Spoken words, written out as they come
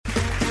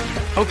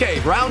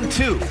Okay, round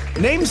two.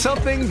 Name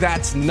something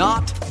that's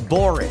not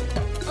boring.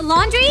 A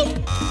laundry?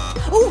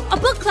 Ooh, a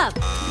book club.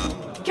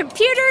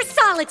 Computer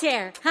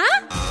solitaire,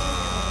 huh?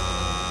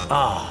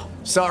 Ah,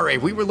 sorry,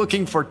 we were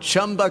looking for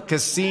Chumba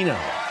Casino.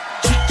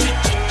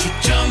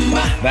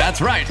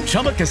 That's right,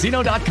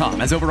 ChumbaCasino.com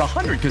has over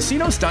 100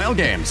 casino-style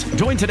games.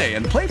 Join today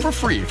and play for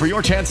free for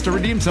your chance to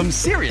redeem some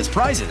serious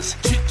prizes.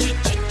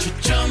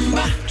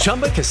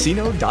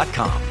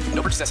 ChumbaCasino.com.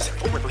 No purchase necessary.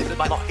 Void where prohibited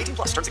by law. 18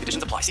 plus terms and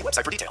conditions apply. See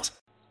website for details.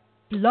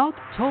 Blog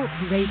Talk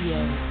Radio.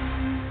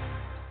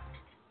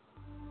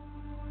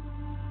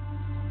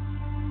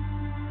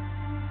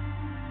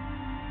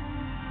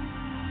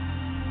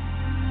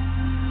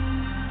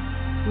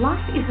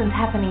 Life isn't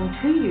happening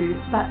to you,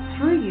 but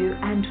through you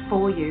and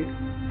for you.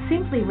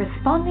 Simply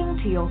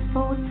responding to your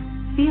thoughts,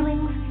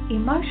 feelings,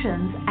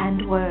 emotions,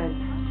 and words.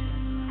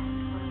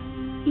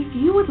 If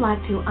you would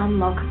like to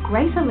unlock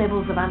greater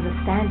levels of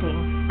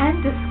understanding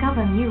and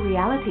discover new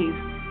realities,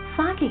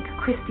 Psychic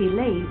Kristy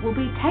Lee will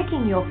be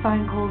taking your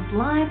phone calls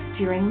live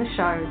during the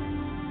show.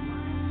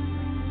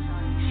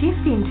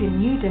 Shift into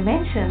new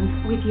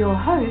dimensions with your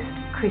host,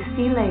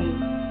 Kristy Lee.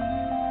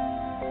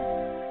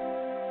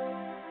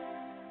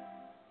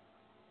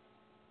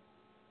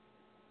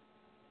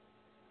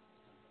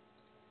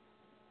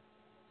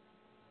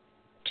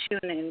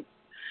 Tune in.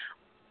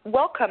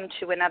 Welcome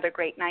to another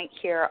great night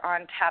here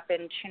on Tap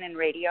In Tune In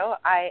Radio.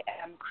 I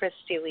am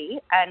Kristy Lee,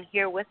 and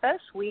here with us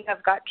we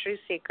have got Truth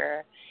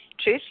Seeker.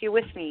 Truth, you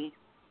with me?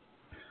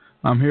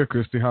 I'm here,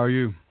 Kristy. How are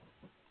you?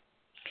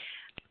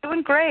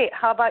 Doing great.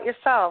 How about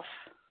yourself?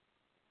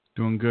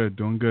 Doing good.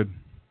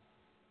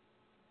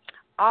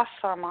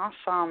 Awesome.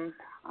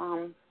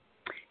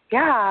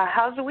 Yeah,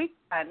 how's the week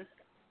been?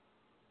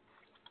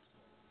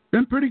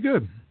 Been pretty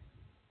good.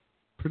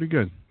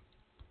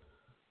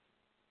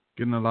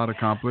 Getting a lot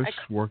accomplished,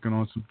 working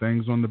on some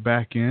things on the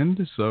back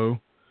end. So,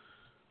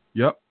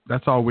 yep,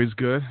 that's always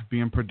good.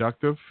 Being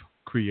productive,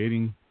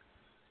 creating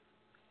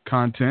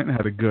content.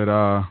 Had a good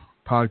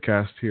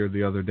podcast here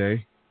the other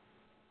day.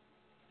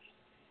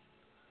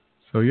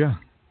 So, yeah.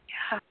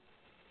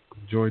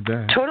 Enjoyed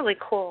that. Totally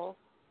cool.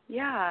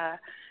 Yeah.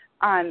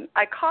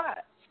 I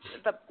caught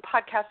the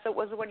podcast that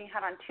was the one you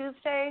had on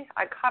Tuesday.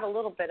 I caught a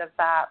little bit of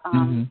that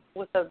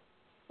with the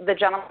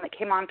gentleman that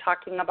came on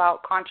talking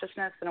about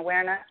consciousness and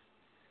awareness.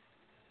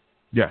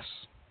 Yes.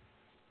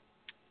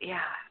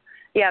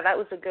 Yeah, that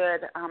was a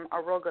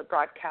real good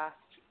broadcast.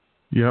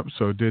 Yep,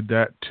 so did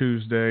that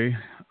Tuesday.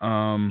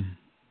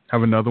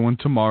 Have another one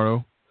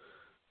tomorrow.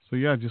 So,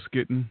 yeah, just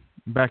getting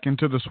back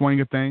into the swing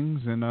of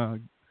things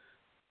and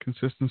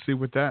consistency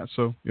with that.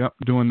 So, yep,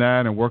 doing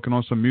that and working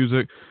on some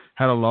music.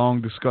 Had a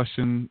long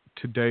discussion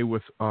today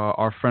with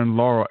our friend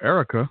Laura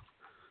Erica,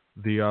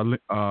 the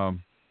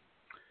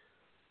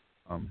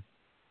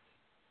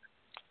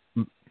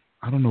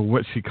I don't know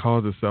what she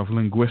calls herself,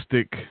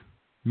 linguistic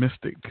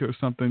mystic or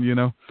something, you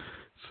know.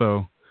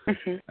 So I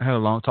had a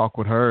long talk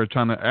with her,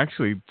 talking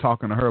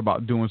to her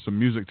about doing some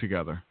music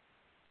together.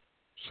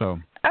 So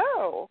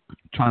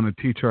trying to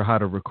teach her how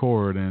to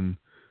record and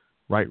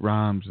write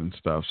rhymes and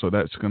stuff. So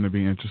that's going to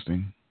be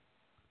interesting.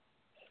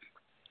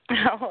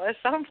 Oh, it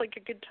sounds like a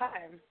good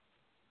time.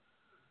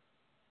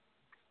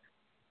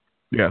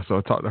 Yeah, so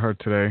I talked to her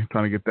today,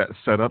 trying to get that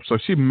set up. So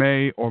she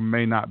may or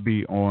may not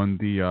be on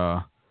the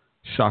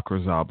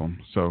Chakras album,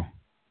 so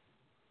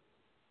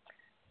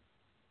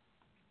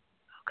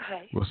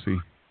okay, we'll see.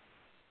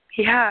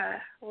 Yeah,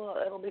 well,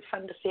 it'll be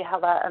fun to see how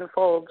that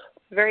unfolds.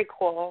 Very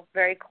cool.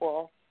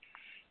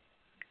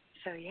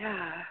 So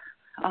yeah,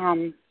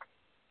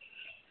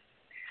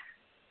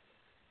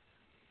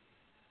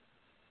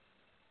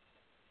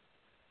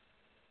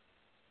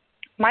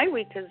 my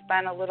week has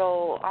been a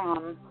little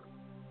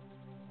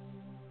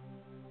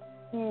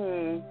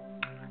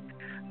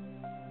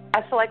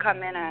I feel like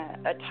I'm in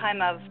a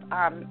time of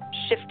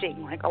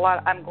shifting.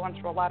 I'm going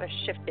through a lot of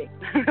shifting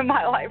in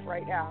my life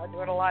right now.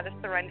 Doing a lot of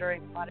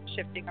surrendering, a lot of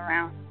shifting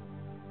around.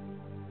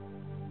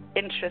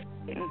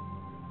 Interesting.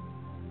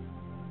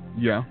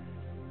 Yeah.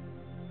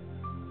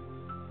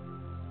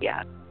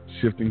 Yeah.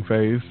 Shifting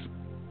phase.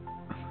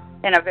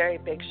 In a very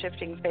big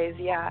shifting phase,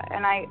 yeah.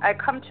 And I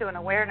come to an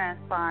awareness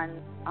on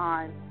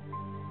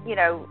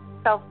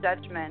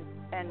self-judgment,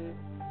 and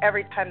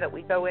every time that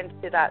we go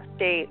into that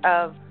state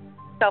of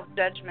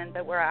self-judgment,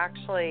 that we're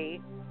actually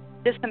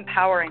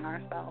disempowering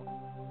ourselves.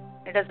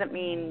 It doesn't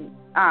mean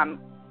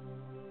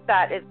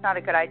that it's not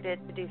a good idea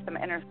to do some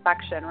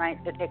introspection,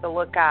 right? To take a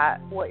look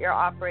at what you're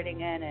operating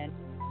in and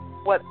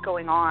what's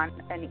going on,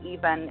 and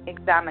even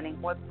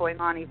examining what's going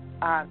on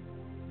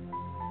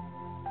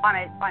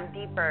on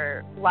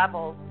deeper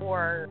levels,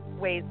 or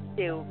ways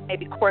to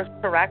maybe course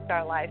correct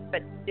our life,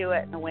 but do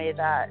it in a way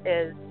that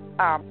is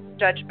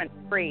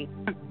judgment-free.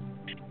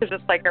 Because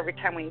it's like every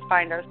time we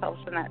find ourselves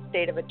in that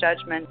state of a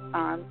judgment,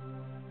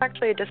 it's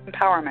actually a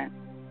disempowerment.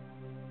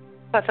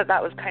 So I thought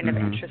that was kind of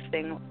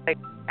interesting. Like,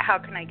 how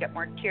can I get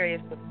more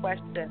curious with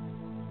questions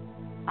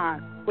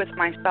with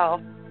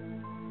myself?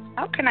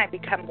 How can I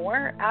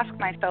ask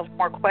myself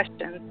more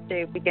questions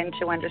to begin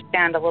to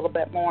understand a little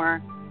bit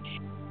more?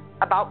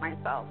 about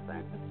myself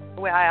and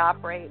the way I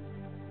operate,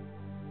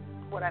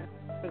 what I'm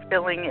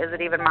feeling, is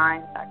it even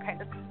mine, that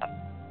kind of stuff.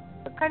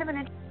 It's kind of an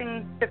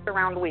interesting shift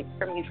around week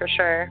for me, for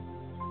sure.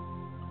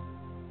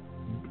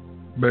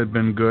 But it's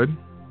been good?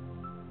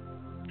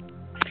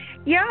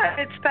 Yeah,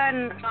 it's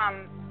been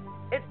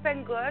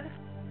good.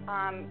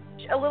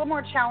 A little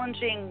more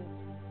challenging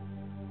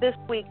this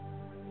week,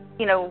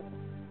 you know,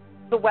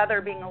 the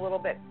weather being a little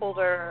bit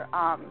colder,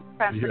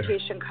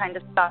 transportation kind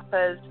of stuff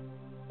has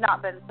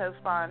not been so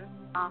fun.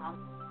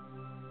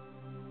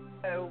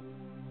 So,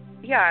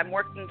 yeah, I'm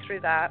working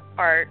through that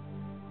part,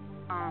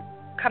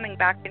 coming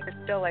back into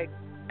still, like,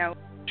 you know,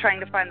 trying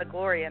to find the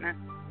glory in it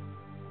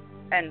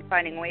and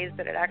finding ways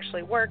that it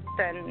actually works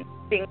and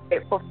being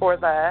grateful for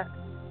the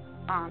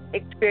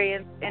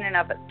experience in and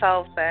of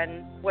itself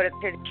and what it's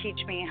here to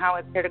teach me, how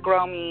it's here to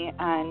grow me,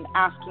 and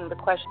asking the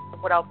questions of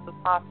what else is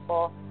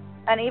possible.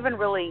 And even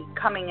really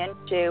coming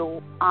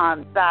into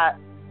that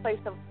place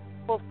of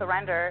full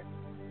surrender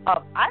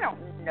of, I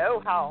don't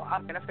know how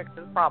I'm going to fix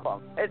this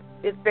problem.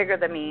 It's bigger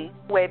than me,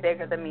 way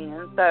bigger than me.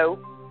 And so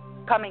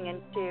coming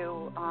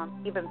into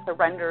even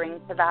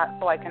surrendering to that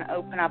so I can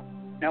open up,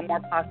 you know,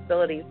 more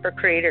possibilities for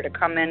Creator to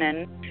come in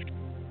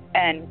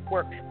and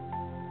work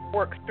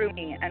through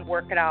me and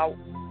work it out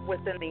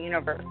within the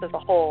universe as a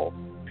whole.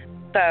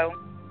 So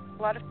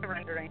a lot of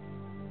surrendering.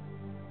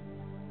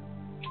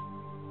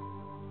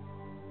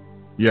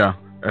 Yeah,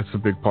 that's a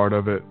big part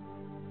of it.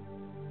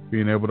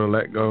 Being able to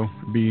let go,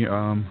 be,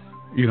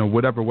 you know,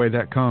 whatever way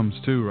that comes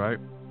too, right?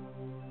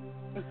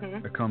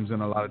 Mm-hmm. It comes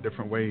in a lot of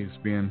different ways.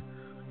 Being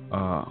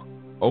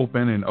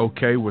open and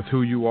okay with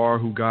who you are,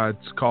 who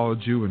God's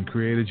called you and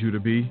created you to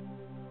be.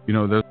 You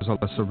know, there's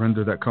a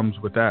surrender that comes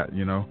with that,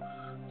 you know,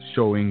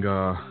 showing,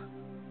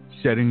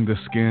 shedding the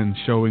skin,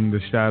 showing the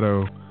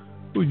shadow,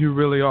 who you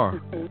really are,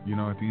 mm-hmm. you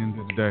know, at the end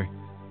of the day,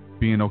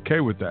 being okay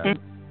with that,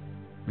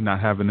 mm-hmm. not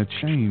having to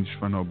change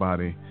for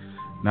nobody,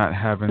 not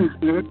having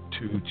mm-hmm.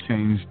 to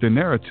change the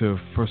narrative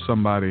for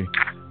somebody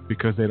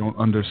because they don't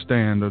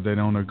understand or they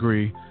don't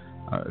agree.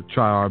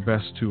 Try our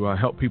best to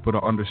help people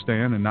to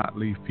understand and not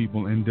leave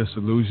people in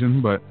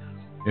disillusion. But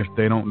if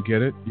they don't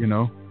get it, you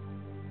know,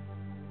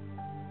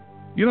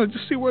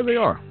 just see where they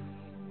are.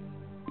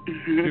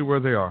 Mm-hmm. See where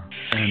they are.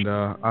 And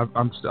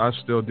I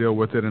still deal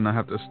with it, and I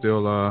have to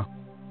still,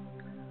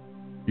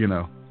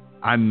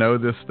 I know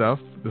this stuff,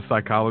 the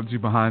psychology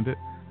behind it.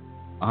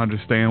 I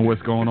understand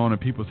what's going on in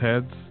people's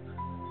heads,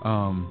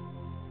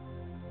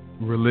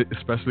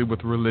 especially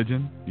with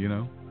religion,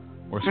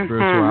 or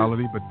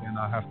spirituality. Mm-hmm. But then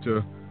I have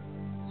to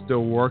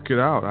still work it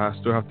out. I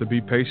still have to be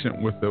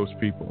patient with those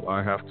people.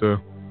 I have to,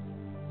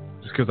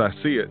 just because I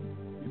see it,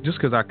 just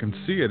because I can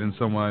see it in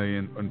somebody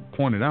and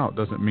point it out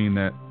doesn't mean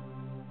that,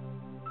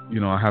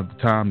 I have the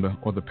time to,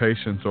 or the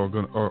patience or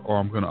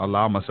I'm going to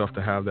allow myself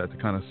to have that, to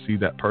kind of see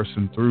that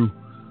person through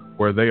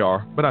where they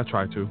are. But I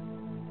try to,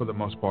 for the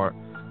most part.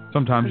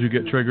 Sometimes you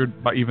get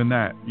triggered by even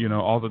that,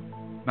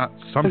 not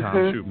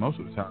sometimes, mm-hmm. most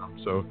of the time.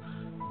 So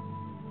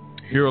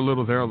here a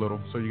little, there a little.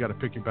 So you got to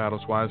pick your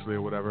battles wisely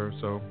or whatever.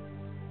 So.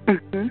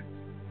 Mm-hmm.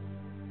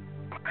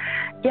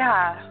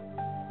 Yeah,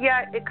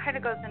 it kind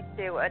of goes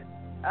into a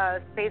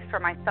space for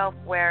myself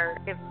where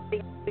if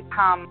things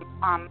become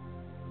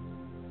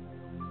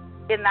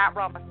in that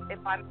realm, if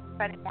I'm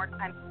spending more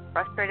time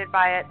frustrated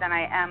by it than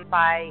I am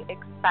by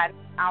expanding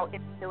out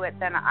into it,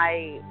 then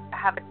I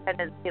have a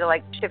tendency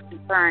to shift and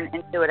turn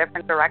into a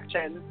different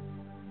direction,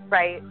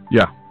 right?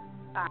 Yeah.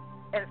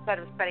 Instead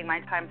of spending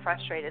my time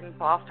frustrated, and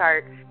so I'll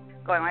start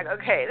going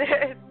okay,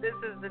 this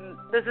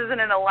isn't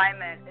in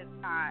alignment. It's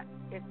not.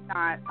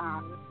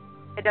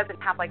 It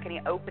doesn't have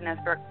any openness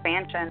or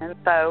expansion, and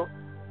so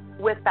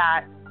with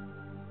that,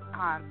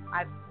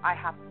 I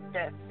have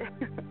to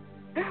shift,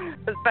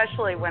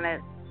 especially when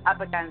it's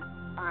up against,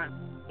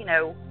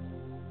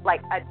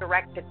 a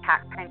direct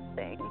attack kind of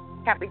thing.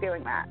 Can't be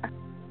doing that.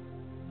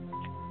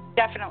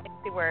 Definitely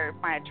see where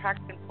my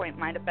attraction point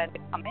might have been to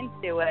come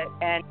into it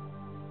and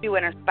do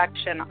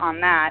introspection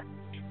on that.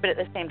 But at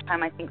the same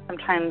time, I think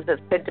sometimes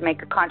it's good to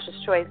make a conscious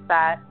choice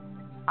that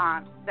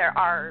there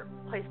are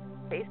places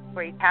and spaces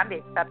where you can be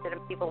accepted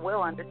and people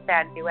will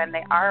understand you and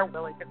they are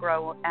willing to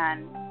grow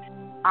and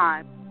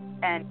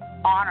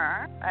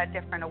honor a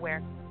different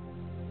awareness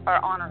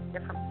or honor a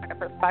different kind of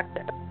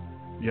perspective.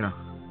 Yeah.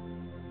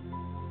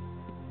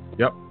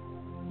 Yep.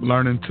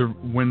 Learning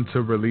when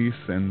to release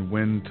and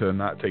when to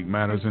not take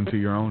matters into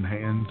your own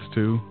hands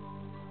too.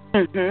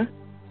 Mhm.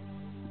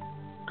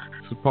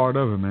 It's a part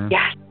of it, man.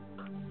 Yes.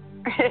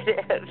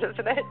 It is,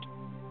 isn't it?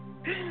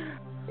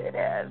 It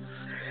is.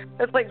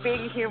 It's like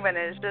being human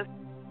is just,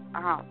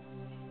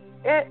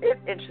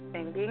 it's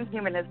interesting. Being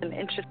human is an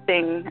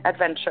interesting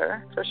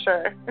adventure, for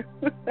sure.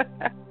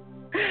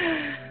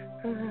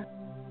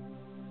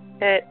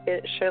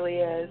 It surely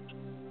is.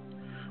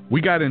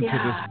 We got into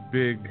this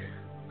big,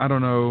 I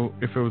don't know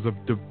if it was a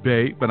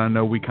debate, but I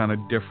know we kind of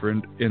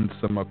differed in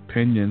some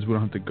opinions. We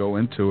don't have to go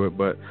into it,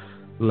 but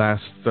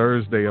last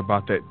Thursday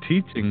about that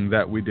teaching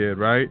that we did,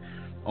 right?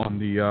 On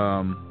the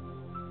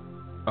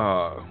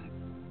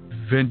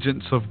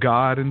vengeance of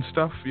God and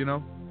stuff,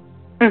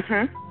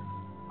 Mhm.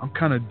 I'm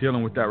kind of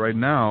dealing with that right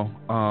now.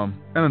 I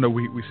don't know,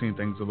 we've seen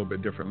things a little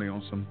bit differently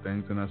on some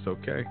things, and that's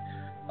okay.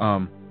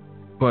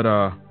 But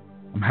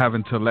I'm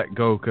having to let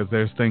go because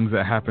there's things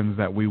that happen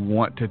that we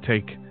want to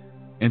take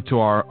into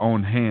our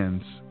own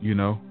hands, you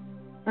know.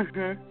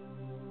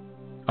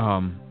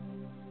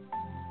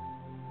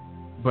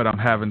 But I'm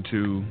having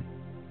to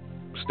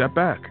step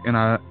back,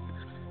 and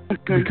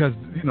because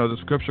you know the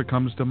scripture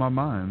comes to my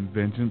mind: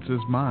 "Vengeance is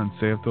mine,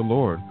 saith the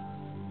Lord."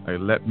 Like,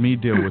 let me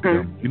deal with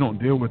them. You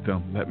don't deal with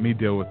them. Let me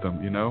deal with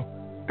them. You know.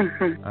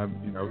 I'm,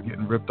 you know,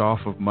 getting ripped off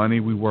of money.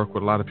 We work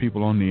with a lot of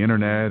people on the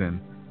internet, and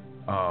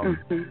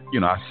you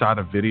know, I shot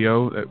a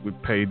video that we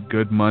paid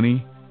good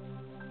money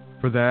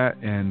for that,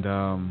 and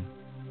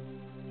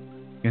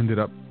ended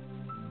up,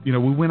 you know,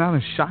 we went out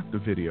and shot the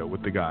video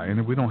with the guy,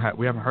 and we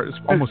haven't heard. It's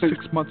almost 6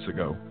 months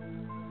ago.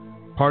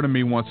 Part of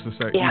me wants to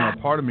say, you know,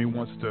 part of me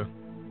wants to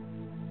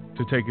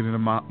take it into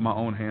my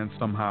own hands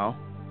somehow,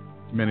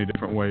 many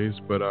different ways,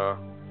 but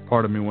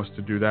part of me wants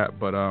to do that,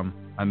 but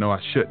I know I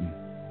shouldn't.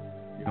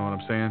 You know what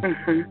I'm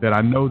saying? That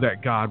I know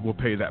that God will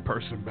pay that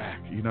person back,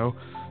 you know?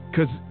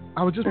 Because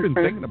I was just been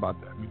thinking about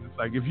that. I mean, it's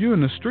like if you're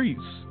in the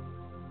streets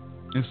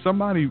and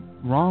somebody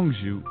wrongs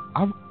you,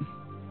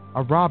 I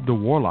robbed a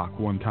warlock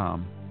one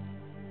time,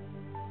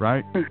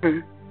 right?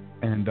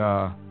 And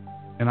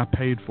I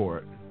paid for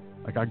it.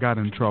 Like, I got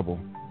in trouble.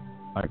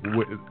 Like,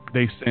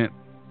 they sent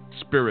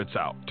spirits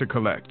out to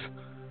collect,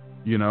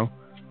 you know,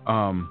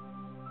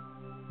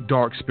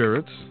 dark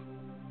spirits.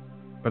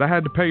 But I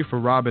had to pay for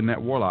robbing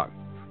that warlock.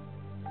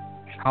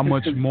 How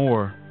much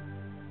more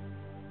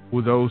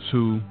will those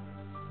who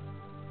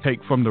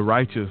take from the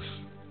righteous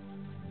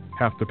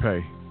have to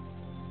pay?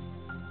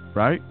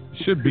 Right?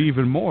 Should be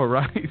even more,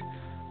 right?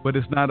 But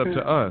it's not up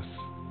to us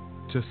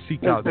to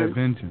seek out that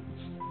vengeance.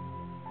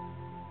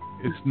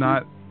 It's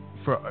not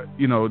for,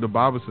 you know, the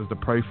Bible says to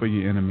pray for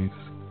your enemies.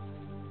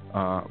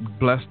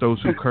 Bless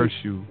those who curse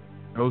you,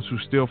 those who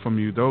steal from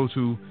you, those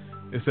who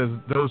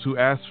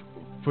ask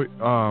for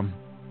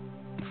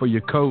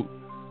your coat,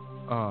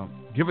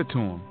 give it to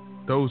them.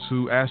 Those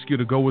who ask you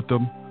to go with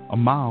them a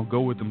mile, go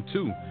with them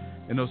too.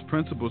 And those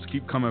principles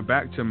keep coming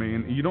back to me.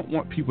 And you don't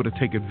want people to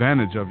take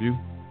advantage of you,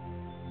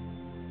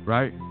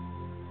 right?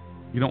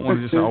 You don't want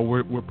to just say, oh,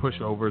 we're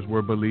pushovers,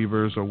 we're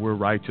believers, or we're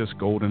righteous,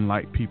 golden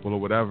light people, or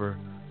whatever.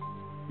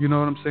 You know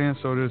what I'm saying?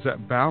 So there's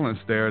that balance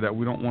there that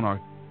we don't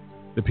want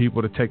the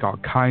people to take our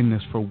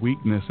kindness for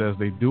weakness, as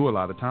they do a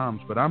lot of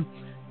times. But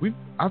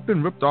I've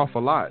been ripped off a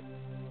lot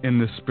in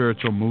this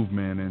spiritual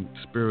movement and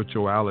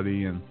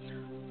spirituality, and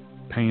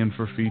paying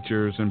for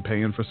features and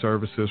paying for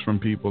services from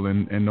people,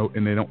 and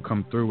they don't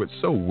come through. It's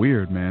so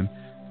weird, man.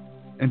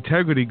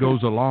 Integrity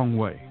goes a long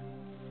way.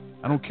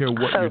 I don't care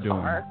what you're doing.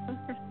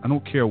 I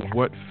don't care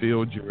what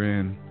field you're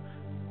in.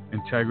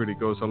 Integrity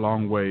goes a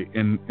long way.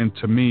 And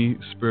to me,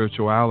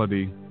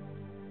 spirituality,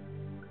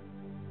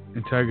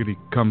 integrity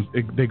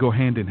they go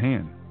hand in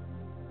hand.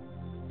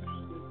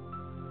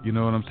 You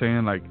know what I'm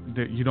saying? Like,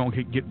 you don't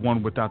get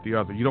one without the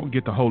other. You don't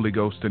get the Holy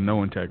Ghost and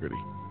no integrity.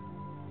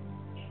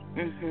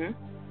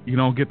 You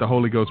don't get the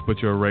Holy Ghost but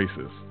you're a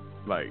racist.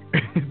 Like,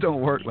 it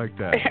don't work like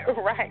that.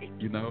 Right.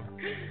 You know?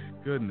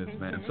 Goodness,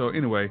 man. So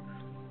anyway,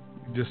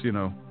 just, you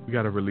know, we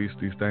got to release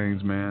these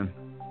things, man.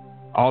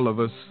 All of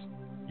us,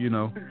 you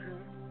know,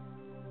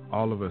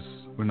 all of us,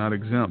 we're not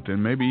exempt,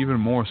 and maybe even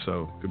more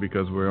so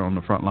because we're on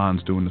the front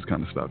lines doing this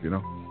kind of stuff, you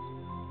know?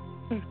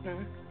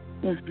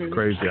 It's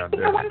crazy out there.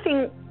 You know, one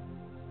thing,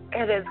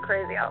 it is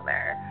crazy out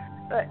there.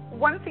 But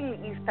one thing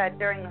that you said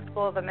during the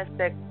School of the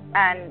Mystic,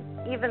 and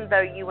even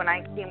though you and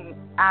I came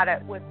at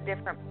it with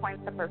different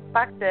points of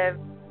perspective,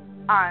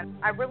 I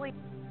really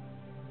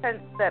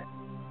sense that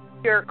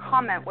your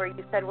comment where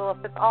you said, well,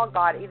 if it's all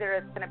God,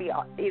 either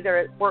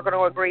we're going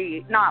to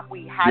agree, not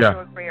we had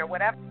to agree or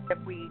whatever, if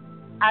we,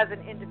 as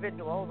an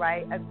individual,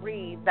 right,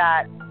 agree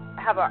that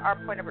have our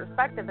point of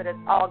perspective that it's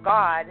all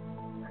God,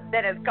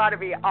 then it's got to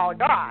be all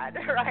God,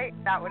 right?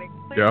 That would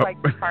include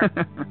like the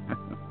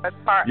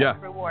part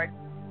of reward.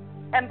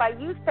 And by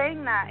you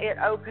saying that, it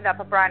opened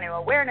up a brand new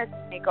awareness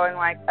to me, going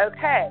like,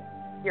 okay,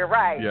 you're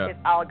right, it's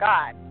all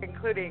God,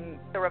 including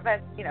the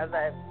revenge, you know,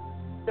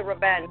 the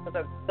revenge, or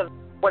the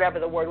whatever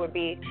the word would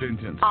be.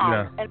 Vengeance,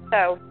 And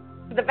so,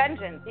 the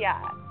vengeance,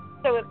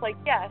 So it's like,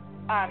 yes,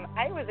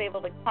 I was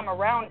able to come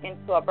around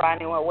into a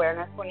brand new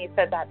awareness when you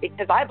said that,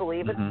 because I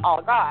believe it's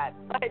all God.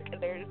 Like,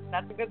 there's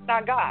nothing that's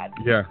not God.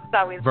 Yeah.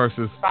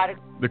 Versus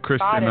the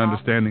Christian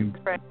understanding.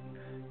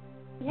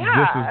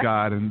 This is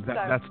God, and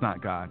that's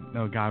not God.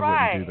 No, God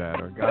wouldn't do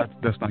that, or God,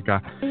 that's not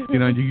God. You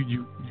know,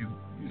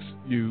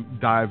 you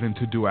dive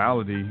into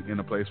duality in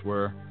a place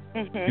where,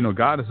 you know,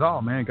 God is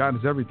all, man. God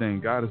is everything.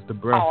 God is the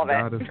breath.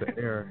 God is the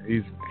air.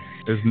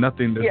 There's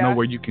nothing. There's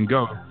nowhere you can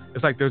go.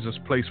 It's like there's this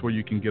place where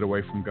you can get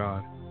away from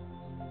God.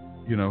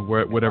 You know,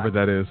 whatever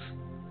that is.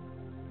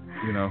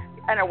 You know,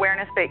 an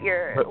awareness that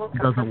you're, it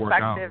doesn't work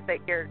out. That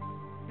you're,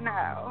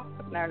 no.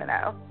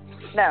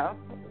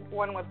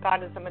 One with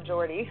God is the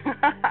majority.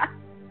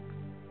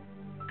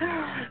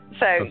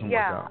 So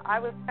I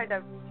was kind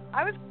of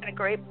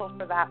grateful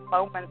for that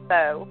moment,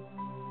 though,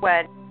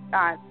 when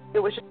it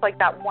was just like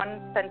that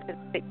one sentence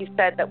that you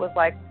said that was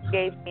like,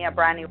 gave me a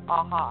brand new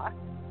aha.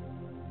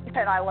 And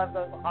I love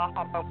those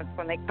aha moments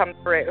when they come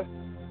through.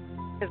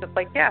 Because it's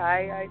like, yeah,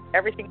 I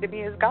everything to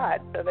me is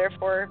God, so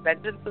therefore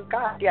vengeance is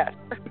God. Yes,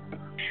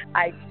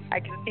 I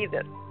can see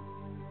this.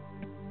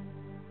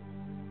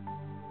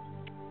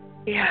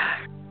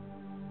 Yeah.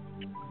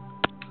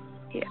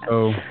 Yeah.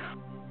 So,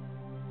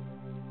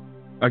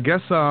 I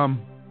guess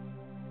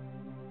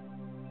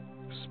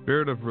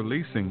spirit of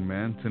releasing,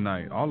 man,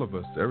 tonight. All of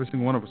us, every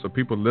single one of us, are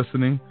people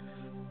listening.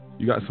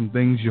 You got some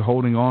things you're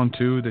holding on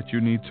to that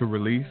you need to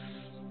release.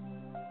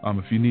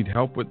 If you need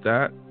help with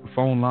that, the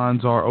phone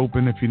lines are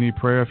open. If you need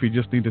prayer, if you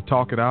just need to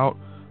talk it out,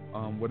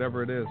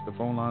 whatever it is, the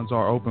phone lines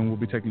are open. We'll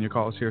be taking your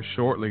calls here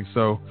shortly.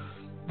 So,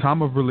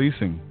 time of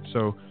releasing.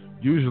 So,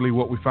 usually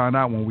what we find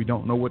out when we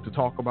don't know what to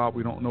talk about,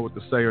 we don't know what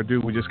to say or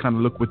do, we just kind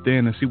of look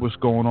within and see what's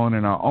going on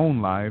in our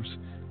own lives.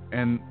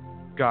 And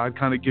God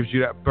kind of gives you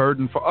that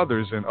burden for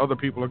others, and other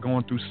people are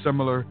going through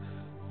similar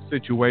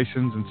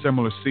situations and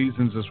similar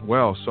seasons as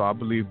well. So I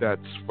believe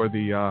that's for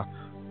the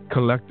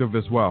collective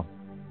as well.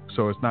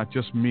 So it's not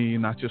just me,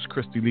 not just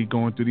Kristy Lee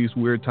going through these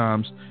weird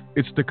times.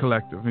 It's the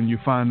collective, and you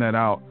find that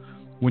out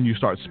when you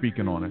start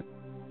speaking on it.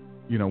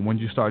 You know, when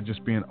you start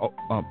just being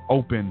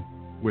open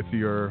with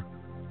your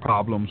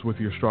problems, with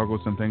your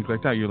struggles and things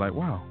like that. You're like,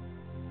 wow,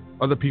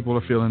 other people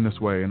are feeling this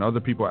way, and other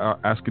people are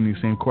asking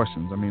these same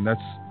questions. I mean,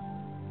 that's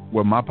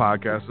what my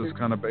podcast is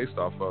kind of based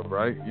off of,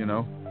 right? You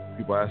know,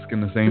 people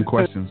asking the same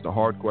questions, the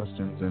hard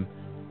questions, and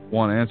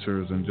want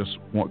answers and just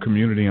want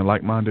community and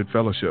like-minded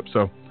fellowship.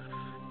 So,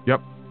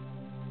 yep.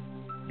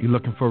 You're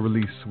looking for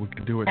release, we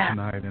can do it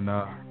tonight. And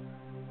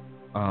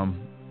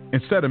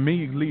instead of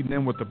me leading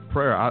in with the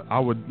prayer, I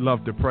would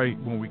love to pray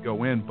when we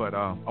go in, but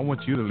I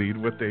want you to lead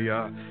with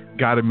a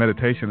guided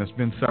meditation. It's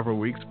been several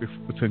weeks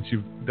since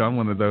you've done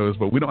one of those,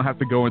 but we don't have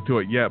to go into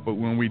it yet. But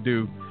when we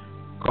do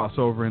cross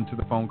over into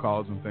the phone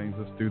calls and things,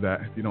 let's do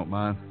that, if you don't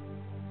mind.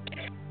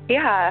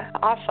 Yeah,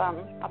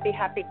 awesome. I'll be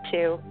happy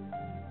to.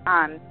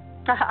 I'm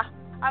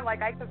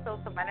like, I can feel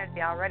some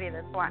energy already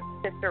that's wanting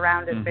to shift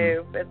around and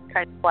move. It's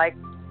kind of like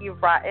you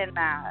brought in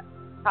that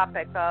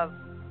topic of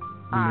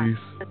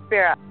the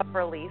spirit of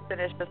release,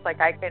 and it's just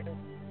like I can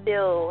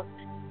feel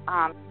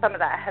some of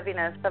that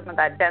heaviness, some of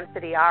that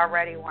density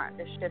already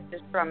wanting to shift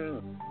just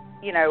from,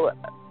 you know,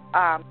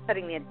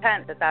 setting the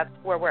intent that that's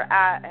where we're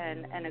at,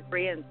 and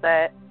agreeing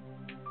that,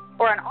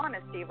 or an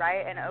honesty,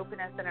 right, an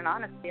openness and an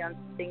honesty on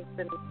things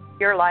in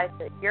your life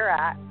that you're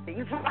at,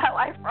 things in my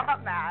life where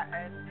I'm at,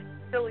 and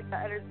feeling the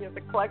energy of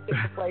the collective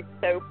is like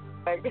so.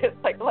 It's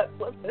like, let's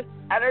lift this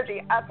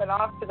energy up and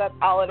off, because that's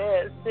all it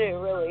is, too,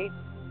 really,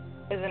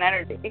 is an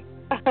energy.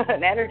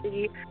 An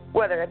energy,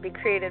 whether it be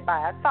created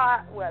by a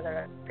thought, whether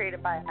it's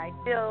created by an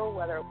ideal,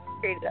 whether it's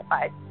created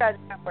by a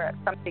judgment, where it's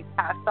something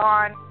passed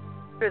on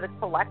through the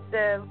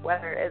collective,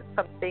 whether it's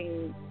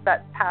something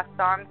that's passed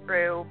on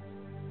through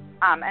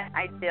an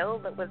ideal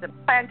that was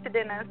implanted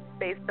in us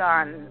based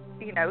on,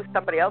 you know,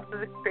 somebody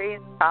else's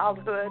experience,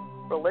 childhood,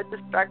 religious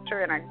structure,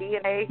 and our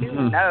DNA,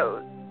 who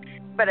knows?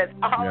 But it's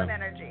all an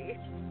energy.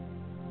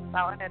 It's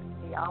all an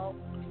energy, all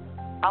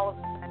of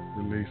it.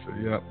 Release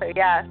it, yep. So,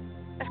 yes.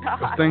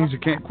 Those things you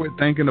can't quit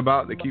thinking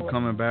about, they keep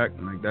coming back.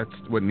 Like, that's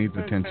what needs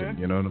attention,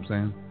 you know what I'm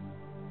saying?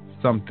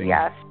 Something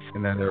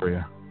in that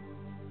area.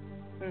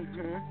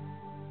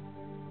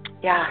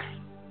 Yeah.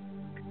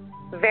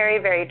 Very,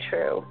 very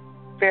true.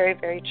 Very,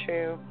 very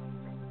true.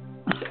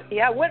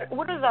 Yeah, what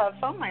are the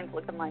phone lines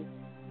looking like?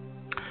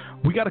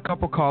 We got a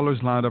couple callers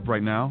lined up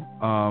right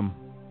now.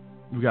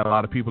 We got a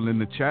lot of people in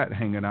the chat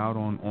hanging out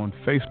on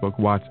Facebook,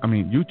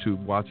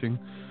 YouTube watching.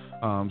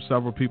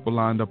 Several people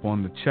lined up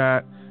on the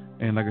chat.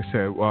 And like I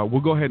said,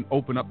 we'll go ahead and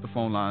open up the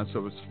phone line,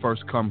 so it's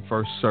first come,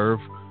 first serve.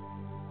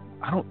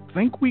 I don't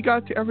think we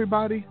got to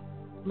everybody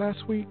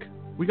last week.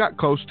 We got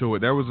close to it.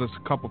 There was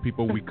a couple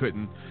people we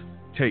couldn't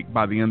take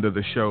by the end of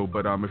the show.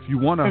 But if you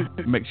want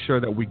to make sure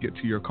that we get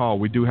to your call,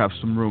 we do have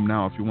some room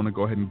now if you want to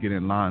go ahead and get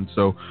in line.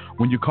 So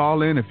when you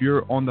call in, if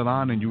you're on the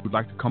line and you would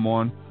like to come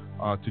on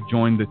to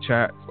join the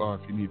chat,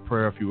 if you need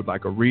prayer, if you would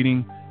like a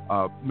reading,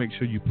 make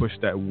sure you push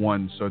that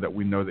 1 so that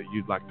we know that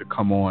you'd like to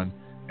come on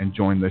and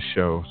join the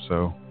show.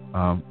 So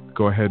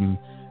go ahead and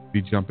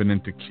be jumping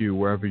into queue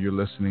wherever you're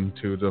listening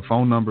to. The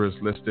phone number is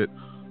listed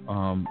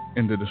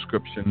in the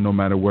description no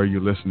matter where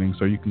you're listening,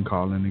 so you can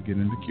call in and get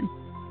in the queue.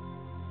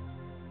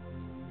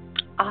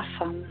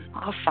 Awesome.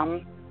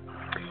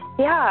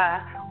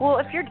 Yeah. Well,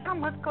 if you're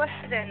done, let's go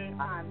ahead and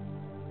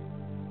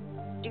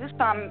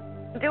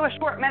do a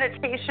short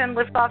meditation,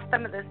 lift off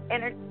some of this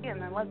energy,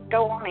 and then let's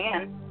go on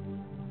in.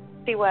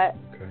 Let's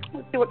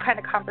see what kind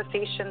of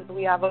conversations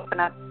we have open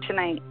up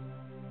tonight.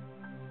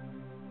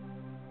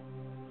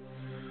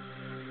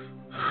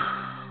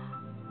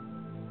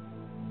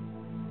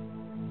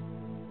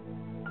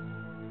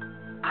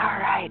 All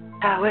right.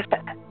 With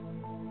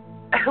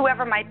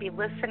whoever might be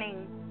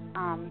listening,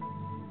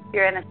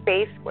 you're in a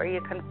space where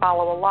you can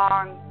follow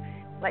along,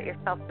 let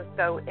yourself just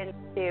go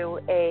into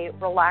a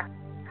relaxed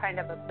kind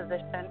of a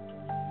position,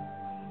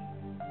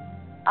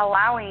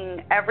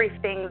 allowing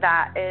everything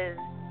that is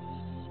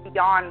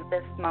beyond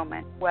this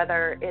moment,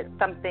 whether it's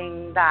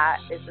something that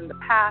is in the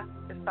past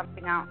or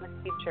something out in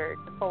the future.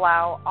 Just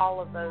allow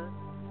all of those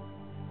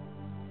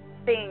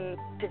things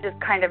to just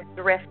kind of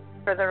drift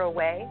further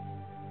away.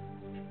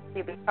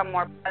 You become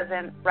more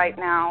present right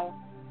now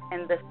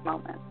in this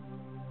moment.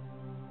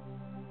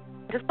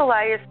 Just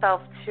allow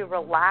yourself to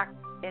relax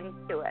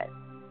into it,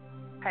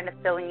 kind of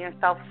feeling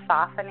yourself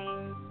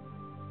softening,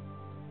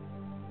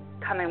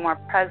 becoming more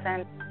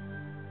present,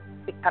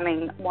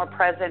 becoming more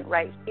present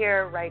right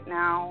here, right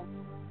now,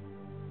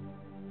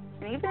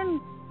 and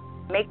even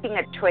making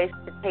a choice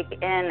to take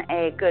in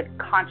a good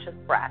conscious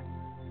breath.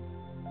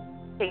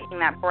 Taking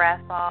that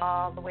breath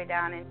all the way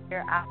down into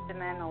your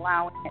abdomen,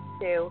 allowing it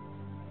to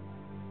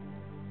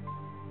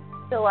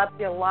fill up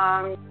your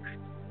lungs,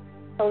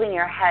 holding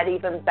your head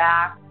even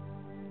back,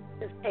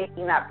 just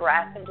taking that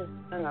breath and just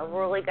doing a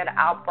really good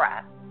out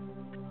breath.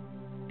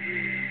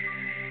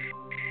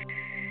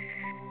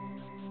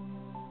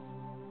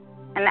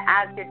 And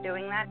as you're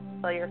doing that,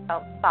 feel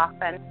yourself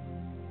soften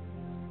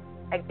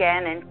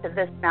again into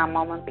this now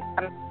moment.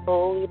 Become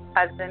fully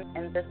present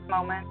in this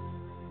moment.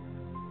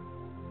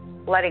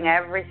 Letting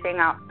everything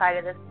outside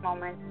of this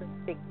moment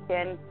just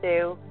begin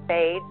to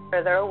fade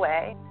further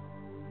away.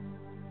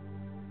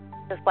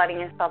 Just letting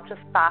yourself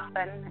just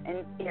soften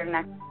into your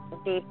next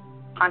deep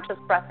conscious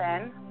breath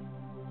in.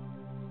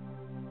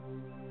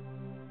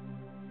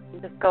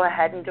 And just go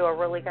ahead and do a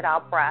really good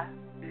out breath.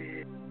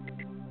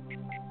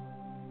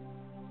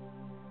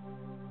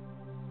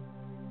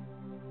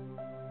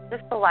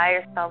 Just allow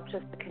yourself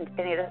just to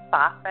continue to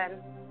soften.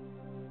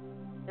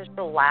 Just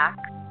relax.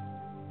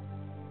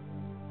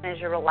 And as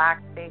you're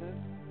relaxing,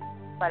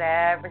 let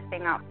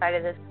everything outside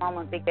of this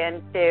moment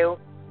begin to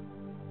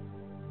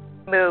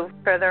move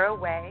further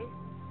away,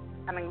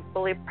 becoming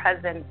fully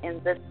present in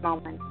this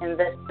moment, in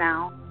this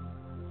now.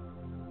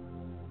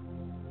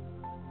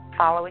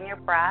 Following your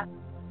breath,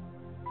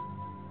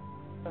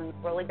 doing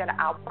a really good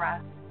out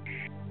breath.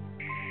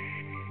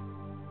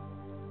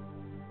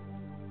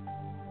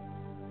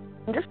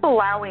 And just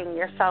allowing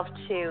yourself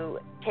to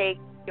take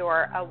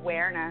your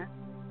awareness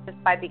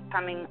just by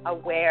becoming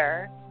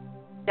aware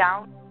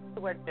down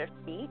towards your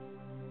feet.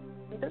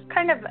 And just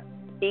kind of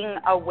being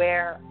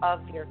aware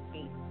of your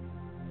feet.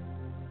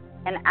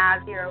 And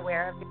as you're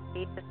aware of your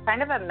feet, just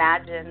kind of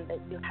imagine that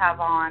you have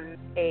on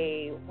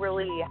a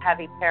really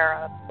heavy pair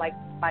of like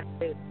mud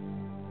boots.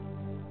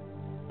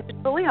 Just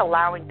really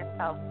allowing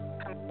yourself to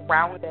become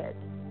grounded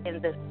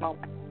in this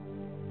moment.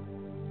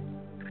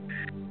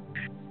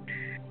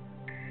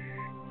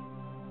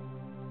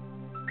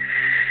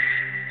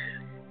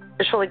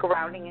 Just really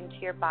grounding into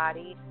your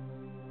body.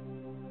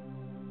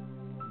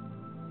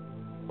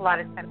 A lot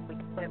of times we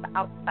live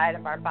outside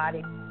of our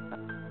body.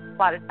 A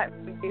lot of times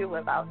we do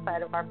live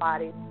outside of our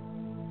bodies.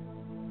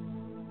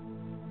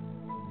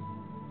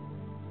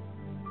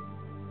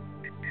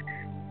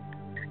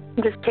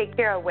 Just take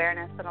your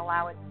awareness and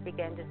allow it to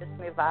begin to just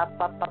move up,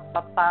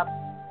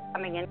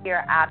 coming into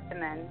your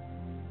abdomen.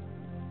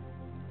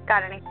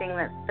 Got anything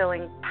that's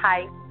feeling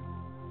tight?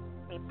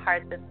 Any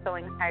parts that's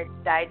feeling hard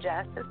to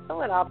digest? Just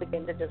feel it all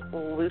begin to just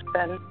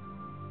loosen.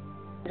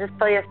 Just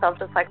feel yourself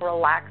just like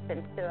relax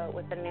into it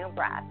with a new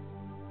breath.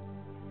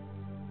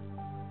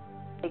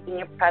 Taking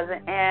you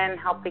present in,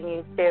 helping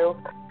you to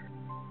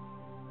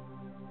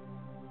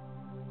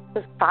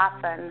just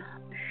soften.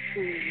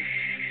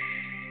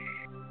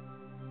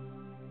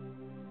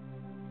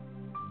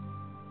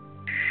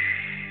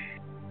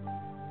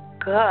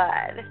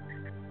 Good.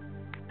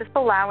 Just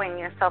allowing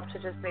yourself to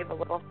just move a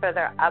little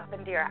further up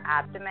into your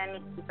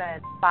abdomen,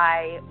 even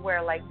by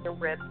where like your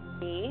ribs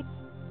meet.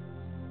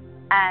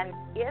 And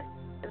if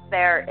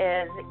there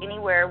is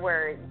anywhere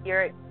where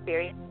you're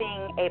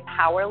experiencing a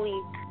power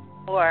leak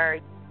or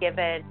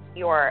given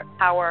your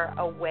power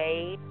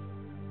away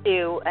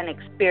to an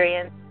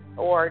experience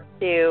or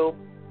to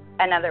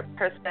another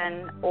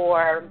person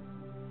or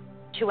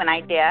to an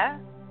idea,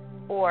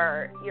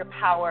 or your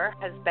power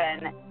has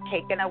been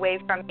taken away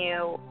from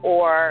you,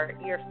 or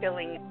you're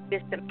feeling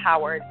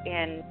disempowered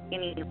in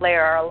any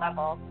layer or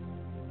level,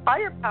 call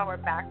your power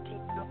back to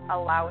you,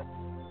 allow it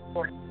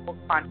for full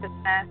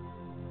consciousness,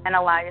 and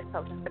allow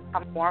yourself to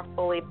become more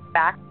fully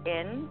back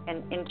in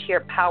and into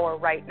your power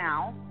right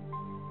now.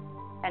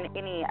 And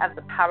any of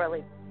the power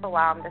leaks,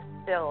 allow them to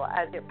still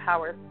as your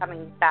power is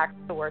coming back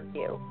towards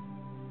you.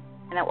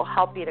 And it will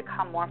help you to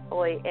come more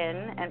fully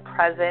in and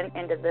present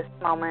into this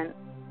moment.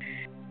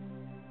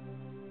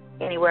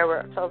 Anywhere where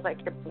it feels like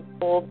you're being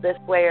pulled this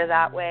way or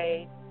that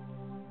way,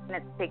 and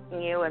it's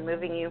taking you and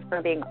moving you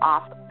from being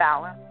off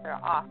balance or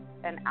off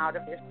and out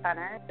of your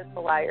center, just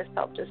allow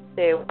yourself just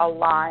to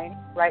align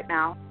right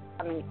now,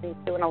 coming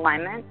into an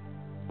alignment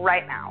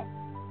right now.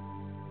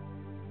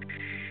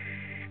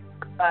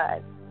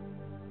 Good.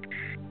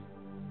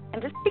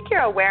 And just take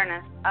your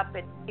awareness up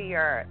into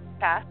your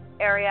chest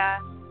area,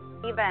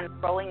 even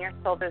rolling your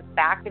shoulders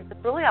back, and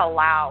just really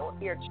allow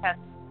your chest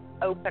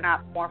to open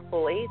up more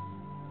fully.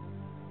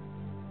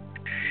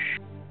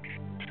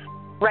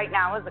 Right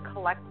now, as a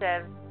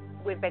collective,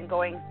 we've been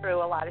going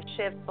through a lot of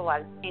shifts, a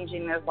lot of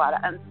changing. There's a lot of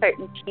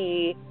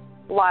uncertainty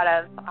A lot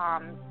of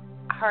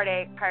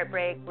heartache,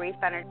 heartbreak, grief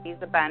energies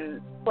have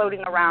been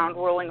floating around,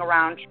 rolling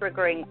around,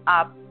 triggering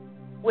up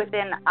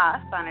within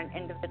us on an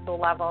individual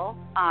level.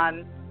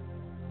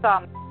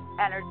 Some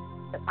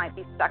energies that might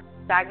be stuck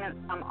stagnant,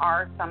 some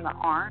are, some that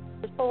aren't.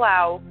 Just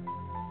allow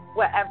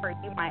whatever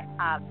you might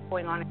have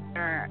going on in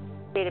your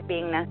state of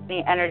beingness,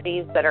 any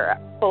energies that are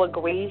full of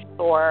grief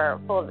or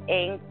full of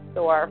angst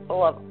or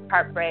full of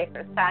heartbreak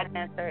or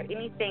sadness or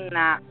anything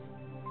that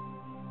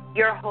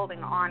you're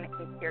holding on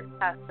into your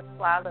chest, just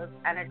allow those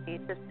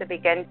energies just to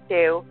begin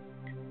to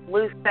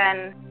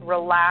loosen,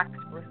 relax,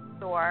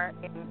 restore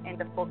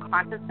into full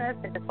consciousness,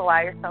 and just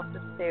allow yourself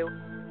just to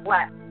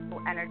let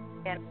energy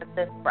in with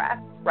this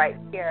breath right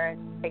here.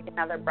 And take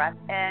another breath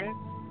in.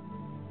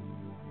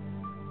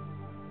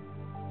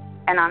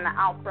 And on the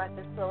out breath,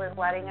 just really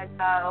letting it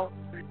go.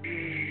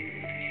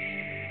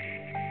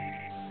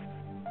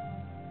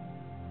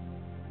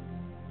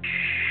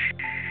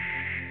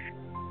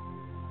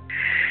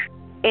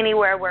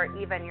 Anywhere where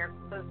even you're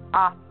closed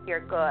off,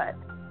 you're good.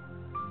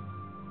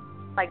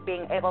 Like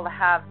being able to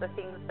have the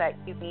things that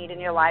you need in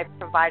your life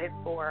provided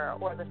for,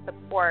 or the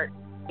support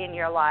in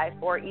your life,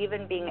 or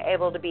even being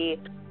able to be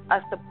a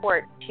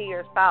support to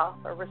yourself,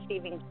 or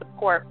receiving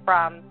support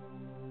from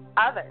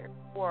others,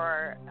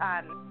 or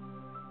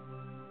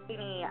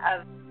any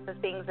of the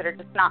things that are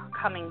just not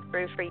coming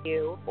through for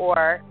you,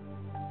 or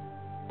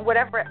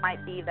whatever it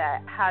might be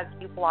that has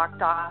you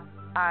blocked off.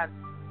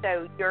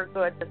 So you're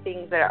good, the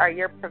things that are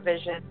your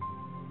provision,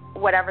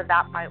 whatever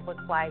that might look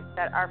like,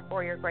 that are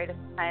for your greatest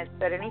and highest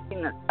good,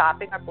 anything that's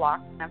stopping or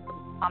blocking them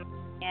from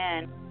coming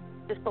in,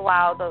 just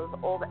allow those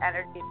old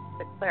energies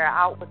to clear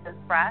out with this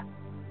breath.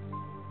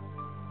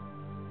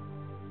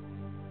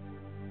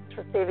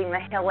 Just receiving the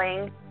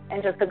healing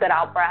and just a good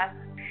out breath.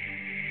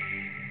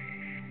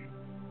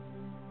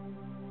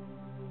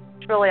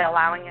 Just really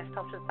allowing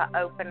yourself just to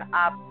open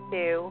up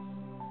to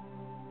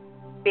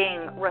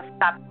being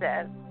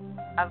receptive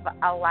of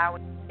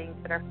allowing things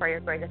that are for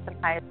your greatest and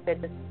highest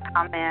good to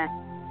come in,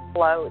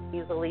 flow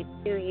easily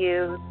to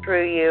you,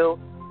 through you,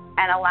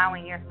 and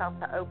allowing yourself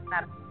to open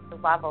up to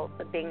levels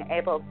of being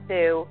able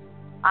to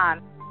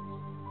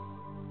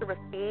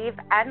receive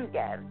and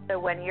give. So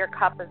when your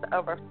cup is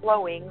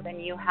overflowing, then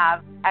you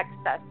have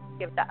excess to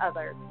give to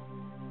others.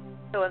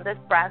 So in this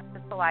breath,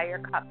 just allow your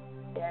cup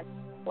to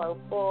flow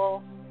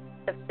full,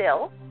 to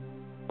fill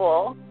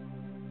full.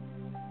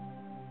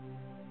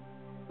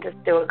 Just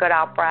do a good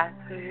out breath.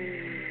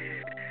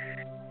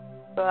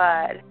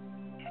 Good.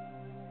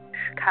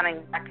 Coming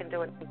back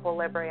into an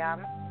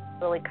equilibrium.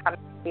 Really coming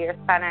to your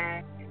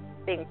center.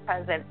 Being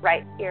present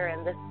right here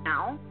in this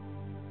now.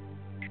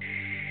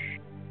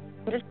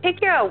 And just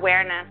take your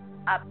awareness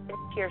up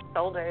into your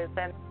shoulders.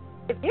 And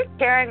if you're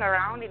carrying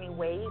around any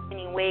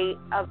weight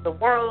of the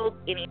world,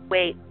 any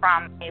weight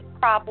from a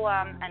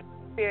problem, an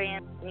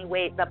experience, any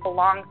weight that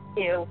belongs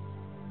to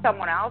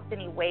someone else,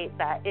 any weight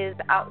that is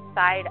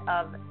outside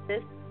of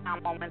this now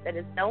moment that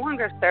is no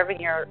longer serving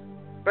your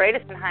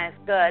greatest and highest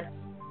good,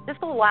 just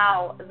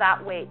allow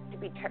that weight to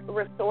be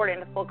restored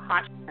into full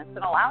consciousness and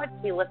allow it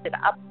to be lifted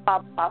up,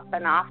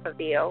 and off of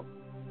you.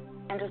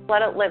 And just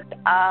let it lift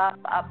up,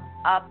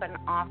 and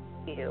off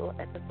of you.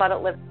 And just let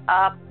it lift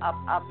up,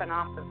 and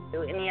off of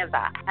you. Any of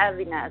that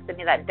heaviness,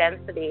 any of that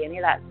density, any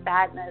of that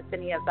sadness,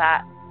 any of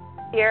that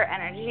fear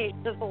energy,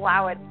 just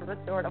allow it to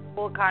restore to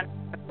full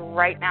consciousness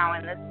right now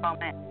in this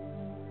moment.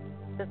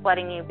 Just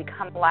letting you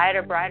become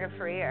lighter, brighter,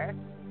 freer.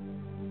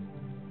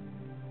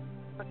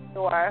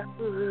 Restore.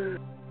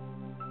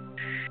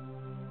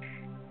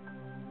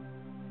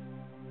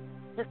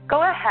 Just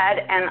go ahead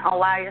and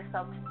allow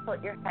yourself to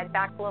tilt your head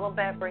back a little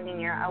bit, bringing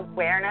your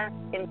awareness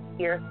into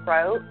your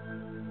throat.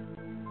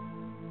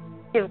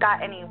 If you've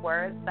got any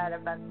words that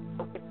have been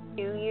spoken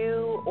to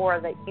you, or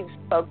that you've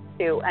spoke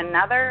to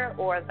another,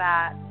 or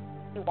that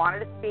you wanted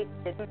to speak,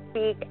 didn't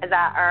speak,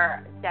 that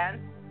are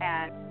dense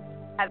and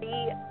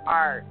heavy,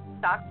 are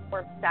stuck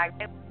or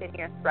stagnant within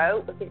your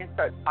throat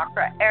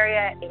chakra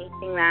area,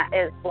 anything that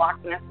is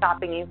blocking or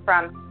stopping you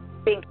from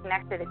being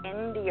connected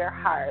into your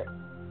heart,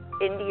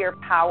 into your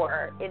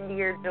power, into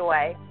your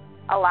joy,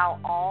 allow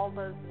all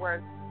those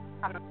words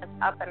to come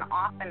up and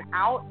off and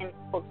out into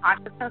full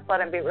consciousness. Let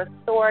them be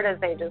restored as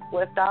they just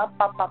lift up,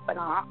 and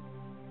off.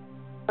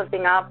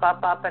 Lifting up,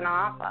 and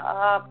off,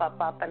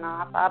 up, and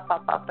off,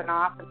 up, and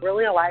off. And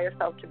really allow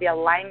yourself to be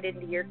aligned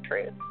into your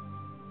truth.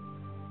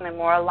 And then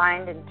more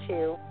aligned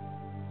into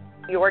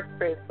your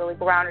truth, really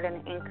grounded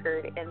and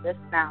anchored in this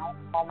now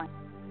moment.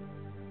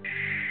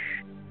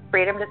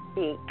 Freedom to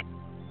speak.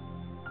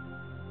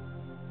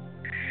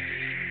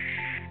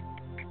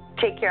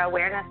 Take your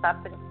awareness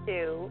up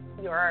into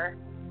your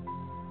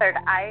third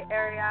eye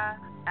area,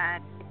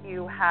 and if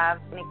you have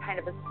any kind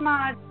of a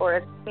smudge or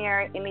a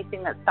smear,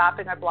 anything that's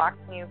stopping or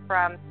blocking you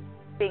from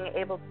being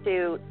able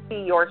to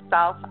see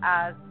yourself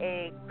as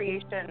a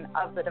creation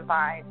of the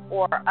divine,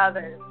 or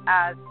others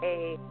as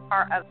a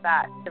part of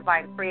that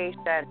divine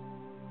creation,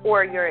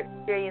 or your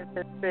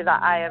experiences through the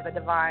eye of a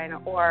divine,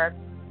 or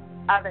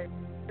others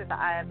through the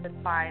eye of the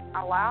divine,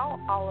 allow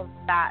all of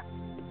that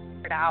to be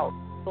cleared out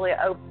really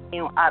open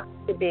you up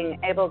to being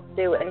able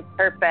to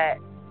interpret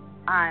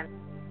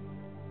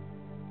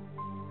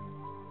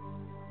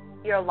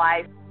your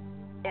life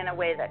in a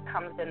way that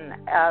comes in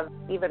of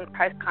even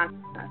Christ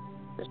consciousness.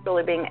 Just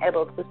really being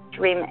able to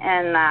stream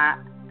in that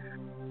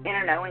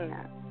inner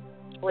knowingness,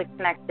 really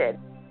connected.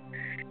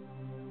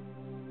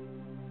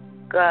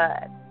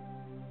 Good.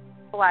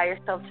 Allow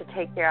yourself to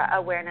take your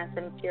awareness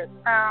into your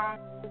crown.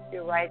 Just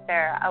do right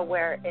there,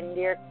 aware into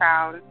your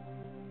crown.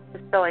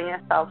 Just feeling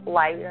yourself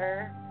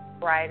lighter,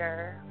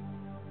 brighter,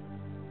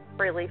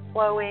 freely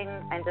flowing,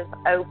 and just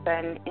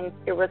open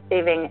into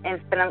receiving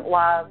infinite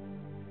love,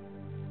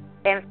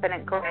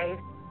 infinite grace,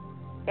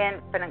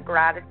 infinite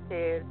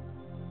gratitude.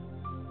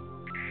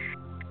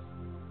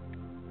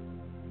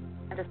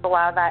 And just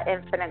allow that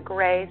infinite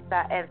grace,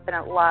 that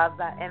infinite love,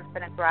 that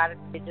infinite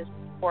gratitude just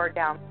pour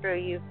down through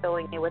you,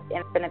 filling you with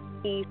infinite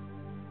peace.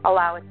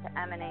 Allow it to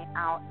emanate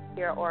out to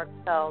your auric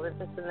field. And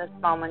just in this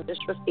moment,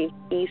 just receive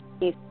peace,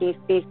 peace, peace,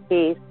 peace,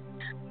 peace.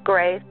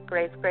 Grace,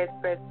 grace, grace,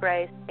 grace,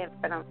 grace.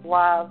 Infinite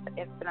love,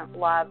 infinite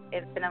love,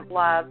 infinite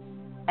love,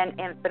 and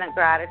infinite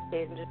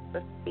gratitude. And just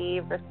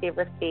receive, receive,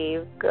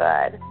 receive.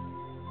 Good.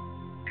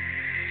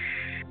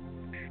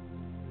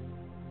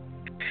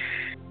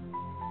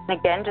 And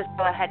again, just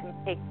go ahead and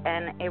take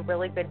in a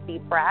really good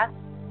deep breath.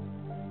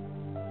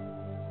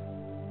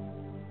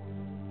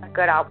 A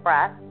good out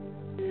breath.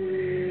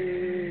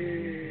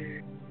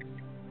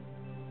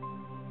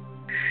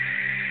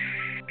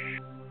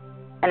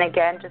 And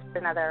again, just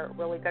another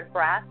really good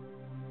breath.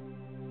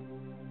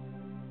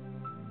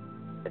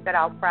 A good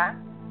out breath.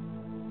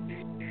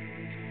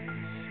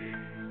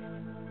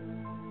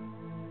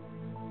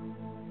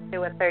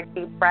 Do a third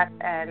deep breath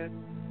in.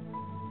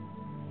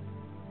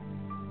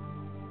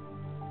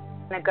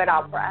 And a good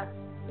out breath.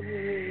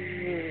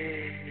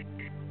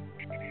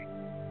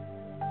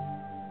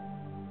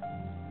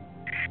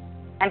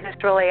 And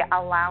just really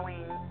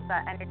allowing the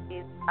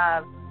energies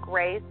of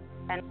grace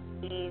and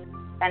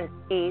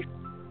peace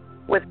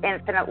with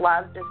infinite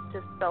love just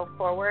to spill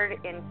forward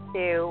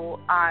into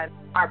our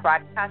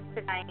broadcast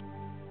tonight.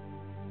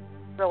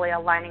 Really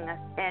aligning us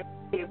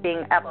into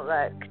being able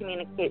to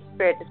communicate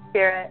spirit to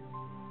spirit.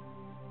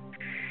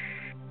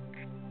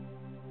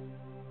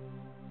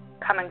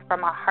 Coming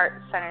from a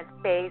heart-centered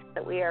space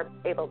that we are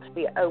able to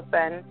be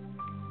open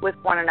with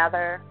one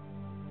another.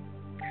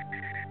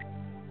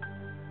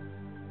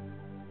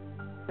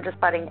 Just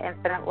letting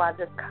infinite love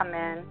just come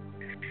in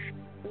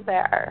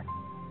there.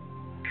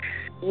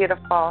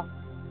 Beautiful.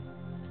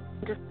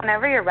 Just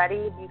whenever you're ready,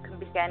 you can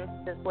begin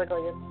to just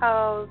wiggle your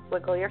toes,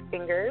 wiggle your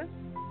fingers.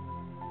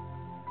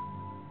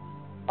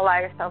 Allow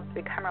yourself to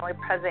become really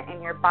present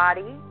in your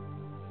body.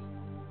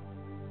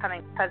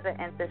 Becoming present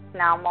in this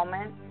now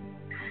moment.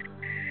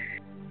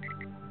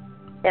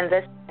 In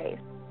this space.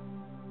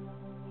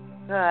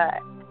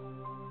 Good.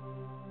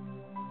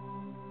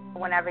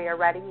 Whenever you're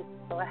ready, you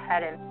can go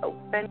ahead and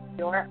open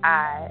your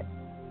eyes.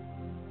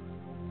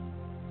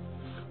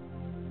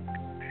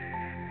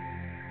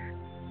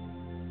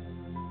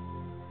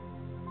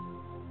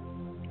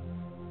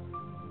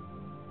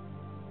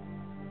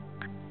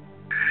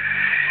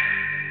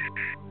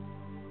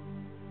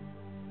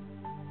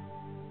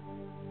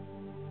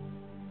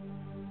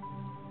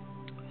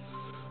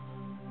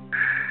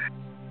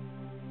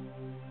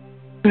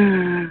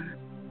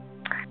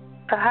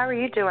 So how are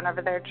you doing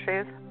over there,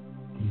 Truth?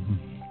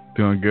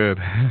 Doing good.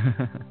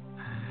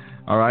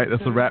 All right,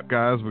 that's a wrap,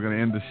 guys. We're going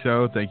to end the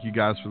show. Thank you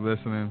guys for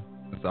listening.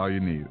 That's all you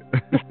need.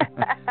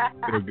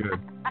 Feel good.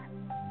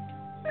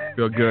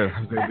 Feel good. I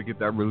was able to get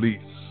that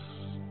release.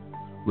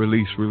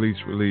 Release, release,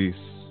 release.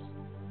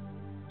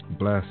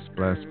 Bless,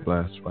 bless,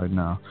 bless right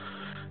now.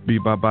 We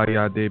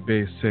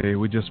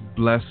just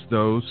bless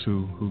those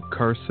who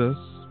curse us.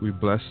 We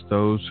bless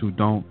those who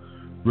don't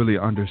really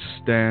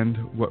understand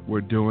what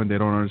we're doing. They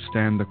don't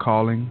understand the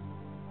calling.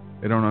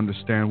 They don't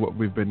understand what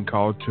we've been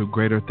called to,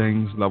 greater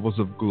things, levels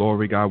of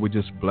glory. God, we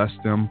just bless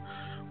them.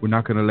 We're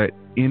not going to let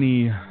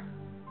any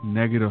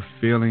negative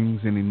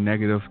feelings, any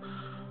negative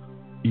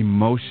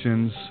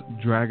emotions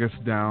drag us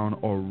down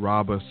or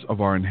rob us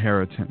of our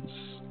inheritance.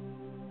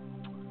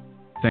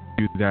 Thank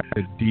you that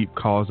the deep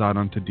calls out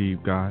unto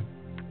deep, God,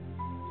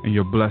 and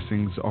your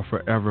blessings are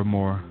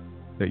forevermore,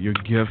 that your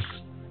gifts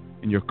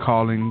and your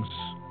callings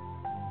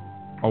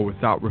are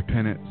without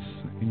repentance.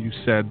 And you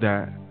said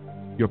that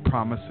your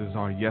promises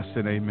are yes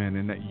and amen,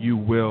 and that you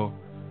will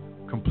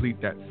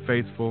complete that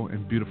faithful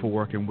and beautiful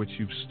work in which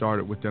you've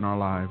started within our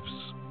lives.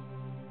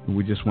 And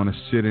we just want to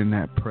sit in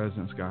that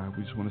presence, God.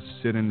 We just want to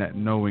sit in that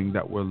knowing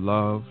that we're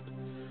loved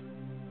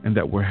and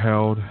that we're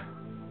held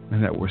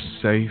and that we're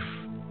safe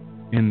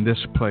in this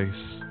place.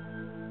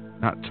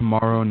 Not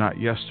tomorrow, not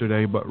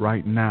yesterday, but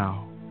right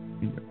now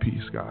in your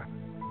peace, God.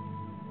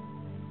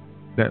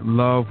 That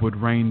love would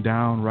rain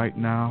down right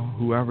now.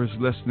 Whoever's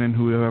listening,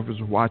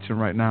 whoever's watching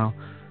right now,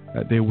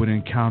 that they would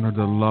encounter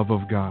the love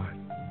of God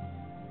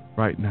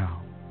right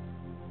now.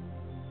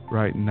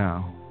 Right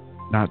now.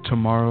 Not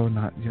tomorrow,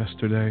 not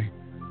yesterday.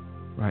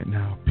 Right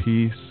now.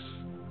 Peace,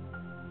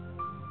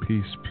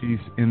 peace, peace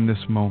in this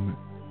moment.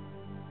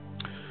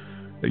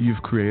 that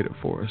you've created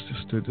for us,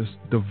 just this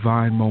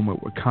divine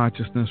moment where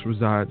consciousness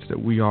resides,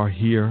 that we are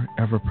here,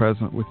 ever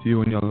present with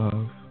you in your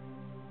love,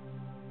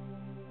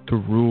 to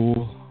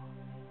rule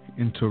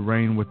and to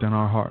reign within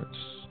our hearts.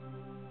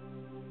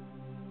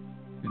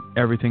 And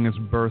everything is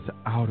birthed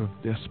out of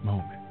this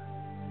moment.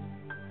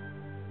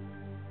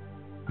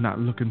 Not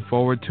looking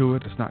forward to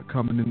it, it's not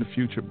coming in the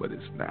future, but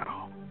it's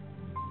now.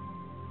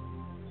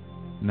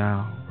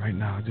 Now, right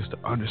now, just to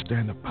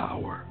understand the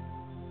power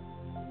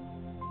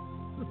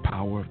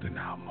of the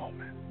now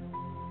moment.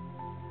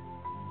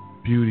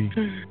 Beauty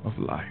of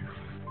life.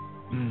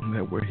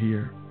 That we're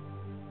here.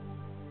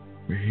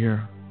 We're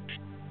here.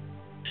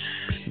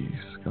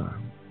 Peace,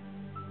 God.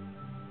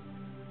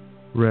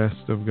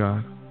 Rest of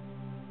God.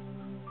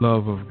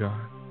 Love of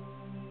God.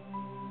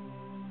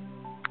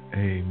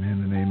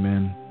 Amen and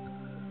amen.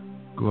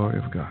 Glory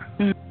of God.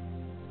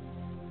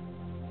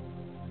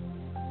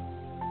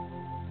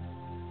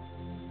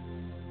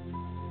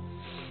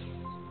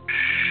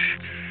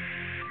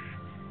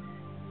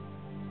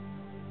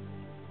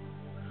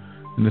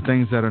 And the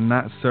things that are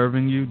not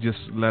serving you, just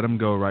let them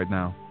go right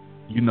now.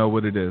 You know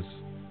what it is.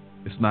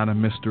 It's not a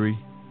mystery.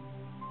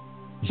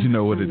 You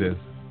know what it is.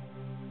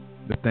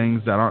 The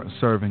things that aren't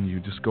serving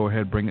you, just go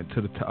ahead, bring it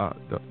to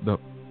the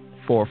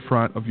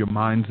forefront of your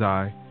mind's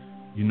eye.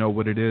 You know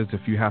what it is.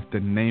 If you have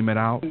to name it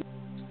out,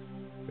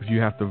 if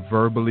you have to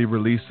verbally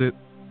release it,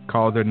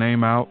 call their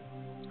name out,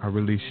 I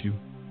release you.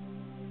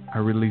 I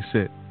release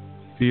it.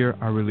 Fear,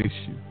 I release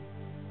you.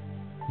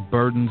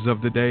 Burdens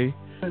of the day,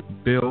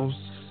 bills,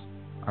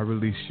 I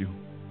release you.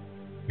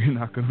 You're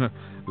not going to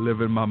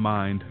live in my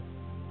mind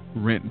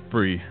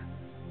rent-free.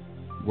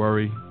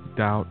 Worry,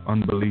 doubt,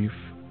 unbelief,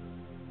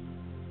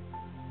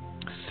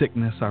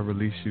 sickness, I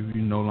release you.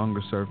 You no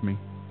longer serve me.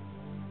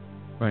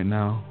 Right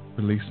now,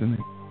 releasing it.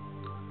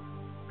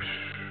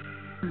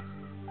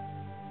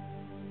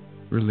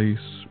 Release,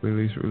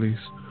 release, release.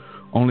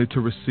 Only to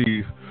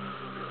receive.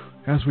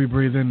 As we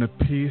breathe in the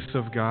peace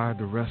of God,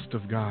 the rest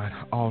of God,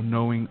 all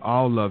knowing,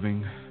 all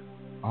loving,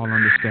 all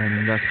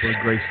understanding, that's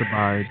where grace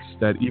abides.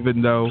 That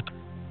even though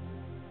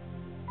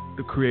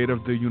the creator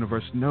of the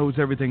universe knows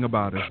everything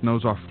about us,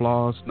 knows our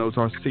flaws, knows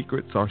our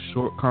secrets, our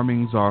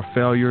shortcomings, our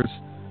failures,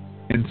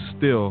 and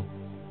still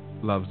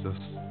loves us,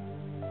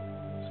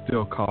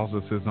 still calls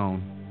us his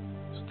own,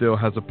 still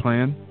has a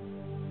plan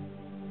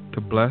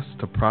to bless,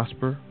 to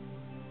prosper,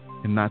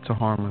 and not to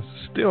harm us.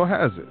 Still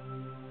has it.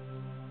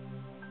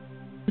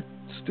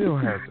 Still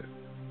has it.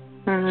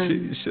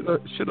 She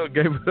should have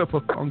gave it up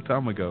a long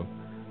time ago.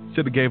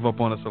 Should have gave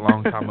up on us a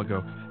long time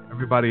ago.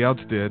 Everybody else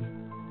did.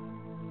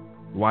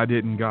 Why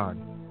didn't God?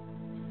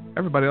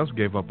 Everybody else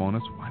gave up on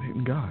us. Why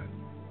didn't God?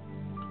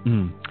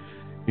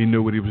 He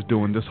knew what he was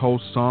doing. This whole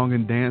song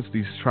and dance,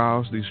 these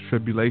trials, these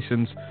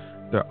tribulations,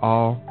 they're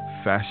all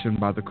fashioned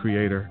by the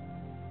Creator.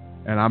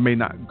 And I may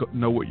not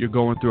know what you're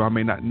going through. I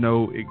may not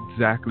know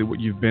exactly what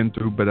you've been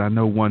through, but I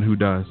know one who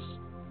does.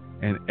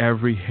 And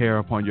every hair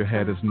upon your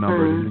head is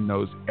numbered, and he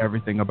knows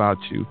everything about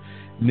you.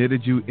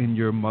 Knitted you in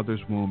your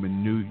mother's womb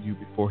and knew you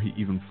before he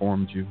even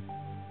formed you.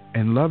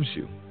 And loves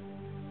you.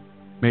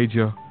 Made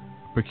you a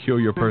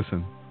peculiar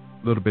person.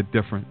 A little bit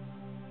different.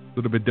 A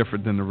little bit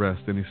different than the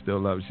rest, and he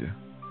still loves you.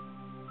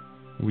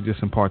 We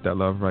just impart that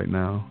love right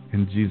now.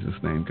 In Jesus'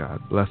 name,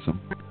 God. Bless him.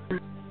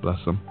 Bless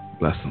him.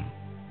 Bless him.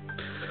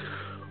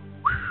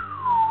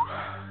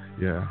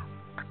 Yeah.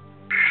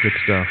 Good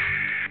stuff.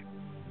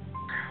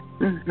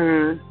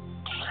 Yeah.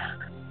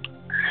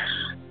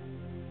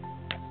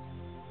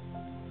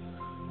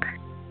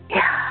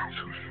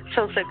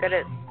 Feels so good.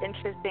 It's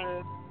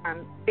interesting.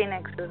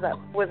 Phoenix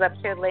was up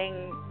here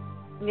laying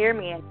near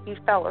me, and he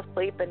fell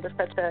asleep into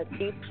such a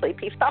deep sleep.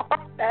 He fell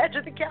off the edge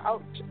of the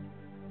couch.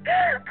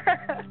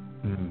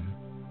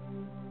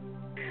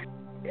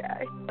 Yeah,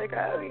 he's like,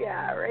 oh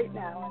yeah, right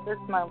now in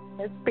this moment,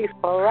 it's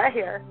peaceful right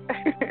here.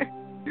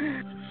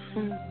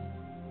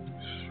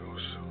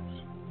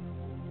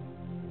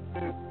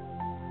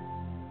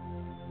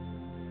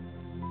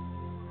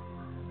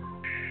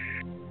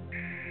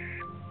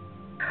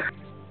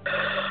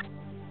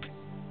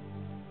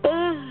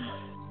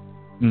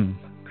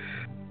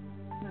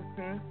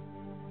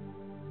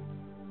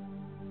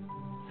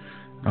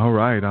 All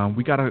right.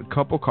 We got a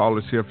couple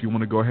callers here. If you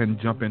want to go ahead and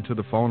jump into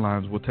the phone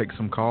lines, we'll take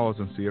some calls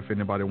and see if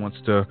anybody wants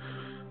to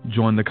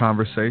join the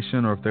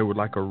conversation, or if they would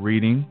like a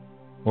reading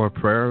or a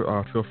prayer.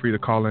 Feel free to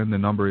call in. The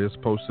number is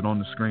posted on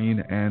the screen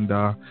and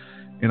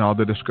in all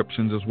the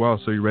descriptions as well.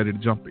 So you ready to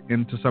jump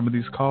into some of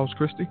these calls,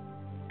 Kristy?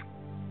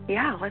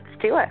 Yeah, let's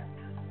do it.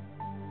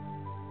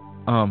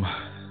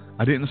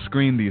 I didn't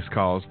screen these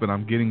calls, but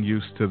I'm getting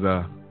used to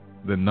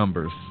the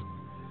numbers.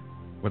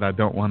 But I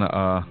don't want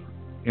to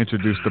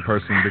introduce the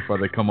person before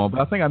they come on. But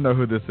I think I know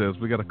who this is.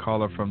 We got a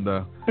caller from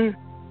the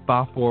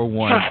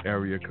 541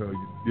 area code.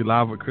 You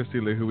live with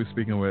Kristy Lee. Who we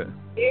speaking with?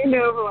 You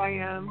know who I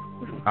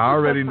am. I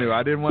already knew.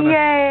 I didn't want to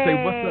say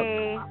what's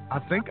up. I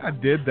think I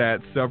did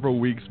that several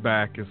weeks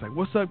back. It's like,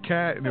 what's up,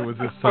 Kat? And it was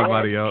just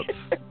somebody else.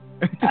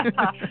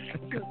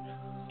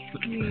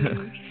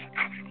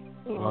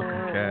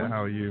 Welcome, Kat.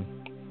 How are you?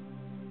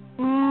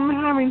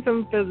 Having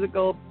some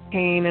physical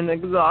pain and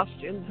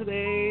exhaustion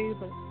today,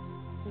 but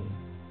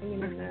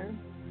hanging in there.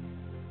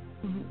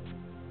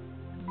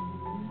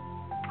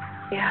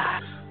 Yeah.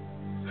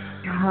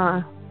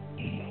 Yeah.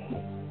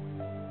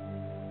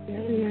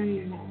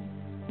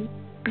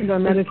 The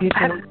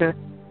meditation was good.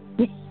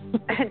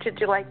 Did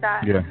you like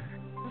that? Yeah.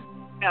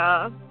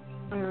 Yeah.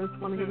 I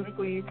just want to go to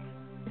sleep.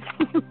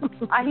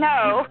 I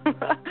know.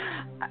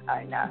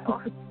 I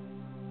know.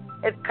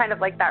 It's kind of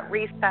like that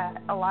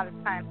reset a lot of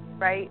times,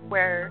 right?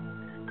 Where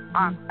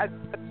a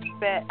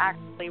bit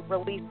actually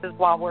releases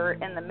while we're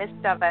in the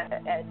midst of it.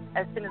 And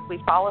as soon as we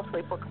fall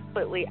asleep, we're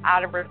completely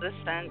out of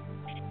resistance,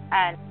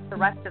 and the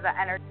rest of the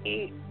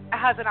energy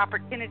has an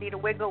opportunity to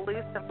wiggle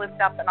loose and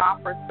lift up and off,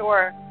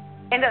 restore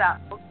into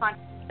that full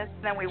consciousness,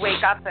 and then we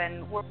wake up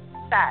and we're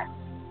set.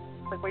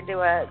 Like we do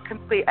a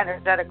complete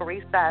energetic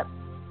reset.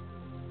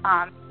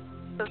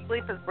 So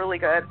sleep is really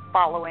good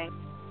following.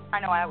 I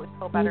know I always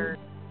feel better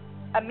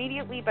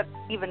immediately, but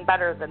even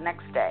better the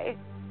next day.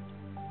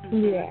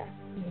 Yeah.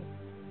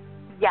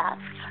 Yes.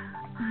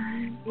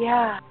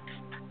 Yeah.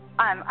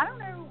 I don't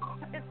know.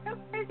 It's so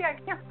crazy. I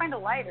can't find a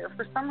lighter.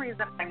 For some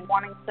reason, I'm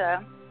wanting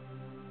to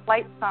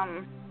light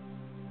some.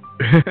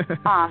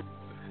 I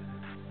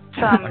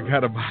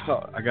got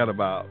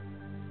about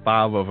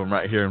 5 of them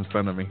right here in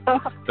front of me.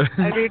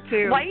 I do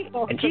too. Light?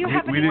 Do you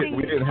have anything?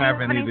 We didn't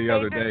have any the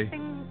other day.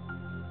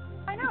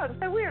 I know, it's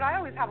so weird. I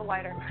always have a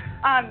lighter.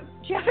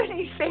 Do you have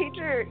any sage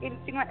or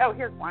anything like? Oh,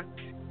 here's one.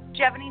 Do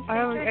you have any sage?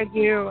 I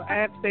do. I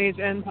have sage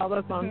and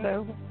Palo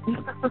Santo.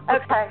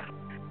 Okay.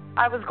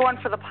 I was going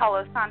for the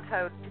Palo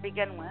Santo to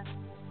begin with,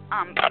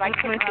 but I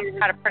couldn't remember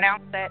how to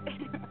pronounce it.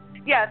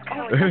 Yeah, it's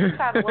kind of like just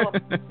had a little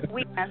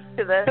weakness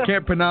to this.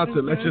 Can't pronounce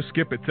it. Let's just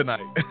skip it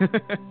tonight.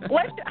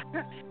 Well,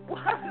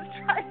 I was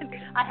trying.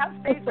 I have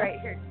sage right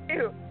here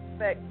too,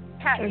 but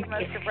Kat, you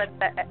must have read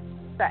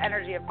the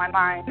energy of my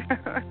mind.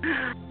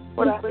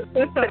 What I was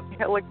sitting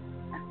here looking.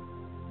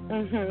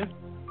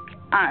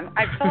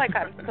 I feel like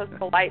I'm supposed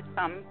to light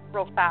some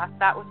real fast.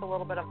 That was a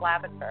little bit of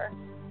lavender,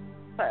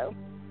 so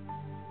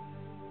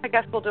I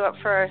guess we'll do it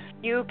for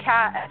you,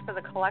 Kat, and for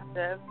the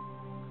collective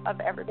of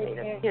everybody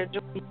that's here.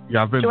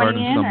 Yeah, I've been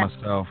burning some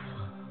myself.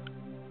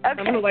 Okay. I'm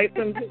going to light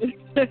some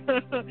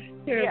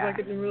here so I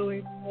can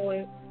really pull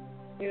it.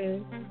 Yeah.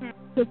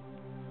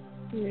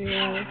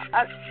 Yeah.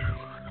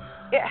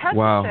 It has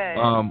wow.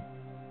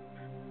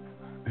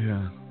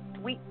 yeah.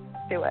 Sweet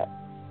to it.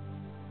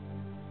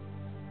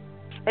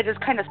 It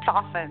just kind of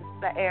softens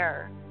the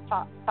air,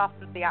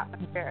 softens the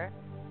atmosphere.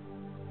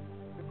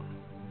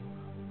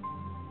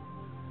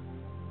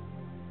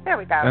 There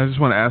we go. I just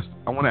want to ask.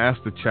 I want to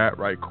ask the chat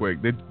right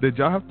quick. Did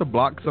y'all have to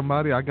block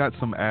somebody? I got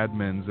some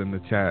admins in the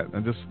chat,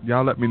 and just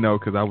y'all let me know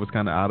because I was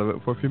kind of out of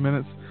it for a few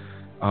minutes.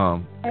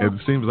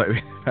 It seems like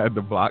they had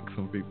to block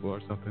some people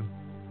or something.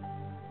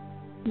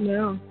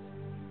 No.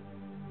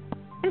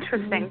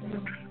 Interesting.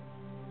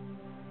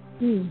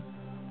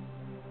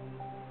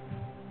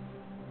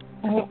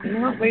 Oh,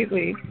 not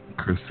lately.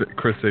 Chris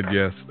said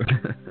yes.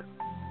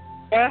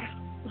 Yeah.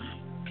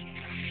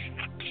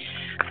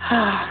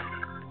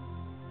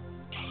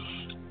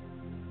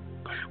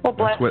 Well,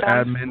 that's what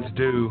admins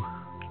do.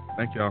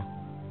 Thank y'all.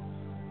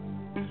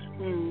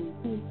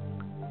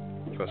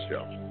 Trust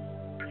y'all.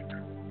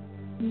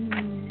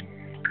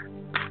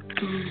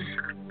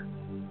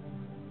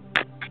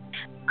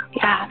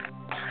 Yeah.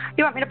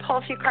 You want me to pull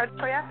a few cards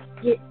for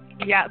you?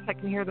 Yes, I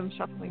can hear them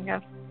shuffling,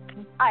 yes.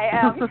 I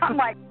am. I'm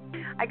like,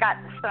 I got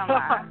some.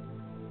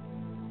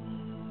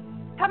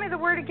 Tell me the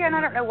word again.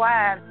 I don't know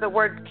why the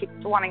word keeps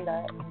wanting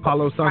to.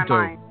 Palo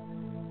Santo.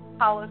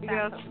 Palo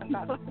Santo.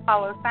 Yes.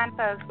 Palo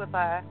Santo's with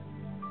a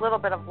little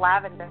bit of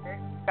lavender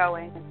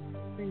going.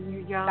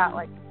 Yum. Got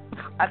like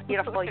a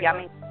beautiful,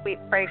 yummy, sweet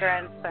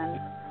fragrance. And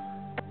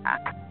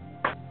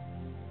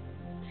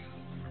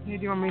do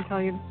you want me to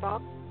tell you to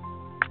stop?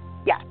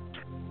 Yes.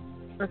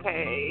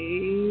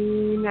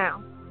 Okay,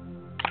 now.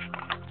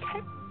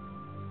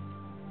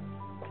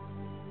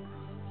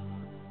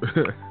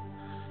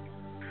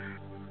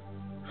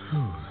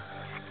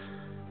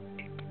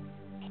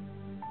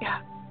 Yeah.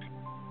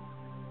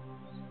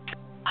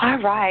 All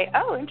right.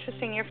 Oh,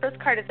 interesting. Your first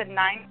card is a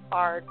 9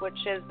 card,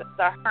 which is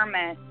the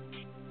Hermit,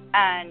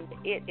 and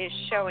it is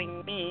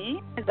showing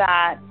me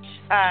that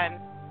I'm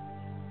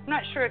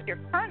not sure if you're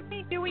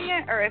currently doing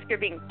it or if you're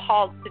being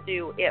called to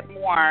do it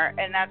more,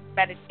 and that's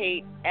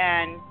meditate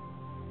and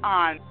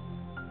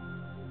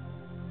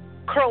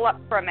curl up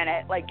for a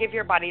minute, like give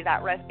your body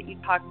that rest that you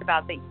talked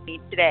about that you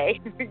need today,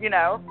 even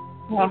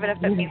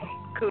if it means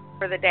cool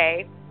for the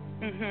day.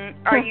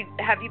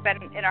 Have you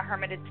been in a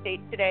hermited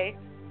state today?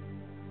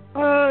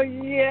 Oh,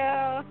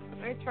 yeah.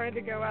 I tried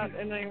to go out,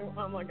 and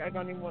I'm like, I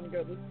don't even want to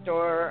go to the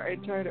store. I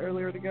tried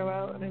earlier to go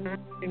out, and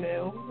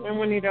and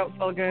when you don't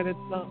feel good,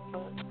 it's not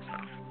fun.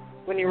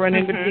 When you run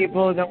into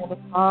people who don't want to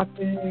talk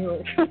to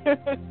you.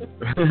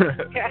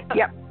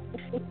 Yep.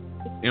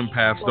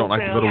 Empaths don't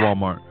like to go to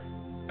Walmart.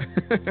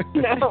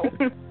 No,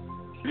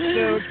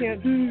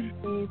 can't.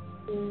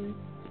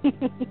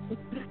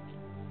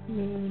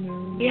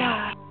 No.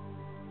 Yeah.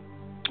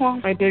 Well,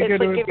 I did go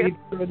to a like bead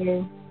store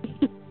though.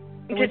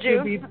 I went to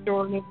a bead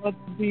store and it lots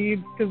of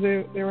beads because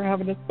they were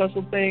having a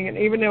special thing. And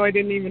even though I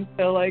didn't even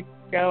feel like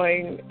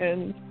going,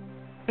 and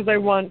because I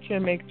want to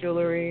make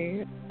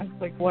jewelry,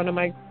 it's like one of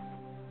my.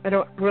 I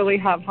don't really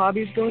have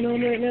hobbies going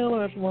on right now.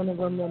 That's one of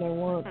them that I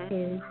want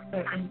to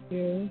get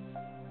into.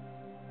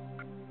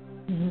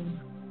 Mm-hmm.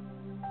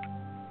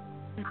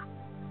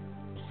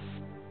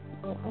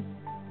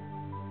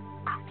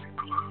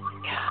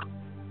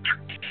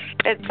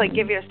 It's like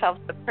give yourself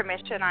the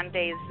permission on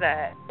days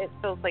that it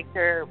feels like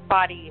your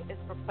body is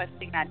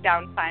requesting that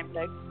downtime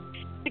to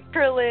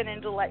curl in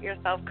and to let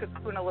yourself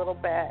cocoon a little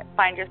bit.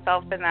 Find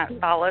yourself in that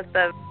solace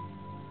of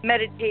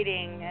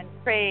meditating and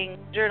praying,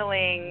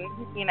 journaling,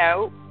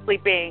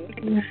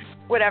 sleeping,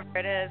 whatever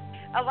it is.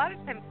 A lot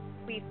of times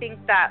we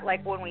think that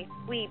like when we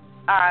sleep,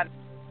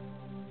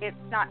 it's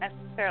not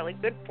necessarily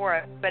good for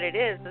us, but it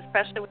is,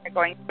 especially when you're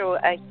going through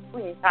a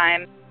healing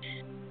time,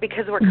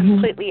 because we're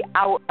completely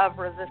out of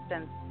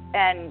resistance.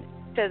 And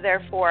so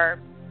therefore,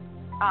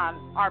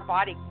 our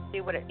body can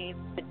do what it needs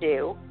to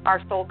do.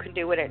 Our soul can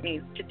do what it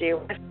needs to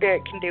do. Our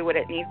spirit can do what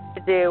it needs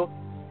to do.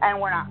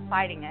 And we're not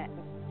fighting it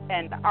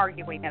and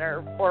arguing it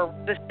or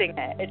resisting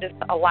it. It just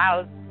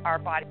allows our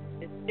body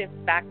to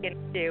shift back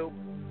into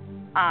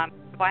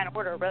divine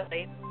order,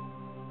 really.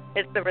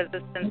 It's the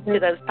resistance to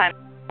those times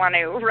we want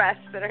to rest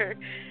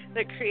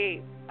that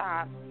create,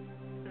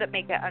 that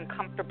make it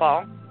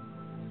uncomfortable.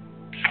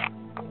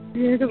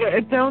 Yeah, because I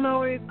don't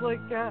always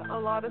get a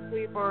lot of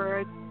sleep,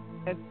 or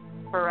it's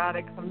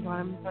sporadic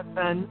sometimes. But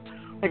then,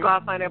 like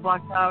last night, I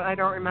blacked out. I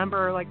don't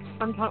remember. Like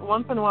sometimes,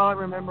 once in a while, I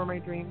remember my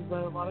dreams,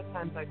 but a lot of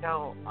times I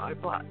don't. I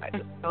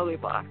just totally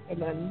black,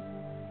 and then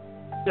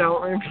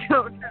don't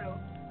know.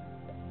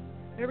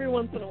 Every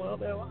once in a while,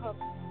 though, I'll have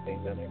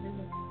things that I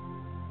remember.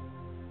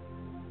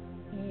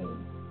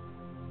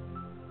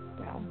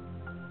 Yeah.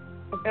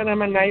 But then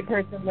I'm a night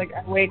person. Like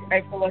I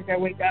feel like I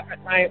wake up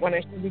at night when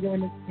I should be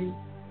going to sleep.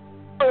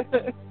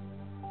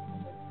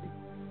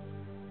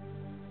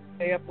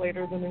 Stay up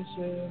later than I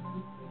should.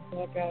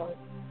 Black out.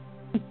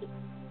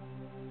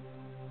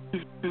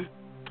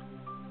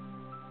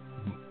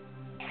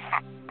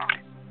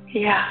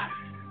 Yeah.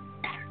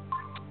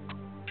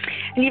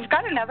 And you've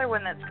got another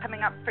one that's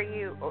coming up for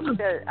you.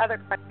 The other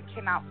card that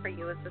came out for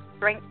you is the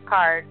Strength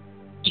card.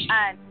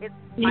 And it's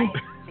nice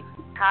that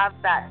you have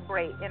that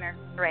great inner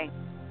strength.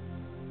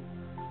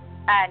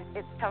 And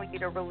it's telling you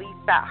to release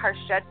that harsh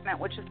judgment,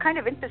 which is kind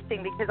of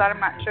interesting because I'm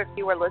not sure if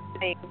you were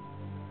listening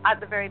at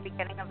the very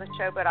beginning of the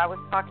show, but I was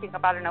talking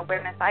about an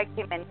awareness I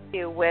came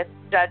into with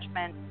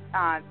judgment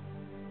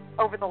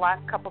over the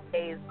last couple of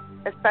days,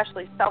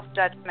 especially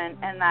self-judgment,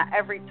 and that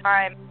every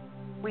time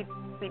we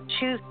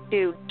choose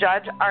to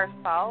judge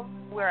ourselves,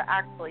 we're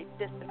actually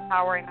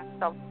disempowering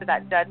ourselves to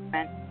that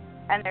judgment,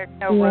 and there's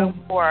no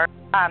room for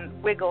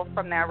wiggle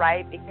from there,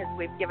 right? Because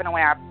we've given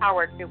away our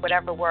power to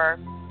whatever we're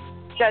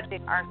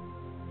judging ourselves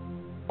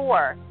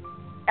for.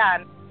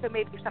 So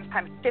maybe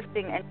sometimes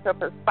shifting into a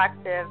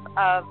perspective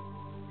of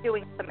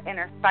doing some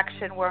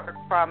introspection work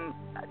from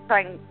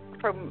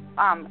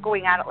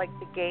going at it like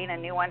to gain a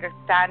new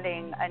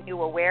understanding, a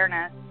new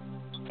awareness,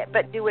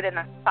 but do it in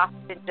a soft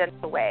and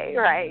gentle way,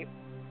 right?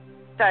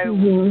 So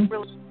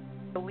really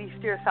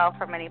release yourself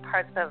from any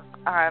parts of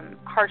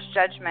harsh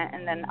judgment,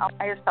 and then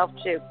allow yourself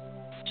to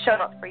show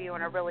up for you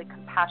in a really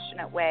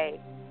compassionate way.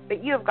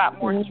 But you have got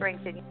more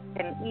strength than you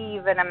can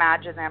even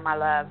imagine there, my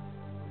love.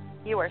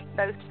 You are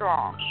so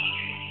strong.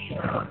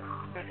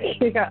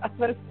 Yeah,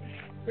 but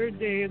for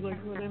days, like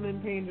when I'm in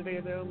pain today,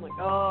 though, I'm like,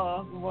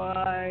 oh,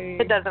 why?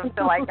 It doesn't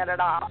feel like it at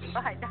all.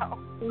 I know.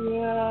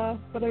 Yeah,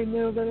 but I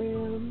know that I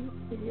am.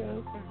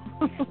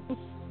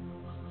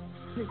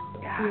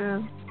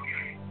 Yeah.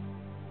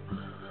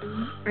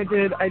 I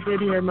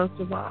did hear most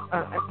of that.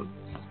 I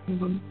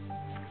think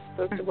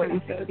most of what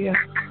you said. Yeah.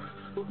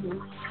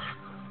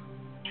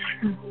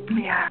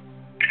 Yeah.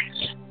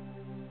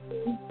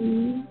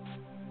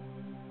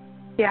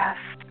 Yes.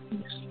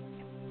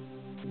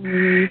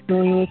 I'm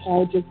feeling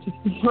lethargic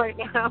right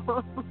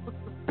now.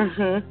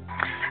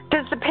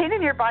 Does the pain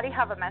in your body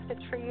have a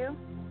message for you?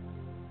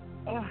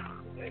 I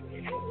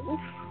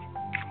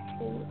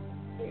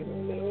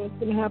don't know. It's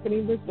been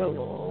happening for so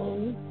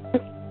long.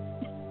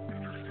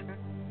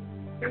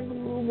 So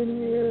many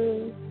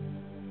years.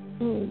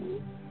 I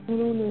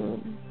don't know.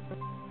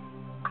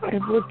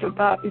 I've looked at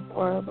that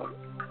before, but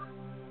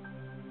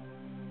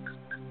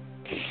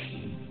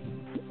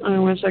I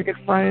wish I could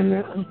find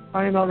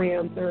all the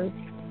answers.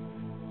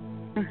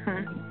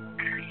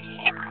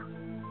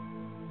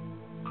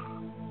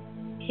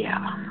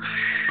 Yeah.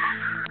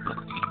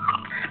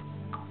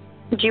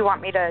 Do you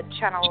want me to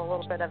channel a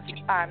little bit of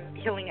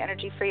healing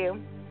energy for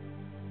you?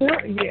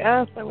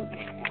 Yes, I would.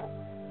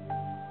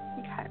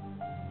 Okay.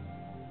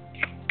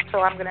 So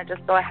I'm going to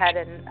just go ahead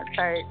and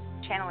start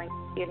channeling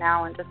you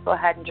now, and just go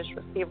ahead and just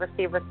receive.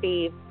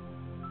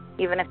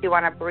 Even if you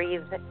want to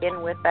breathe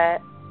in with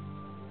it.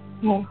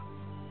 Yeah.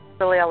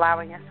 Really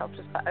allowing yourself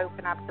just to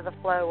open up to the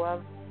flow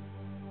of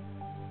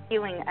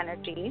healing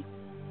energy.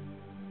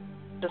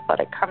 Just let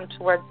it come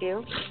towards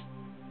you.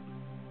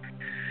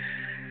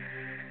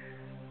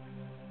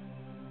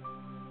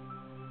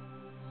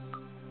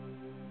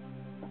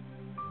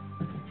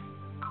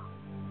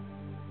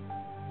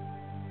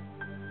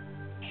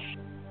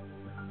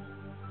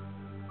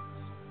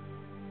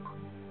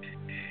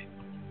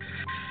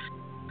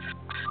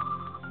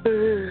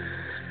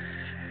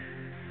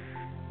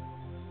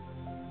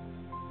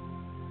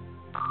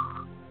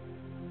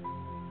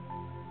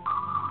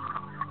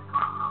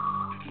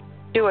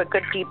 do a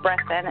good deep breath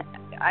in.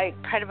 I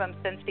kind of am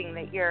sensing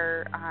that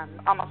you're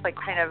almost like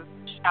kind of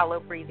shallow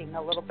breathing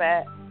a little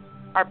bit.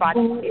 Our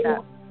bodies do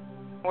that.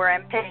 We're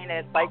in pain.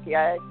 It's like,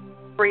 yeah,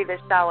 breathe as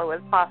shallow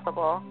as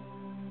possible.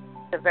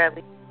 At the very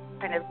least,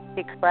 kind of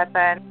take a breath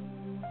in.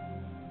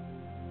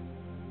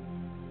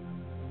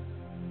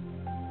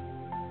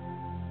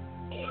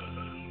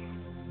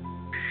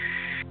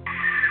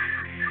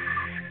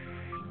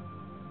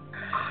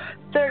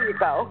 There you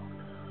go.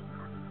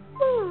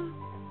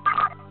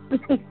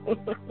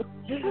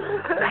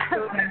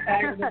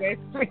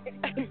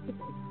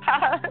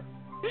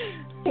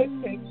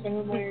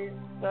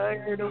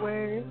 Tired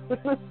away.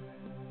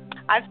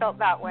 I felt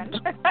that one.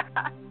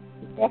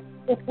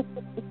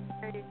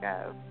 There you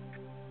go.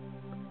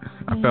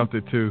 I felt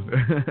it too.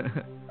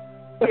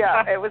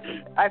 Yeah, it was.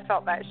 I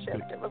felt that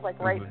shift. It was like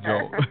right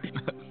there.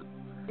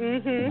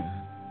 Mhm.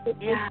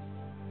 Yeah.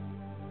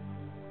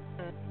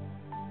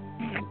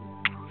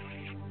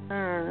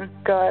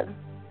 Good.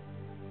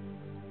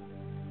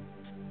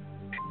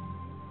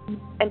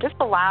 And just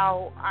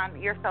allow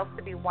yourself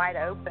to be wide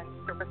open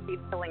to receive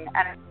healing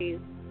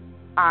energies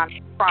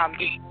from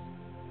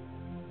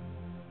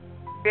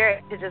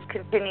Spirit, to just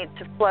continue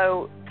to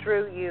flow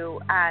through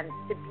you and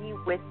to be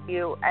with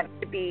you and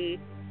to be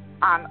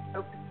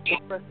open to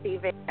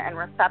receiving and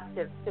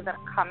receptive to them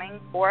coming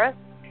forth.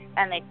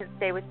 And they can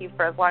stay with you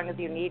for as long as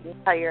you need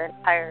until your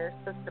entire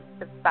system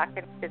gets back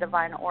into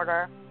divine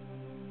order.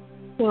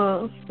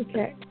 Well,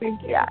 okay,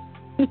 thank you. Yeah.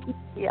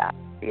 Yeah,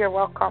 you're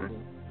welcome.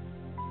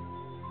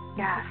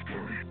 Yes.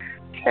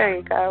 There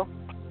you go.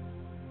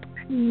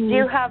 Do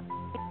you have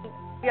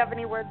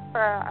any words for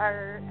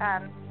our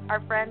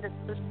friend that's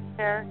just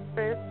there,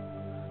 Bruce?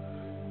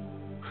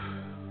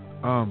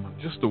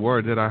 Just the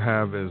word that I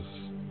have is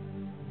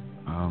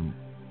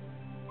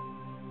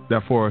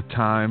that for a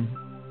time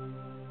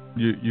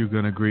you're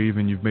gonna grieve,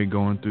 and you've been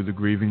going through the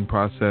grieving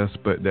process,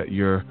 but that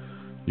your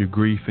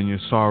grief and your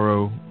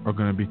sorrow are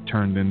going to be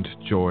turned into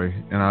joy.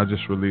 And I'll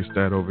just release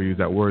that over you,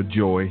 that word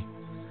joy.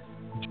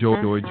 Joy.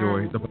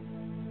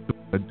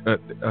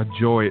 A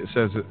joy, it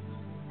says that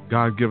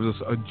God gives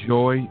us a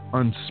joy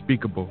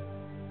unspeakable.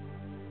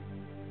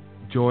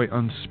 Joy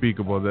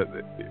unspeakable, that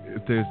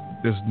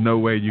there's no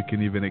way you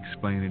can even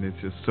explain it.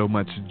 It's just so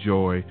much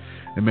joy.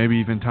 And maybe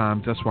even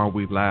times that's why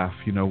we laugh,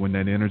 when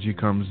that energy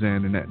comes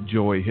in and that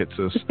joy hits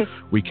us,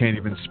 we can't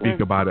even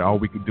speak about it. All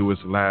we can do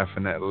is laugh,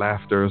 and that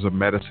laughter is a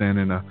medicine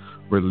and a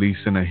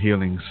release and a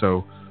healing.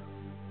 So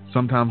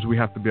sometimes we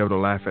have to be able to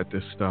laugh at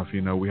this stuff.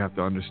 We have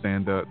to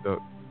understand the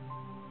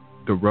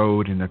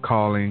road and the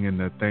calling and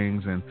the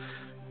things, and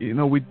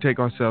we take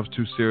ourselves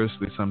too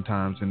seriously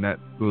sometimes, and that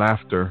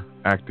laughter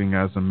acting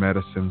as a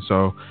medicine.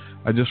 So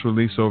I just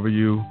release over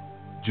you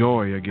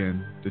joy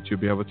again, that you'll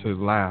be able to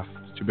laugh,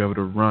 that you'll be able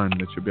to run,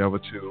 that you'll be able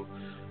to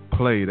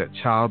play, that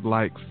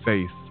childlike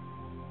faith,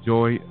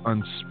 joy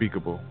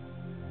unspeakable.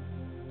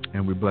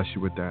 And we bless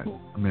you with that.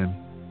 Amen.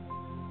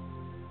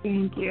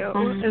 Thank you.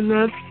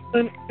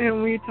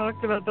 And we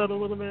talked about that a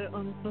little bit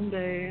on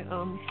Sunday.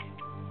 And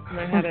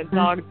I had a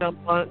dog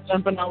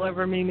jumping all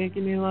over me,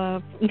 making me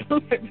laugh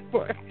before the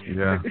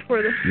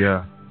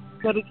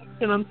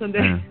meditation on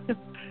Sunday.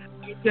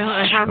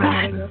 I haven't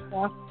had enough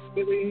laugh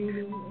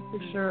really, for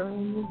sure.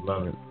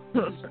 Love it.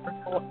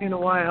 In a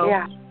while.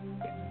 Yeah.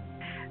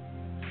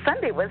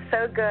 Sunday was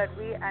so good.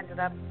 We ended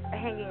up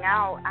hanging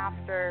out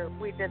after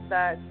we did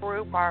the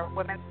group, our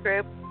women's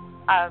group.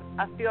 A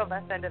few of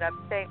us ended up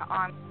staying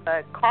on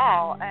the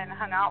call and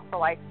hung out for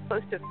like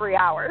close to 3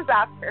 hours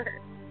after.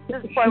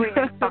 Just flowing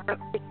in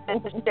conversation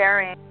and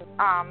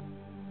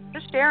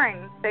just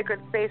sharing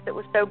sacred space. It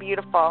was so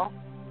beautiful.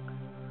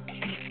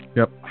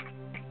 Yep.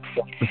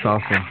 It's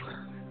awesome.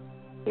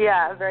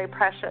 Yeah, very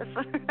precious.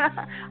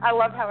 I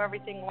love how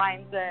everything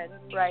lines in,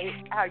 right?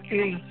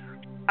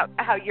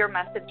 How your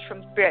message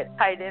from Spirit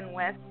tied in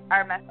with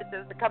our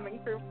messages coming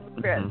through from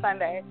Spirit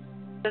Sunday.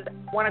 Just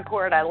one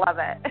accord. I love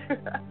it.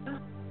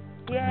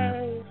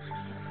 Yay.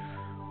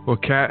 Well,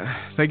 Kat,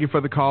 thank you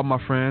for the call, my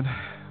friend.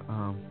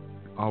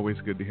 Always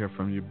good to hear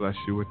from you. Bless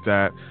you with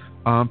that.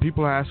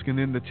 People are asking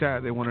in the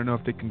chat. They want to know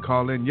if they can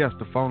call in. Yes,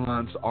 the phone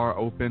lines are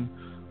open.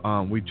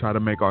 We try to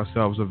make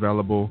ourselves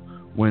available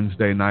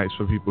Wednesday nights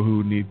for people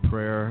who need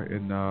prayer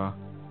and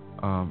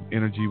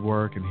energy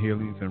work and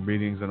healings and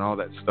readings and all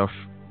that stuff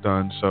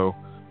done. So,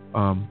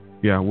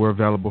 we're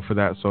available for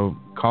that. So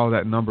call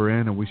that number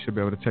in, and we should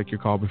be able to take your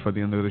call before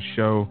the end of the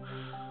show.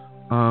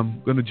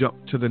 I'm going to jump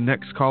to the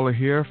next caller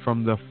here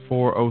from the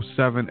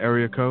 407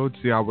 area code.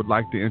 See, I would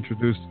like to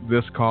introduce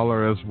this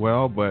caller as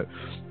well, but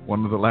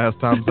one of the last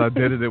times I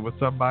did it, it was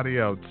somebody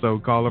else. So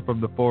caller from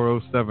the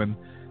 407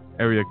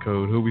 area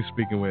code. Who we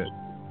speaking with?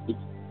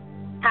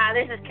 Hi,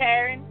 this is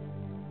Karen.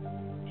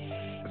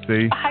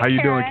 See? Hi, how you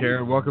Karen. doing,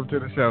 Karen? Welcome to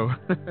the show.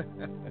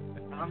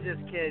 I'm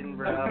just kidding,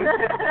 bro.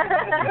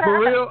 For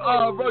real?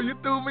 Oh, bro, you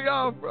threw me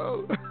off,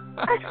 bro.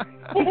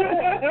 Wow,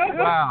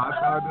 I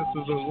thought this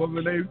was a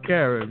woman named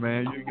Karen,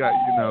 man. You got,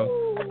 I'm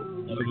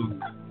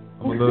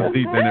a little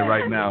deep in it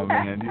right now,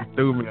 man. You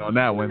threw me on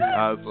that one.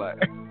 I was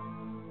like,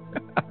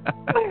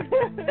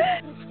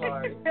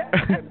 Sorry.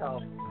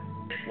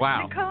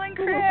 Wow. You're calling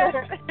Chris.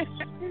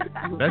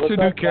 That's your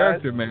new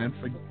character, man.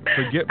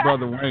 Forget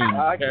Brother Wayne.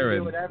 I can Karen.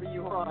 do whatever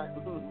you want.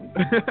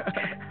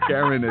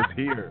 Karen is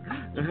here.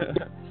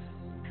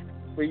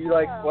 Were you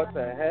like, what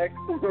the heck?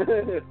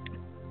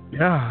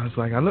 Yeah, it's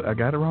like I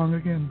got it wrong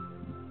again.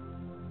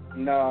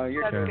 No,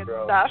 you're That's good, good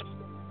bro. stuff.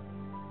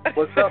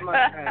 What's up,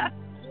 my friend?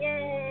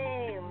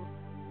 Yay!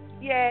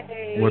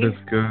 Yay. What is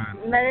good?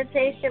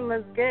 Meditation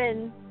was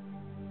good.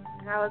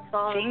 I was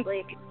falling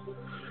asleep.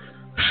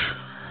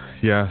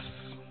 Yes.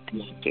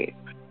 Thank you.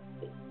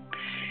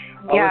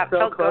 I Yeah, was so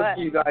felt close good.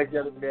 to you guys the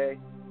other day.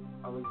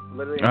 I was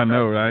literally. I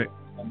know, right?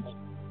 I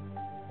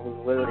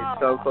was literally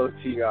so close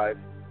to you guys,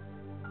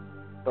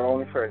 but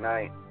only for a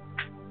night.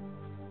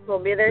 We'll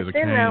be there Should've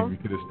soon, came. though. You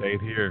could have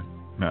stayed here.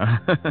 No.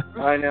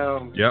 I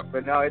know. Yep.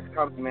 But no, it's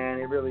coming, man.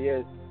 It really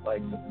is.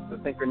 Like the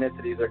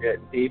synchronicities are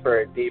getting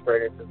deeper and deeper,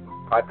 and it's just,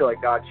 I feel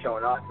like God's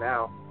showing off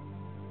now.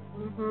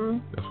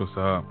 Mhm. That's what's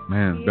up,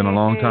 man. It's been a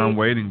long time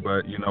waiting,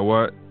 but you know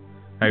what?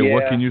 Hey,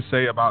 what can you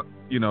say about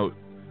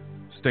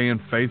staying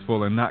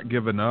faithful and not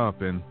giving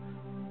up and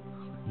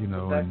and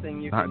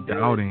not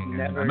doubting?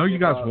 And I know you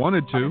guys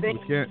wanted to. You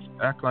can't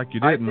act like you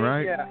didn't,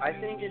 right? Yeah, I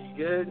think it's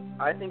good.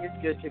 I think it's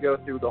good to go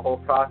through the whole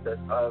process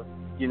of,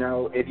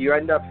 if you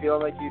end up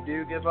feeling like you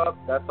do give up,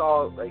 that's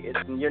all. Like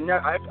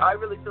I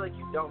really feel like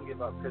you don't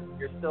give up because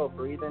you're still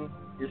breathing,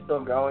 you're still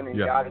going, and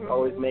God is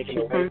always making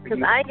a way for you.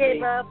 Because I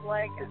gave up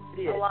like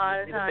a lot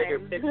of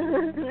times.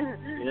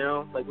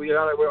 Like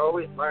we're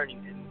always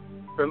learning. And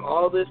from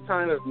all this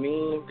time of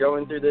me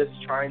going through this,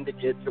 trying to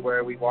get to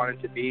where we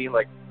wanted to be, it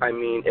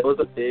was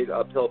a big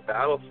uphill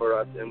battle for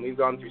us, and we've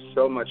gone through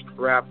so much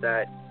crap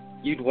that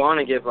you'd want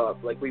to give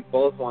up. Like, we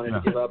both wanted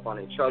to give up on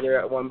each other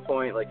at one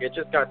point. Like, it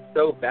just got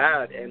so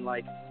bad, and,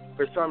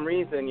 for some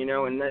reason,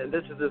 and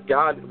this is this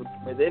God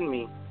within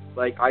me,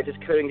 I just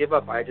couldn't give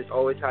up. I just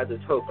always had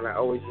this hope, and I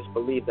always just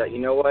believed that,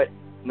 what,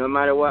 no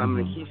matter what, I'm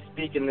going to keep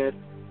speaking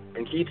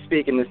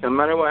this, no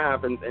matter what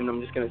happens, and I'm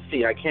just going to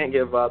see. I can't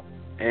give up.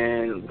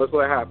 And look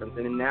what happens.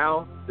 And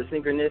now the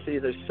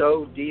synchronicities are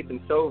so deep and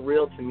so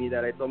real to me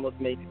that it almost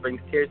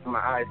brings tears to my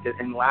eyes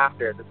and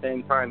laughter at the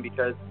same time,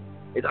 because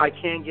I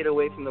can't get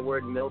away from the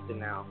word Milton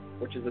now,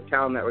 which is the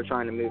town that we're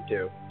trying to move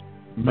to.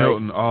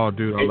 Milton,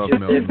 dude, I love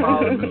Milton. It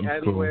follows me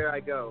everywhere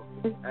I go.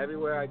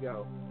 Everywhere I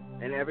go.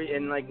 And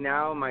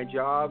now my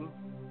job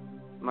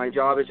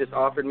has just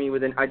offered me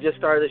I just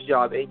started this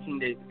job 14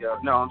 days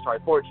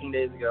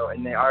ago,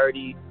 and they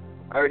already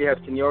have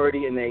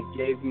seniority, and they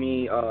gave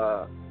me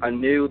a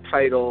new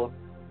title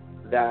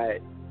that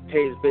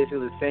pays basically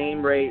the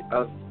same rate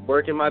of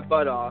working my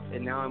butt off,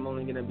 and now I'm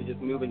only going to be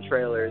just moving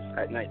trailers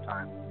at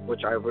nighttime,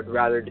 which I would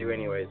rather do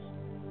anyways.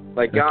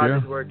 God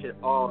has worked it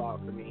all out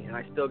for me, and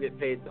I still get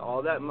paid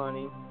all that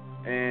money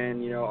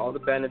and, all the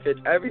benefits,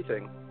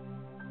 everything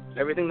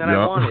that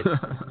I wanted.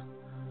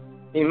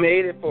 He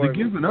made it for me. The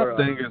giving up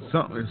thing is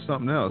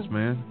something else,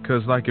 man,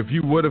 because, if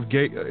you would have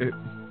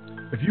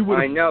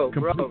I know,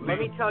 bro. Let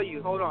me tell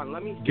you. Hold on.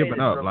 Let me say this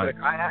real quick.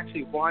 I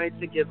actually wanted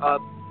to give up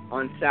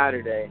on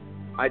Saturday.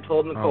 I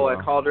told Nicole. I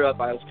called her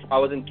up. I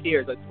was in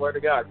tears. I swear to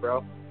God,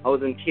 bro. I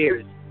was in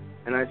tears,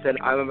 and I said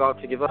I'm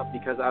about to give up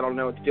because I don't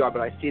know what to do.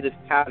 But I see this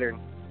pattern.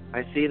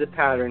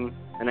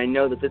 And I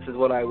know that this is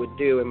what I would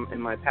do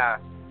in my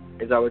past.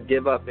 Is I would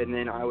give up, and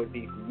then I would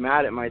be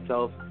mad at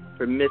myself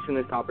for missing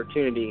this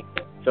opportunity.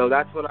 So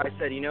that's what I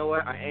said. You know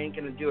what? I ain't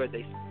gonna do it.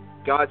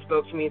 God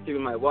spoke to me through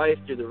my wife,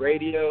 through the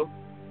radio.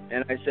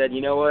 And I said,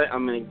 you know what,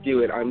 I'm going to do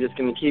it. I'm just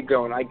going to keep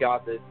going. I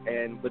got this.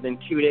 And within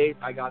 2 days,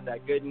 I got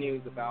that good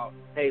news about,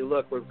 hey,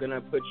 look, we're going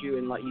to put you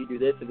and let you do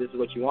this, and this is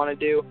what you want to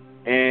do.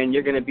 And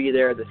you're going to be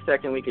there the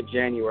second week of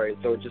January.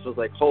 So it just was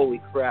like,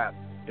 holy crap.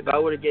 If I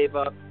would have gave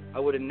up,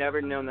 I would have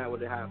never known that would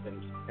have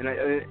happened.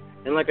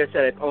 And like I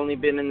said, I've only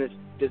been in this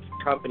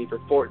company for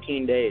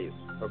 14 days,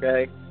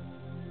 okay?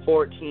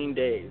 14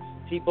 days.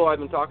 People I've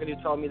been talking to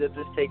tell me that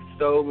this takes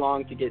so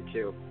long to get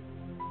to.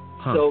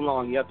 So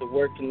long. You have to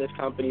work in this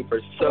company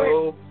for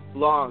so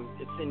long.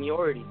 It's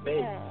seniority based.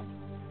 Yeah.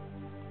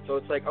 So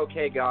it's like,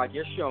 okay, God,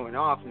 you're showing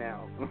off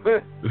now.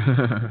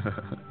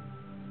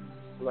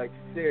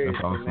 Seriously,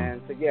 awesome.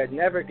 Man. So yeah,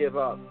 never give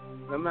up.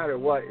 No matter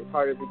what, as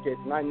hard as it gets,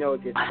 and I know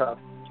it gets tough.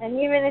 And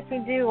even if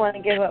you do want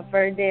to give up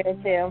for a day or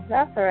two,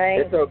 that's all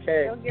right. It's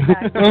okay. You'll get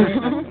back to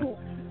it.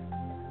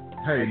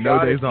 Hey,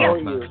 no days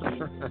off.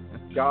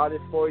 God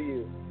is for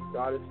you.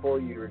 God is for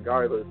you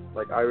regardless.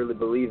 I really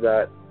believe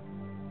that.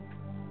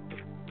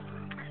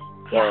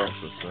 Yeah.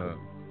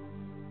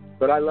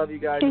 But I love you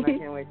guys, and I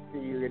can't wait to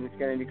see you, and it's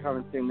going to be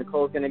coming soon.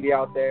 Nicole's going to be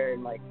out there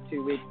in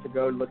 2 weeks to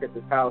go look at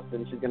this house,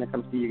 and she's going to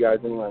come see you guys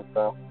anyway,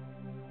 so.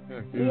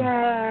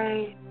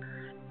 Yay.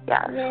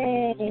 Yeah.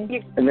 Yay.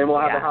 And then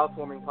we'll have a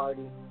housewarming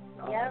party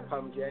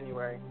come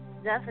January.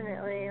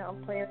 Definitely. I'll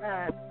plan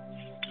that.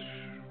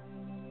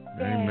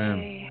 Amen.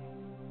 Yay.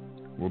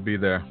 We'll be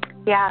there.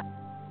 Yeah.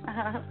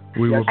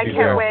 We will be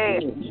there. I can't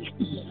wait.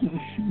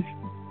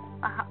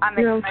 I'm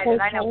excited.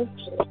 I know.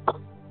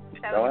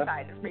 So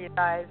excited for you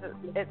guys.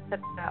 It's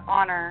such an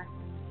honor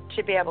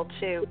to be able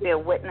to be a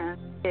witness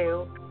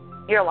to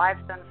your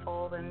lives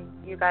unfold, and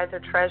you guys are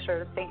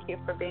treasures. Thank you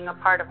for being a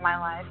part of my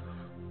life.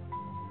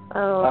 We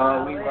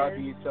love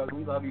you so.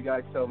 We love you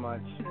guys so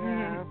much.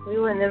 Yeah, we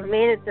wouldn't have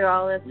made it through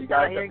all this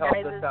without your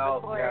guys' us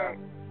out. support.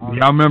 Yeah.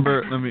 Y'all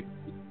remember?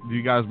 Do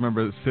you guys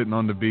remember sitting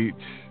on the beach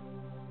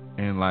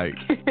and like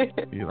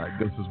you're like,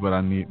 this is what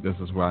I need. This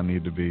is where I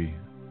need to be.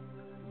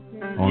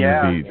 On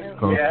the beach,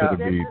 close to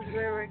the beach. This is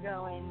where we're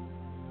going.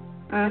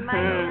 And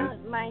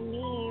my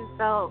knee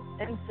felt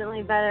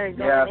instantly better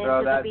going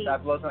into the beach.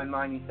 That blows my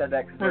mind. You said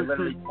that because we're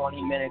literally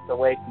 20 minutes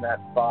away from that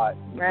spot.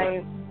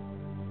 Right.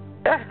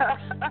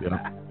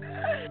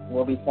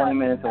 We'll be 20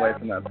 minutes away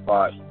from that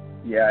spot.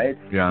 Yeah, it's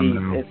deep.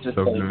 It's just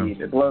so deep.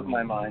 It blows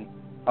my mind.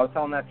 I was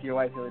telling that to your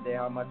wife the other day,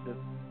 how much this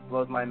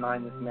blows my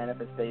mind, this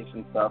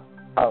manifestation stuff,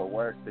 how it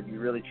works. If you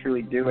really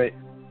truly do it,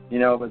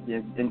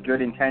 in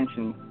good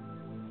intention.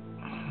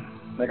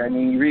 Like, I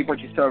mean, you reap what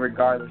you sow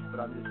regardless, but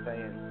I'm just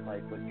saying,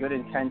 like, with good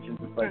intentions,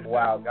 it's like,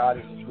 wow, God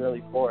is just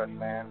really for us,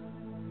 man.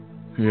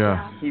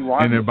 Yeah. He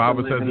wants and the us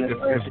Bible to says live in this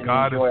earth if and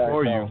God is enjoy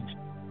for ourselves. you,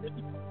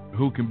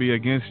 who can be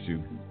against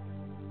you?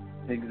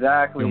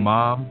 Exactly. Your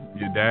mom,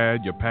 your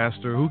dad, your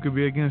pastor, who can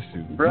be against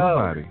you? Bro,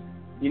 nobody.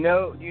 Do you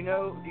know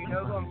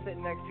who I'm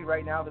sitting next to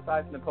right now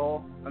besides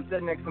Nicole? I'm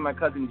sitting next to my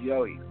cousin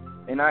Joey.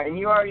 And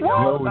you already know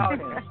all about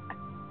him.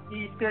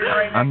 He's sitting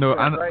right next to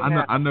us right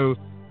now.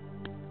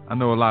 I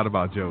know a lot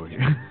about Joey. He's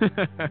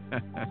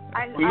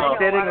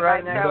sitting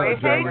right next to us.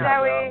 Hey,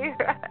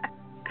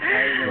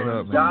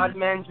 Joey. God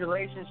mends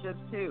relationships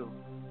too.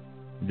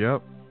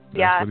 Yep.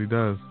 That's what he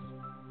does.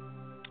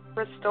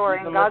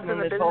 Restoring. God's in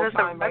the business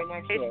of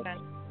restoration.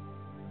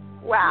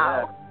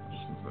 Wow.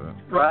 Yeah.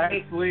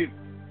 Right. Sleep.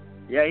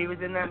 Yeah, he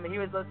was in that. He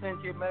was listening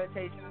to your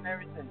meditation and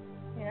everything.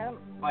 Yep.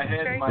 My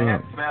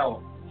head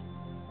smells.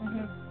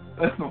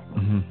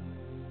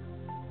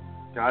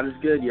 God is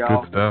good,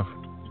 y'all. Good stuff.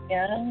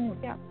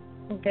 Yeah.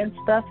 Good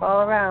stuff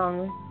all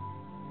around.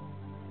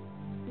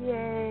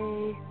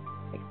 Yay.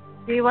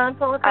 Do you want to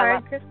pull a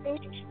card, Kristy?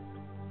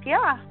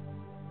 Yeah.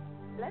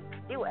 Let's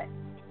do it.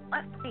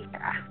 Let's see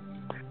here.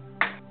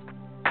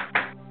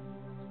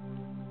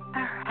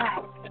 All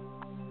right.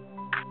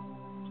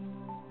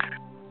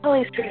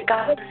 Holy Spirit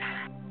God,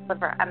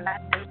 deliver a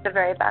message, the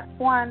very best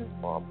one.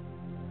 We'll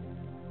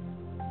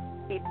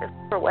keep this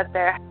for what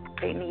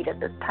they need at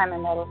this time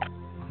in their life.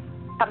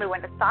 Tell me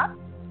when to stop.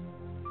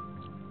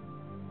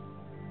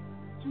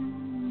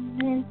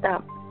 And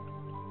stop.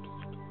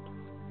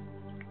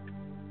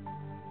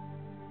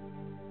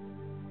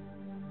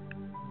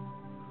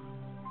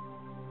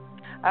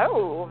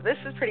 Oh, this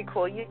is pretty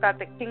cool. You've got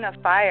the King of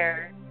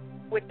Fire,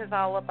 which is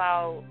all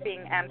about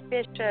being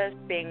ambitious,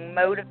 being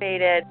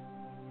motivated,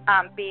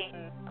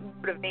 being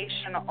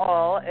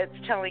motivational. It's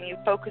telling you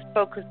focus,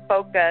 focus,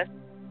 focus.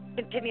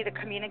 Continue to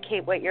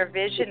communicate what your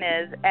vision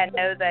is and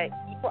know that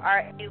you are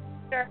a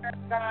leader,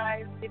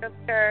 guys, leader.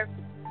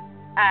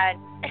 And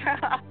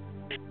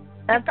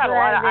you've got a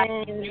lot of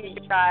ideas,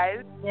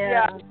 guys.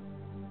 Yeah.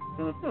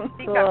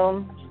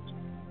 Cool.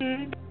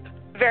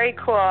 Very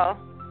cool.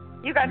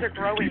 You guys are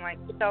growing like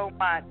so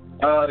much.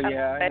 Oh,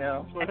 yeah, I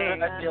know.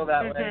 I feel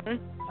that way.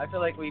 I feel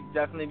like we've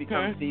definitely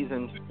become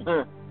seasoned.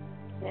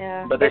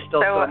 Yeah. But there's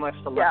still so much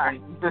to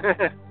learn.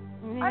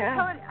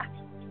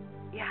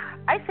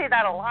 I say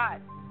that a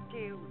lot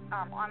too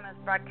on this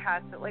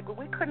broadcast. That like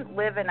we couldn't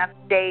live enough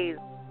days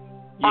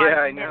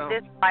in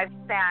this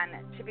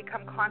lifespan to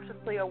become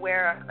consciously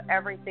aware of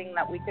everything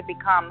that we could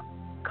become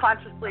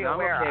consciously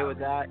aware of. I'm okay with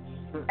that.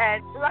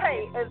 And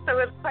and so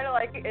it's kind of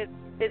like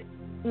it's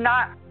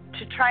not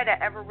to try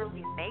to ever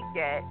really make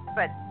it,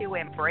 but to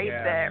embrace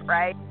it,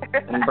 right?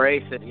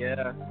 Embrace it,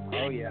 yeah.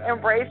 Oh yeah.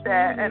 Embrace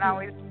it and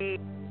always be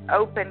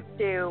open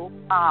to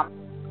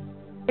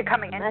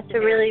coming into to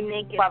really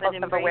make it levels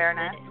of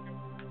awareness.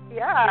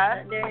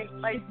 Yeah.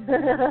 Like,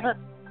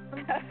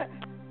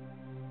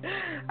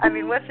 I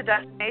mean, what's the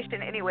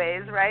destination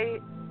anyways, right?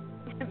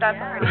 That's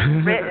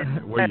already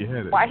written. Where you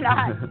headed? Why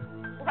not?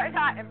 Why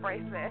not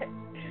embrace it?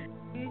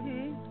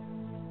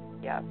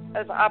 Yeah,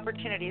 as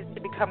opportunities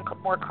to become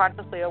more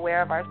consciously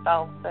aware of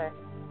ourselves and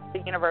the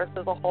universe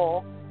as a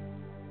whole.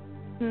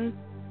 And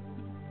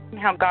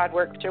how God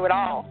works through it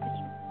all.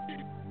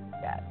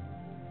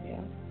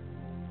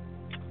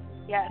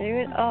 Yes.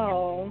 Through it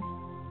all.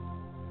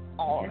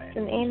 All yes,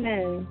 and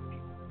amen.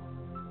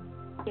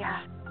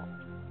 Yeah.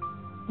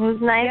 It was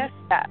nice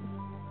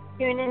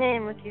tuning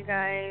in with you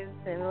guys,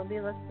 and we'll be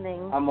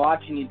listening. I'm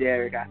watching you,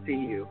 Derek. I see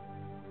you.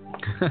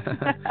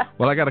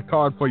 Well, I got a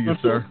card for you,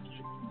 sir.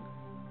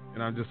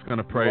 And I'm just going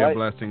to pray a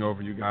blessing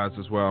over you guys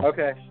as well.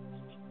 Okay.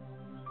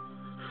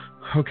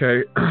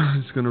 Okay,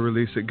 just going to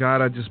release it.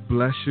 God, I just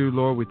bless you,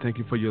 Lord. We thank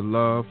you for your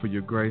love, for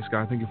your grace.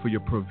 God, thank you for your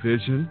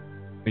provision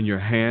in your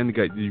hand.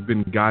 God, you've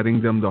been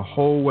guiding them the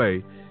whole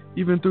way,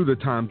 even through the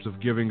times of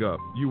giving up.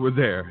 You were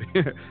there.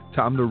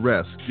 Time to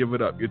rest. Give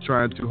it up. You're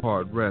trying too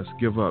hard. Rest.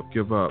 Give up.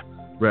 Give up.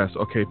 Rest.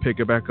 Okay, pick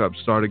it back up.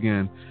 Start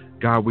again.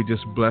 God, we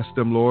just bless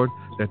them, Lord,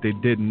 that they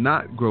did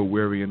not grow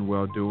weary in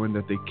well-doing,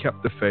 that they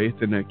kept the faith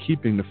and they're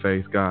keeping the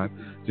faith, God.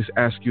 Just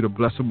ask you to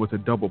bless them with a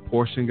double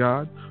portion,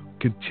 God.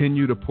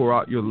 Continue to pour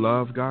out your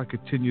love, God.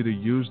 Continue to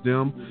use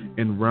them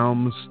in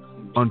realms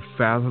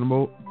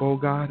unfathomable,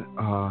 God.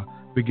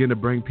 Begin to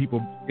bring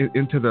people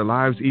into their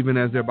lives, even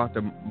as they're about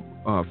to,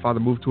 Father,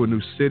 move to a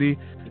new city,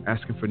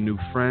 asking for new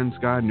friends,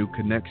 God, new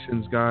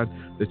connections, God,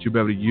 that you'll be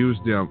able to use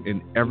them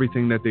in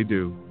everything that they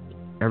do.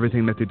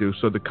 Everything that they do.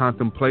 So the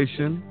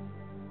contemplation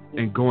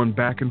and going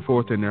back and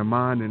forth in their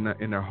mind and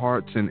in their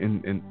hearts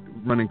and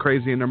running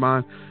crazy in their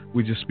mind,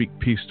 we just speak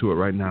peace to it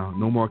right now.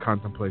 No more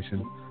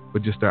contemplation,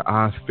 but just their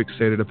eyes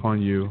fixated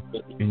upon you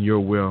and your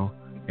will.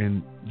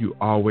 And you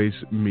always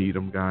meet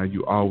them, God.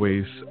 You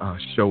always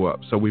show up.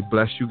 So we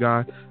bless you,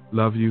 God,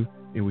 love you,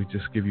 and we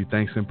just give you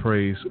thanks and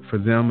praise for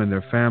them and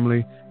their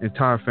family,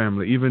 entire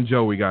family, even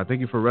Joey, God.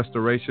 Thank you for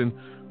restoration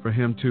for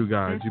him too,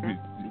 God.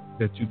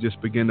 That you just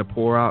begin to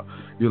pour out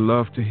your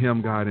love to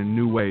him, God, in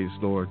new ways,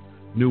 Lord.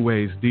 New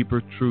ways,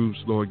 deeper truths,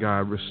 Lord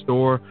God.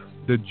 Restore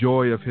the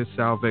joy of his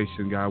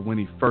salvation, God, when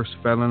he first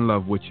fell in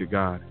love with you,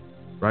 God.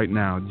 Right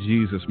now, in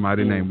Jesus'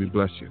 mighty name, we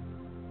bless you.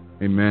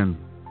 Amen.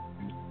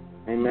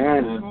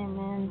 Amen.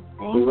 Amen.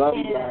 We love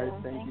you guys.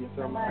 Thank you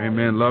so much.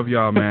 Amen. Love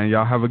y'all, man.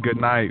 Y'all have a good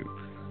night.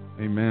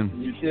 Amen.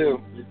 You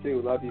too. You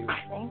too. Love you.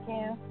 Thank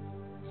you.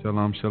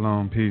 Shalom,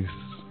 shalom. Peace.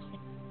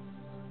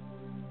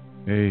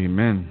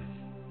 Amen.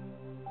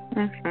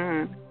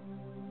 Mm-hmm.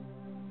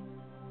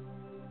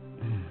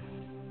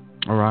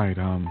 All right.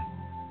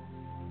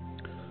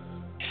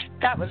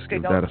 That was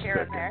good old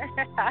Karen there.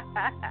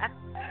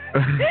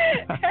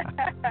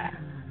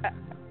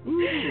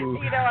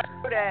 You know,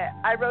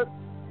 I wrote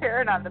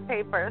Karen on the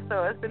paper,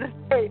 so as soon as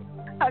they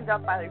hung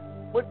up, I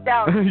looked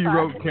down. You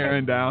wrote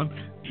Karen down?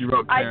 You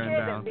wrote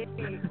Karen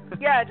down?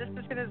 Yeah, just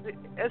as soon as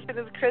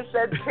Chris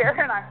said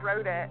Karen, I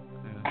wrote it.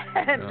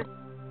 Yeah. And,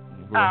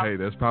 well, hey,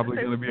 there's probably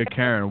going to be a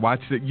Karen.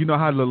 Watch it. You know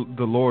how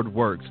the Lord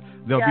works.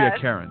 There'll be a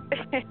Karen.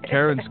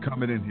 Karen's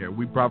coming in here.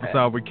 We prophesy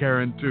over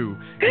Karen too,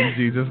 in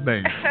Jesus'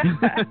 name.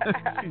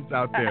 She's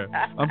out there.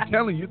 I'm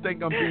telling you,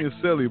 think I'm being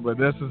silly, but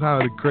this is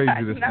how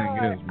crazy this thing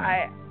is,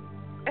 man.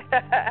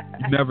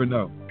 You never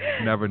know.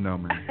 Never know,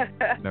 man.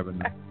 Never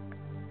know.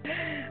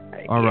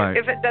 All right.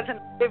 If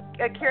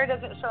Kira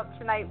doesn't show up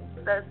tonight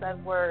as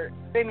we're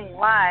streaming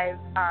live,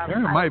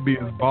 Karen might be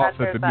his boss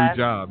at the new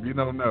job. You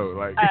don't know,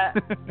 like.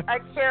 A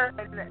Karen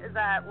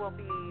that will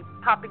be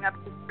popping up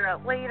to hear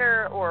it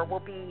later, or will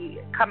be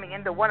coming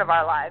into one of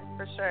our lives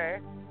for sure.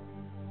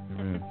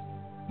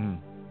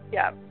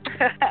 Yeah.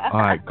 All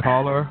right,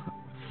 caller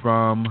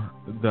from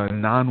the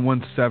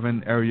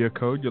 917 area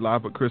code. You're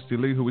live with Kristy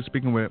Lee. Who we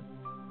speaking with?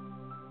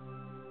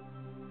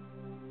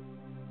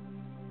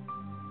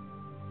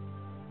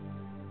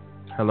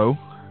 Hello,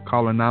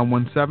 caller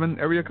 917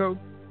 area code.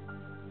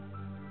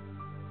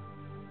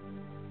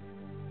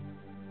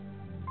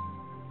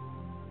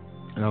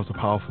 That was a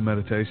powerful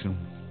meditation.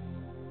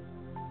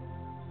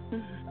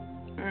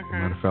 Mm-hmm. I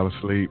might have fell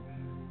asleep.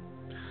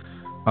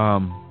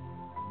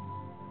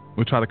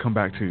 We'll try to come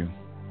back to you.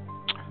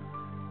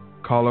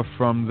 Caller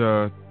from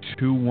the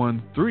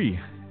 213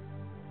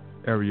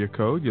 area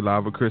code. You're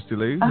live with Kristy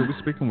Lee. Who we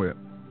speaking with?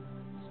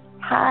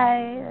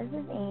 Hi, this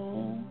is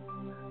Amy.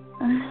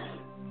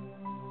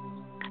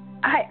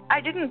 I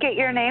didn't get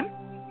your name.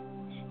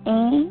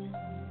 Amy.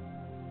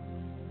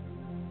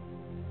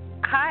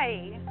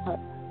 Hi.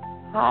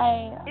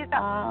 Hi. Is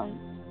that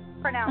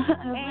pronounced Amy?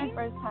 This is my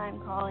first time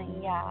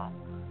calling, yeah.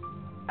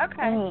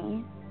 Okay.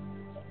 Amy.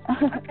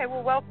 Okay,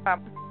 well,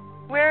 welcome.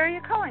 Where are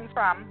you calling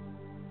from?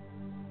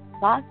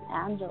 Los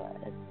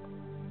Angeles.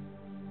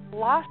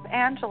 Los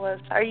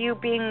Angeles. Are you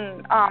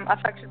being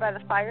affected by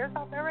the fires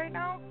out there right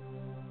now?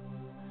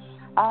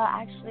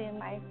 Actually,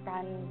 my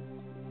friends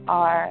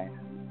are.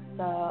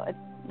 So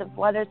the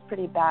weather's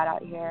pretty bad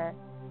out here.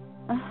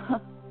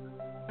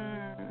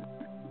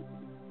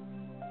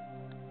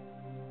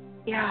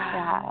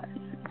 Yeah,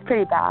 it's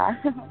pretty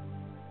bad.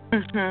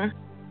 Mhm.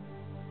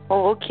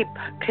 Well, we'll keep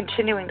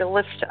continuing to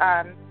lift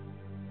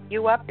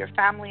you up, your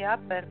family up,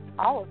 and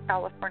all of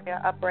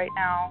California up right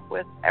now,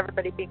 with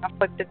everybody being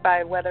afflicted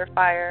by weather,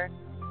 fire,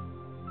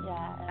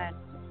 and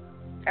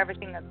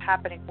everything that's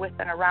happening with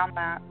and around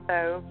that.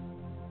 So,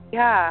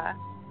 yeah.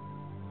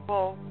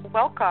 Well,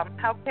 welcome.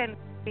 How can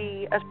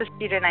we assist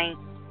you tonight?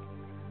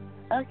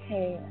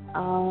 Okay.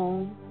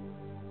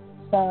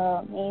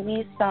 So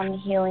maybe some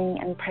healing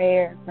and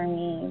prayer for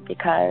me,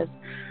 because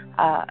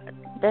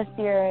this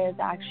year is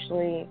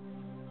actually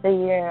the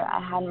year I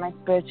had my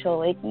spiritual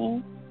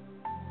awakening.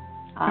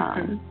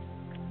 And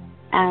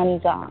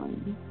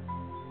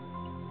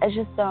it's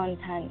just so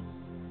intense,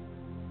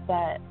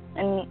 but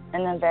in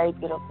a very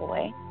beautiful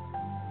way.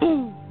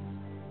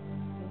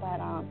 But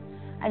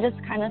I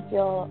just kind of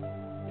feel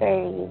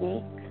very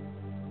weak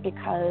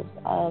because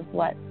of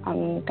what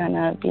I'm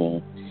gonna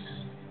be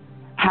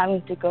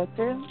having to go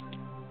through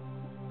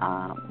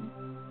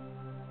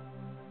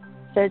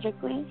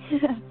surgically.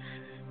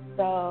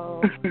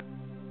 So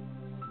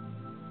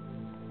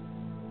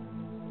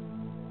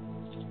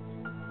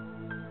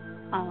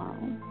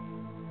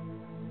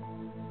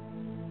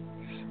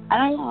I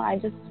don't know. I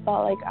just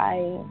felt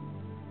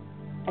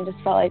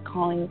like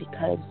calling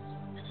because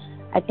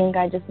I think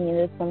I just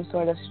needed some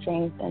sort of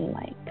strength and,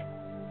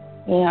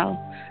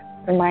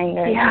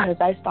 reminder. Yeah.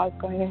 Because I stopped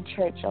going to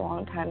church a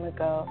long time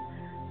ago.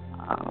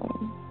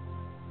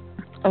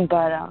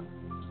 But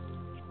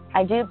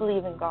I do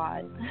believe in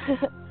God.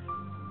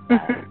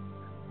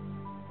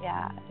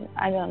 Yeah,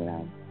 I don't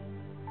know.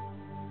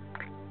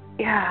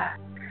 Yeah.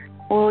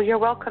 Well, you're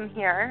welcome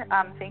here.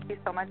 Thank you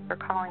so much for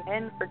calling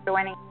in, for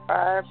joining,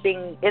 for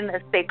being in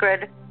this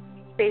sacred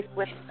space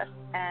with us.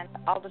 And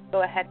I'll just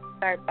go ahead and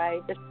start by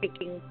just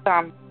speaking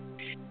some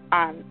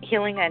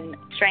healing and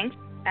strength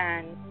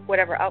and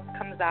whatever else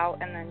comes out,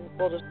 and then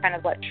we'll just kind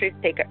of let Truth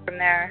take it from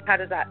there. How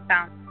does that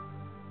sound?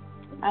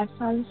 That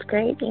sounds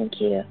great. Thank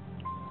you.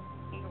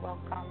 You're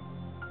welcome.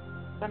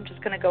 So I'm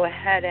just going to go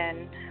ahead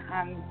and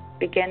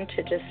begin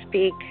to just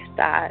speak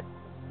that.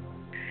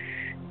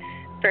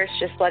 First,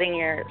 just letting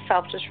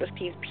yourself just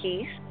receive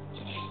peace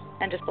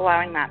and just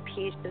allowing that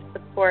peace to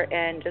support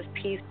in just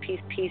peace,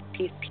 peace, peace,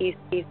 peace, peace,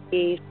 peace,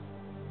 peace.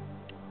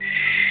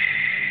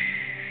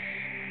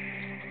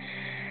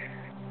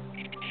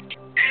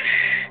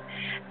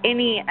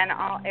 Any and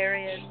all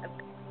areas of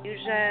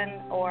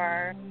confusion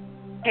or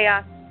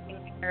chaos in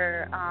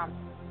your,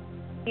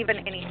 even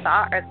any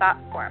thought or thought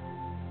form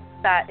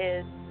that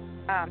is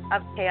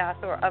of chaos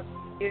or of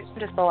confusion,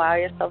 just allow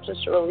yourself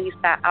just to release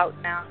that out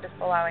now, just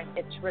allowing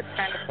it to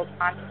return to full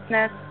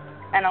consciousness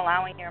and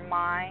allowing your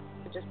mind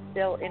to just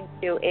still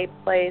into a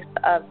place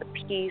of the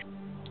peace.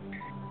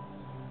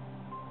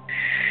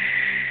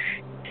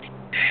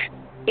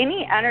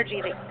 Any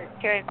energy that you're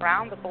carrying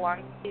around that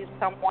belongs to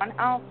someone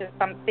else or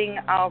something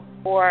else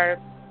or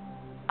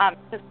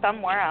to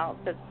somewhere else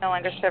that's no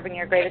longer serving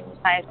your greatest and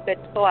highest good,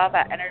 just allow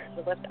that energy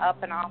to lift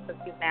up and off of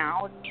you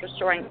now. It's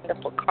restoring the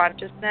full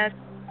consciousness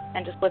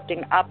and just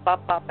lifting up,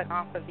 up, up and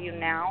off of you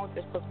now.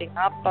 Just lifting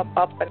up, up,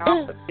 up and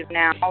off of you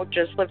now.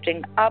 Just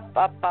lifting up,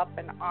 up, up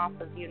and off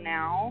of you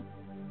now.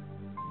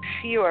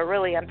 You are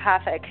really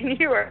empathic and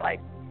you are like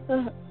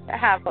you're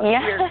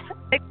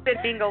mixed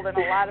and mingled in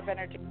a lot of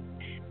energy.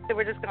 So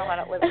we're just going to let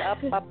it lift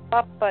up, up,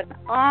 up, and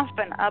off,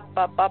 and up,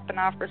 up, up, and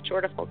off.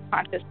 Restore to full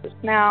consciousness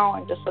now,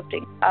 and just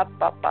lifting up,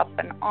 up, up,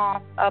 and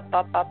off, up,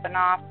 up, up, and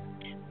off.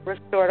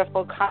 Restore to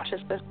full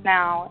consciousness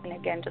now, and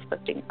again, just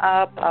lifting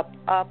up, up,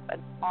 up,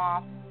 and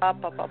off,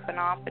 up, up, up, and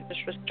off, and just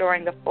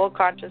restoring the full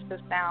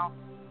consciousness now.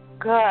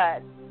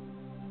 Good.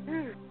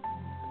 And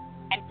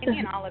any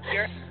and all of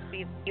your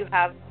energies you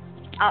have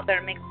out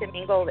there mixed and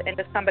mingled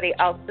into somebody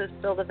else's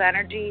field of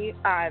energy,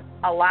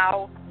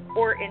 allow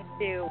or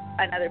into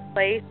another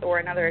place or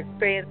another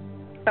experience,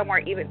 somewhere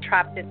even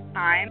trapped in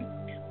time,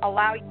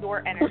 allow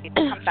your energy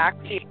to come back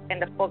to you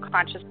into full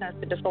consciousness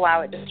and just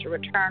allow it just to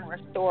return,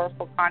 restore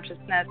full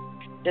consciousness,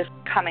 just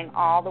coming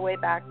all the way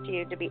back to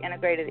you to be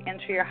integrated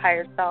into your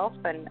higher self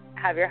and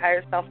have your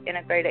higher self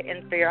integrated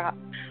into your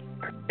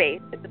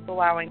space. It's just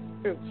allowing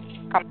to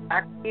come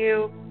back to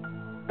you,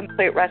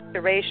 complete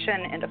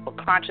restoration into full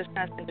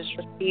consciousness and just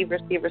receive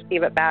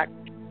it back.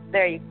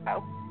 There you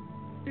go.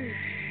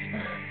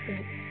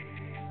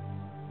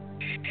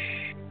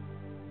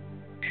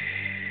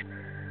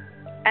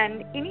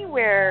 And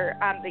anywhere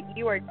that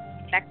you are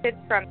disconnected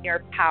from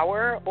your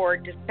power or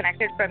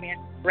disconnected from your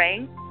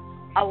strength,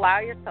 allow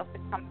yourself to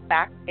come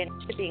back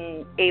into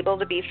being able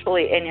to be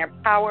fully in your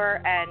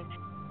power and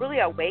really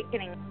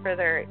awakening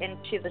further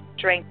into the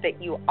strength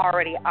that you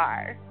already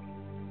are.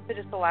 So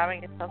just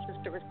allowing yourself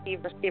just to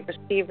receive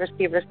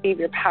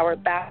your power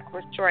back,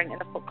 restoring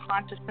into full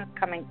consciousness,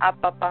 coming up,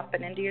 up, up,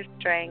 and into your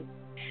strength.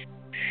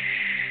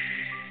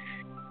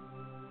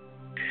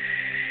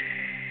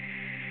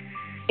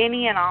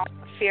 Any and all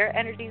fear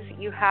energies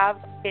that you have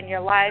in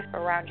your life,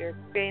 around your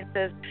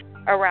experiences,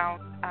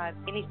 around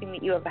anything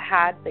that you have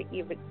had that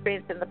you've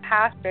experienced in the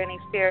past, or any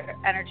fear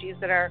energies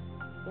that are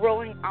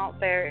rolling out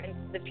there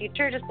into the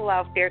future, just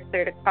allow fear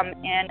clear to come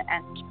in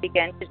and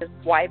begin to just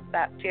wipe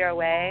that fear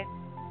away,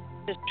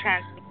 just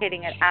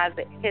transmutating it as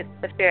it hits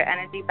the fear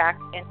energy back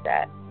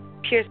into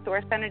pure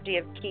source energy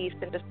of peace,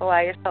 and just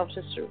allow yourself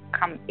just to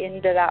come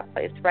into that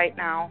place right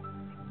now.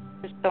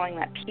 Just feeling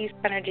that peace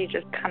energy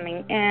just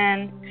coming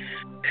in.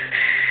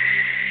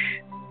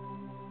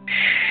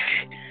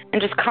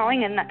 And just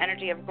calling in the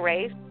energy of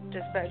grace,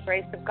 just the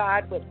grace of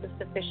God, which is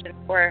sufficient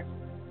for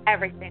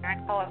everything.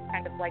 I call it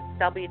kind of like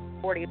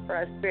WD-40 for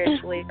us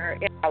spiritually or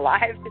in our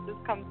lives. It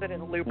just comes in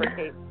and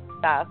lubricates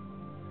stuff.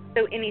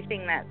 So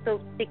anything that's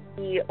so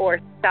sticky or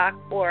stuck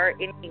or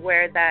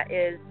anywhere that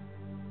is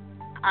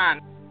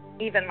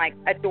even like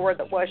a door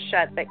that was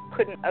shut that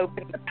couldn't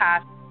open in the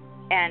past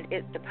and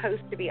it's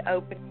supposed to be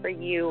open for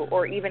you,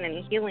 or even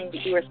any healing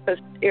that you were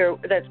supposed to, or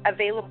that's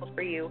available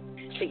for you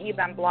that you've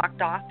been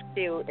blocked off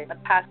to in the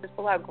past, just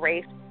allow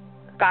grace,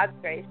 God's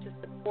grace, just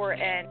to pour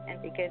in and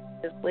begin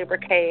to just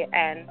lubricate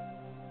and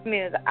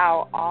smooth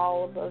out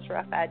all of those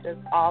rough edges,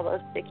 all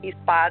those sticky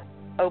spots,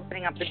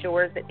 opening up the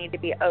doors that need to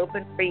be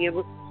open for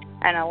you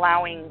and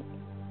allowing,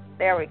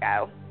 there we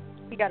go.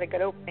 You got a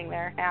good opening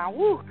there now.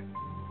 Woo!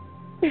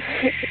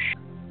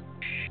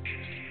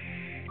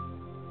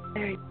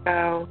 There you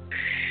go.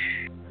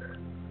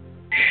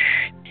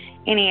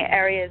 Any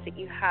areas that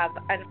you have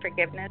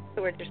unforgiveness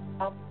towards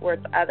yourself,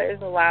 towards others,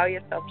 allow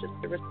yourself just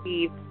to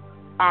receive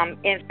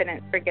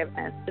infinite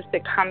forgiveness, just to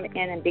come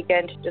in and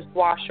begin to just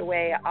wash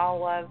away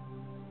all of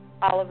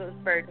those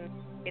burdens,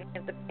 any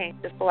of the pain.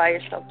 Just allow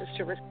yourself just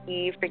to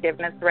receive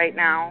forgiveness right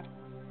now.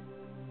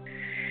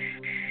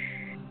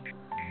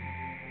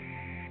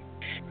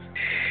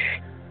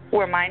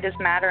 Where mind is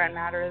matter and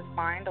matter is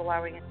mind,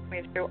 allowing it to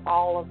move through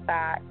all of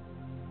that.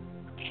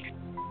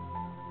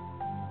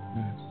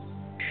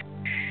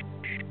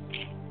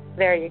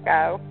 There you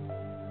go.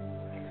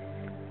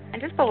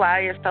 And just allow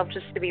yourself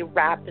just to be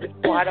wrapped and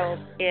swaddled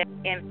in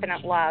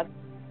infinite love.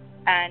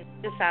 And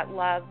just that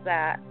love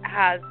that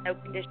has no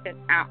condition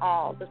at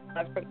all. Just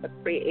love from the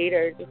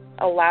Creator. Just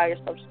allow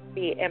yourself to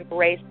be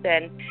embraced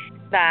in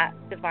that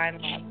divine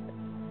love.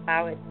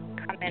 Allow it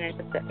to come in and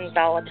just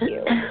envelop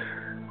you.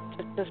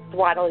 Just to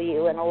swaddle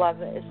you in a love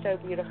that is so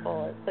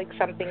beautiful. It's like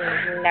something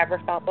you've never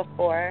felt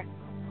before.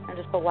 And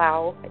just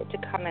allow it to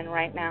come in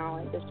right now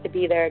and just to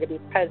be there, to be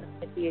present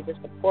with you, just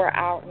to pour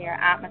out in your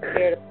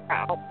atmosphere, to pour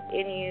out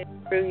in you,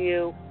 through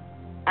you,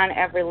 on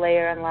every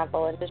layer and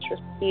level, and just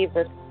receive.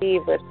 And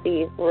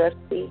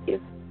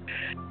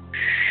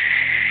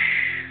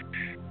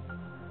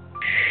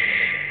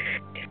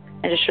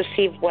just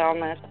receive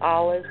wellness.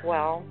 All is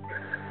well.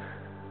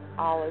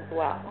 All is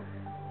well.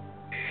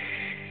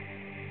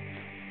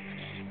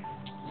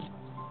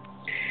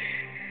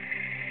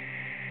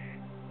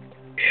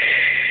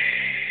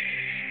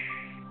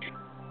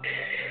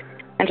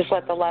 And just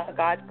let the love of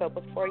God go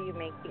before you,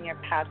 making your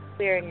path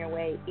clear and your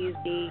way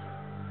easy,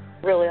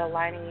 really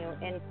aligning you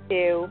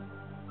into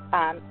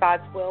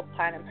God's will,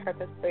 plan, and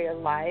purpose for your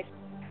life,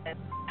 and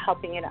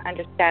helping you to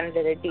understand it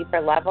at a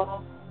deeper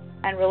level,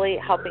 and really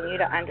helping you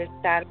to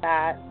understand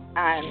that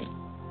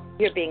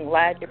you're being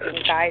led, you're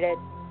being guided,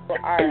 you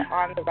are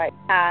on the right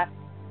path,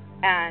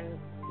 and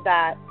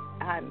that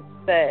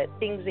the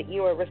things that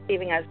you are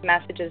receiving as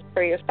messages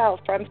for yourself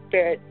from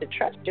Spirit, to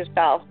trust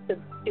yourself, to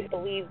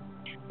believe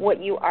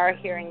what you are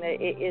hearing,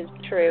 that it is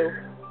true,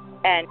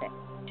 and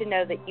to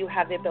know that you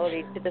have the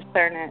ability to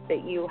discern it,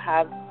 that you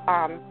have,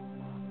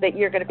 that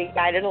you're going to be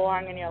guided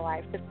along in your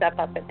life to step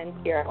up and into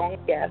your own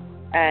gifts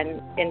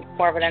and in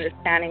more of an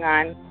understanding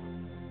on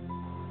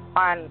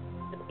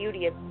the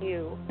beauty of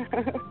you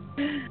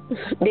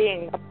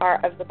being a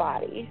part of the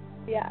body.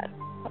 Yes,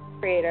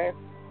 Creator.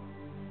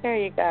 There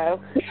you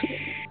go.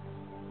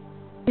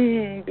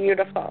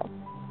 Beautiful.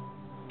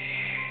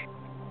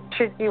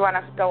 Do you want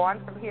us to go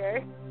on from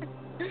here?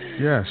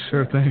 Yeah,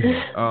 sure thing.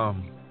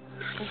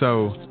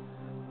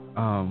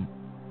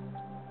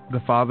 The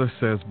Father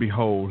says,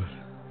 "Behold,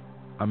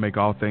 I make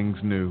all things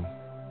new.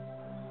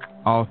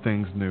 All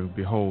things new.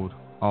 Behold,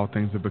 all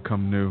things have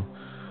become new."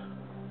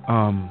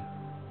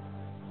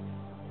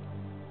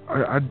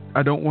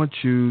 I don't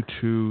want you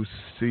to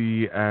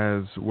see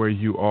as where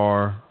you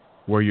are,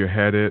 where you're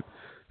headed,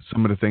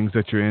 some of the things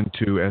that you're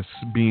into as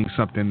being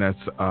something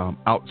that's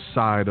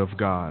outside of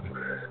God,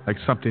 like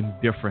something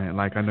different.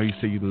 Like I know you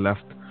say you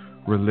left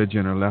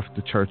religion or left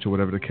the church or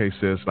whatever the case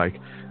is, like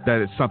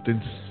that it's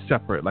something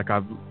separate, like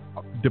I've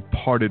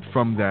departed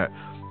from that.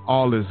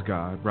 All is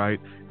God, right?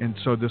 And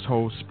so this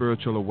whole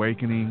spiritual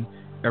awakening,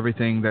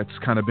 everything that's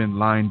kind of been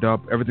lined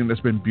up, everything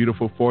that's been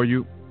beautiful for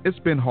you, it's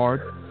been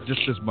hard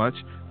just as much.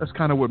 That's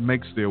kind of what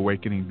makes the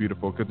awakening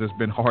beautiful, because there's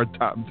been hard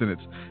times and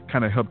it's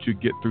kind of helped you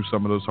get through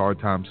some of those hard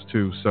times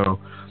too. So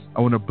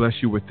I want to bless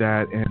you with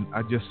that, and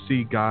I just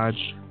see God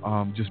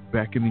just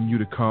beckoning you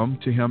to come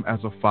to Him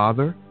as a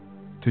father,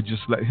 to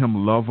just let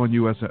Him love on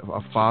you as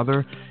a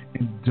father,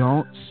 and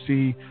don't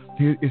see,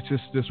 it's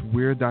just this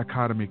weird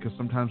dichotomy, because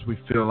sometimes we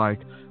feel like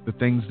the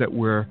things that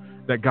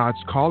God's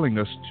calling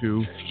us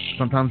to,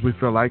 sometimes we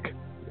feel like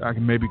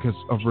maybe because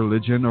of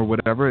religion or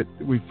whatever,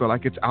 we feel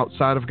like it's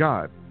outside of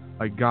God.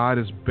 Like God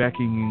is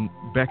beckoning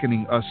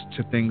us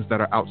to things that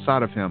are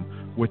outside of Him,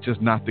 which is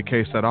not the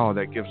case at all.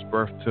 That gives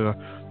birth to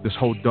this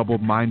whole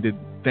double-minded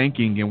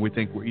thinking, and we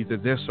think we're either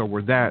this or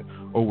we're that,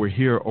 or we're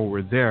here or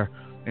we're there.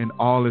 And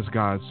all is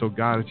God. So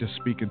God is just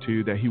speaking to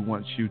you that He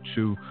wants you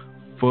to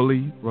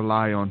fully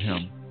rely on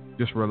Him.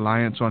 Just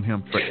reliance on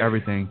Him for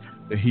everything.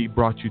 That He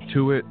brought you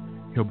to it,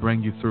 He'll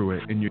bring you through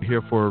it. And you're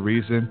here for a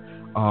reason.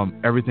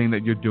 Everything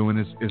that you're doing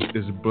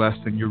is blessed,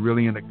 and you're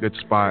really in a good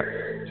spot.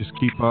 Just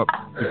keep up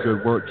the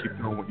good work. Keep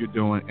doing what you're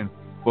doing, and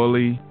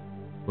fully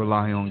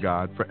rely on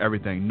God for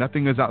everything.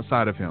 Nothing is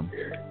outside of Him.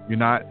 You're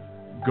not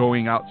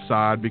going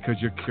outside because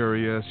you're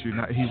curious.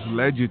 He's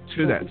led you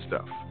to that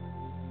stuff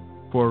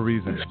for a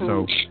reason.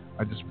 So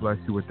I just bless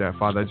you with that,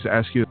 Father. I just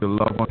ask you to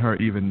love on her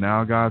even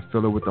now, God.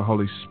 Fill her with the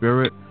Holy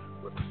Spirit,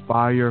 with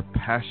fire,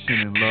 passion,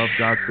 and love,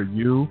 God, for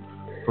you,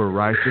 for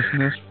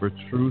righteousness, for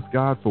truth,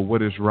 God, for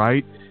what is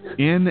right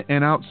in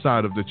and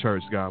outside of the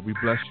church, God. We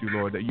bless you,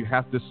 Lord, that you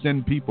have to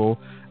send people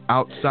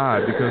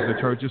outside because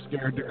the church is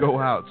scared to go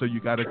out. So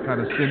you got to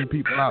kind of send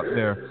people out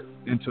there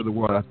into the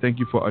world. I thank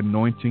you for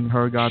anointing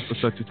her, God, for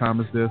such a time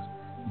as this,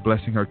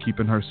 blessing her,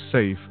 keeping her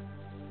safe.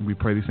 And we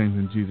pray these things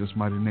in Jesus'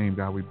 mighty name,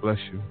 God. We bless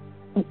you.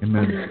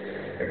 Amen.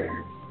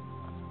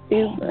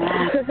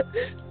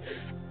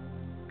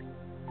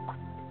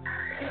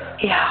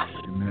 Yeah.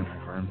 Amen, my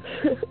friend.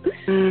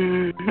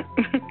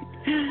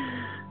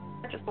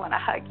 I just want to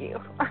hug you.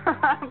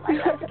 I'm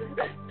like, I could just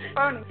go on the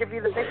phone and give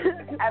you the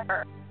biggest hug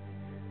ever.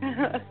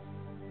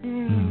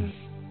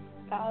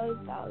 That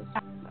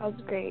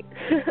was great.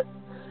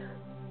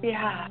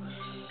 Yeah.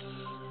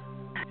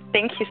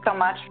 Thank you so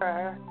much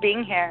for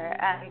being here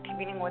and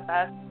convening with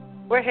us.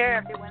 We're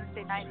here every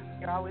Wednesday night.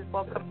 You're always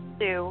welcome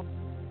to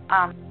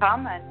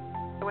come and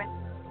join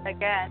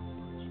again.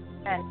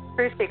 And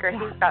Truth Seeker,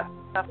 he's got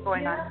stuff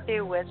going on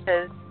too with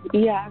his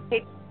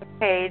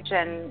page,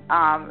 and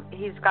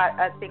he's got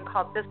a thing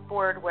called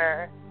Discord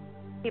where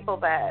people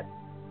that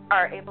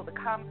are able to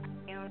come,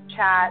 commune,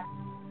 chat,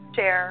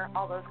 share,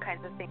 all those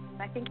kinds of things.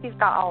 And I think he's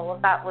got all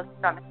of that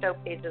listed on the show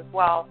page as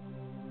well.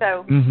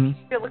 So if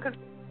you're looking for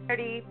a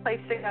community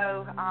place to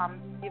go,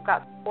 you've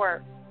got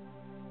support.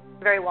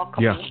 Very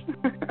welcoming.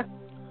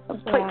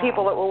 Yeah.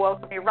 People that will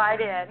welcome you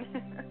right in.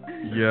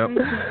 Yep.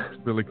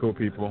 Really cool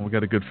people. We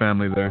got a good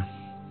family there.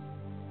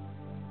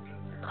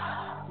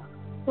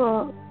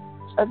 Well,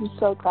 I'm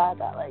so glad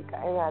that I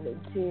ran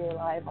into you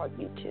live on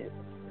YouTube.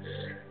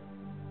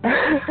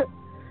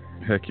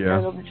 Heck yeah.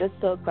 And I'm just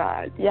so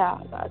glad,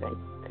 that I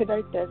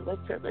connected with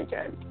him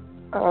again.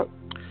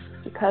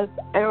 Because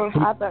I don't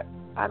have a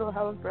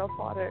real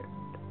father.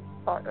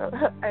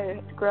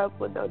 I grew up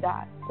with no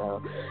dad,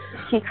 so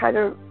he kind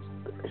of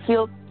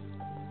healed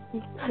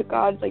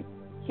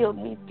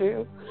me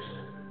through,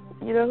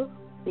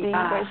 being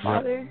my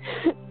father.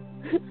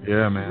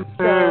 Yeah, man.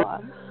 So,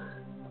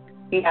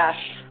 yes.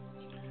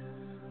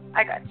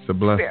 I got it's a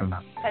blessing.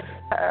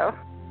 So,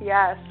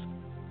 yes.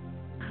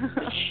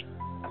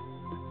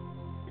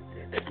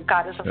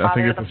 God is a father. I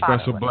think it's a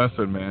special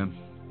blessing, man,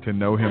 to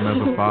know him as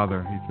a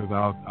father. He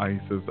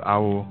says, I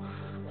will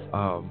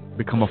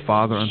become a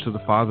father unto the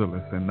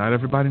fatherless. And not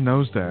everybody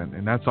knows that.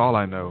 And that's all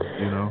I know,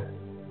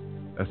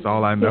 That's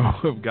all I know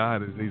of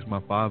God is he's my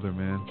father,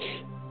 man.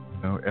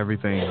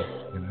 Everything,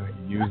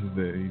 he uses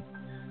it.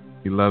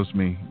 He loves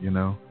me,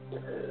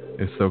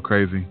 It's so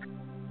crazy.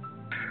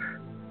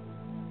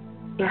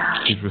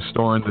 Yeah. He's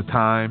restoring the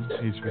time.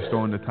 He's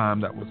restoring the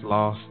time that was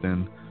lost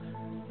and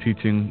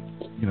teaching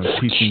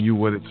you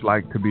what it's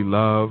like to be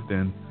loved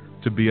and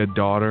to be a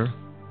daughter,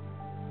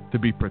 to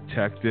be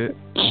protected.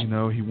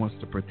 He wants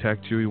to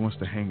protect you. He wants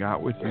to hang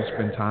out with you,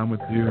 spend time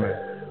with you. And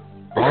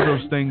all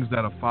those things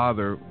that a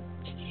father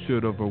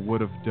should have or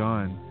would have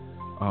done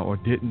or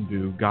didn't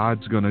do,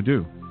 God's going to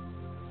do.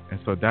 And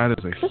so that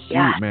is a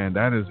huge, man,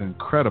 that is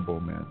incredible,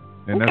 man.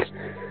 And it's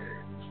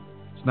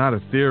not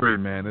a theory,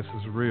 man. This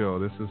is real.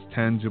 This is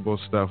tangible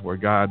stuff where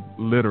God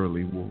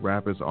literally will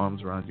wrap his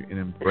arms around you and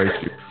embrace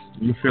you.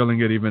 You're feeling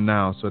it even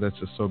now, so that's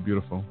just so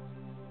beautiful.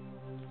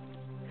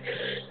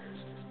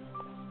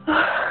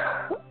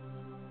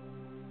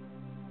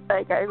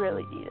 I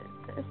really needed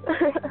this.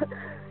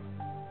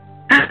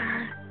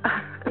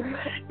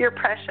 You're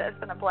precious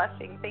and a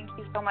blessing. Thank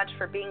you so much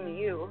for being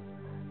you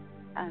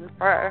and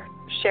for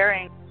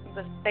sharing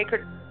the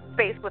sacred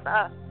space with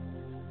us.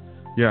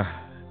 Yeah.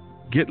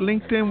 Get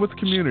linked in with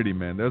community,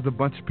 man. There's a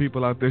bunch of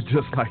people out there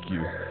just like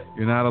you.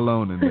 You're not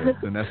alone in this,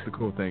 and that's the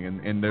cool thing.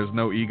 And there's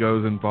no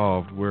egos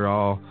involved. We're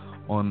all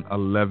on a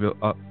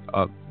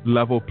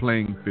level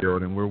playing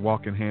field, and we're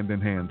walking hand in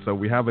hand. So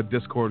we have a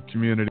Discord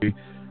community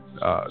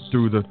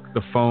through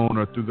the phone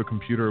or through the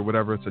computer or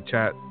whatever. It's a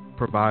chat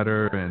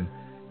provider, and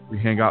we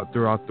hang out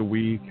throughout the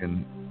week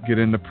and get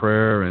into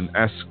prayer and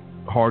ask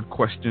hard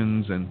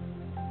questions and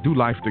do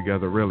life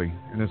together, really.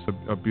 And it's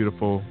a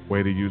beautiful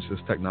way to use this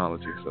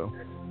technology. So.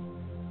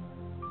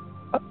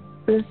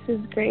 This is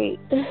great.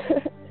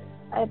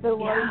 I've been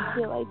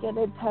wanting to get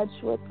in touch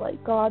with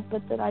God,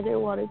 but then I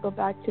didn't want to go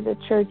back to the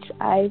church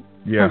I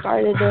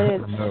started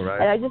in. I know, right?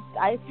 And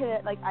I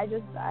couldn't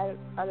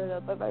I don't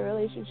know, but my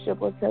relationship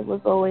with him was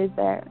always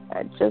there.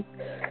 And just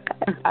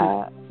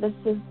I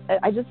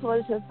just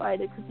wanted to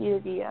find a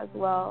community as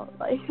well.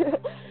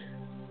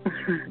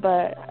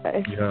 But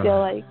I feel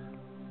like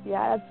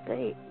that's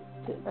great.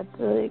 That's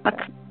really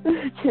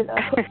good.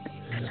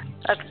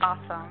 That's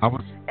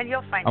awesome. And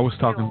you'll find a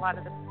lot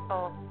of the people.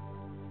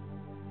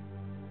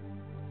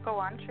 Go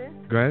on, Truth.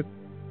 Go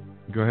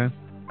ahead.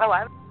 Oh,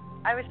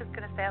 I was just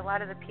going to say a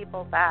lot of the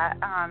people that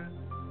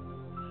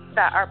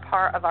are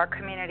part of our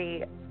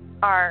community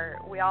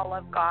we all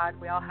love God.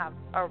 We all have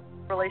a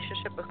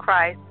relationship with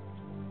Christ,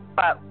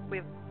 but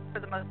we've, for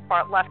the most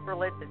part, left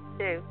religion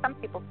too. Some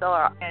people still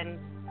are in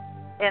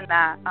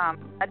that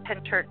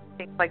attend church,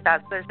 things like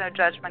that. So there's no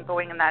judgment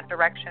going in that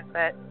direction,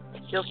 but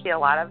you'll see a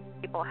lot of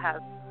people have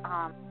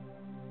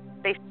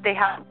they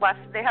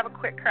have a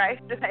quit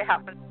Christ and they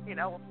haven't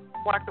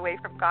walked away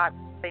from God.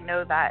 They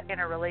know that in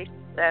a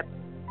relationship,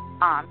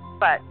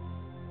 but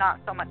not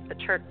so much the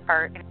church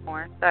part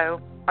anymore. So,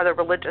 or the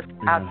religious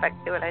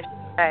aspect to it, I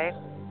should say.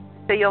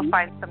 So you'll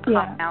find some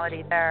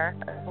commonality there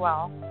as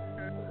well.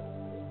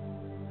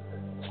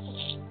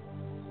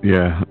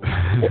 Yeah.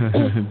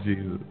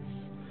 Jesus.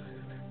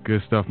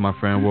 Good stuff, my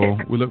friend. Well,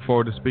 we look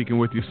forward to speaking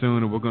with you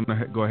soon, and we're going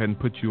to go ahead and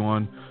put you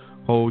on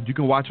hold. You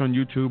can watch on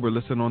YouTube or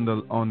listen on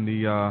the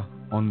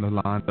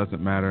line.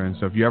 Doesn't matter. And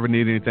so if you ever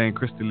need anything,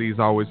 Kristy Lee is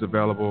always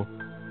available.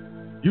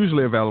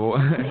 Usually available.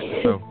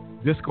 So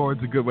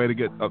Discord's a good way to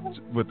get up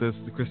with this.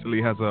 Kristy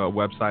Lee has a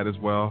website as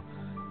well.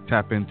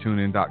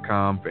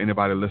 tapintunein.com. For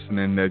anybody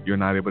listening that you're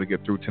not able to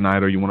get through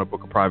tonight or you want to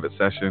book a private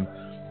session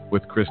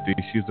with Kristy,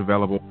 she's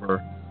available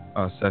for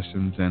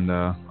sessions and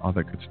all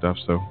that good stuff.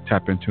 So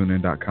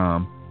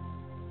tapintunein.com.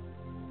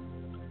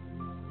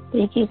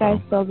 Thank you guys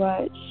so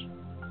much.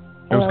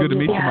 It was good to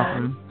meet you,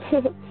 my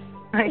friend.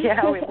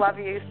 Yeah, we love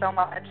you so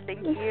much.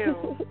 Thank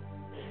you.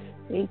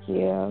 Thank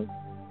you. All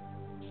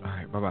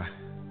right, bye-bye.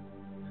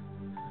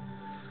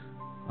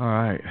 All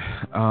right.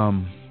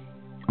 I'm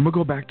going to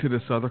go back to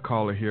this other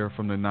caller here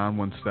from the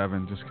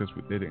 917 just because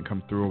they didn't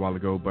come through a while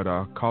ago. But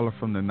caller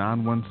from the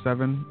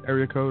 917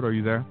 area code, are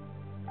you there?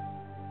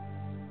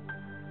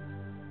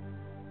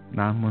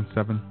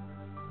 917?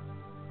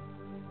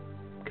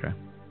 Okay.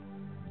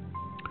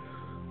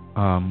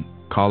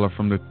 Caller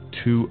from the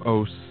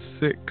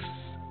 206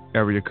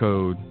 area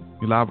code.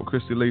 You live with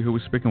Kristy Lee, who we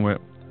speaking with?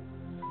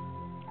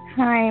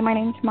 Hi, my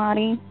name's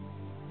Maddie.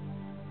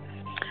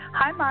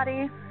 Hi,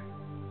 Maddie.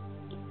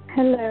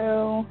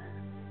 Hello.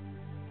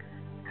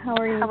 How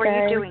are you guys? How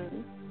are you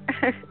doing?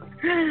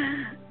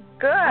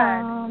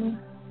 Good.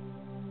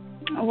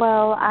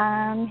 Well,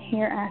 I'm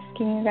here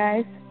asking you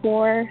guys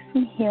for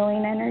some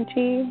healing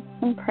energy,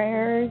 some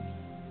prayers.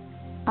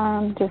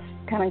 Just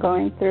kind of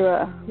going through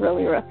a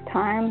really rough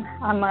time.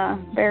 I'm a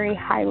very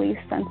highly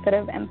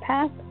sensitive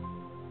empath,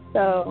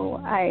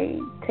 so I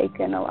take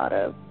in a lot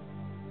of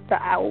the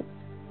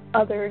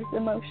others'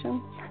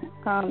 emotions.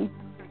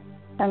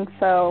 And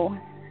so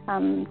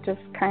I'm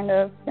just kind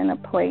of in a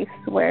place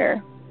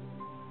where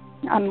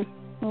I'm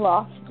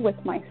lost with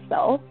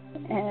myself,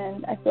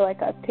 and I feel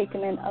like I've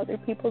taken in other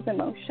people's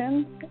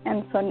emotions,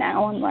 and so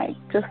now I'm like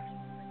just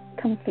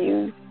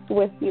confused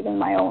with even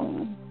my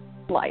own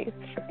life.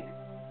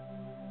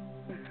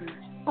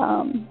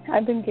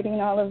 I've been getting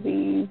all of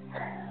these,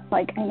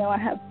 like I know I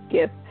have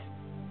gifts,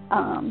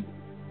 and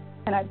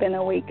I've been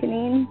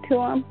awakening to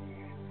them.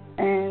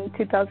 In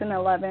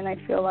 2011, I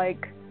feel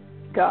like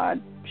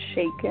God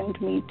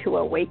shakened me to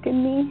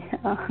awaken me.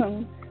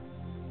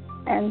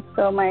 And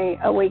so my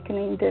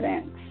awakening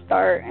didn't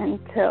start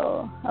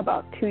until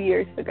about 2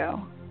 years ago.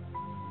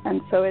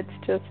 And so it's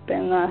just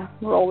been a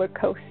roller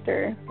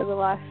coaster for the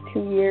last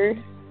 2 years.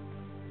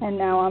 And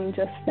now I'm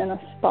just in a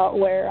spot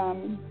where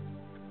I'm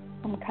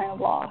kind of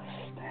lost.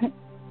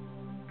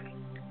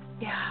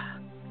 Yeah.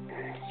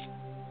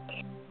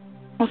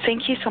 Well,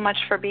 thank you so much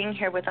for being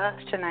here with us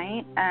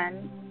tonight.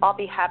 And I'll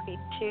be happy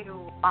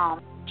to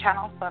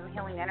channel some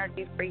healing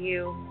energy for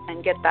you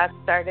and get that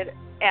started.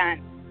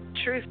 And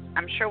truth,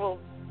 I'm sure we'll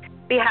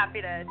be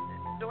happy to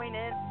join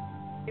in,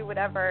 do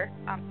whatever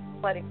I'm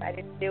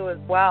excited to do as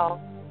well.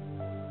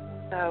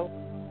 So,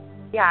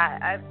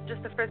 yeah,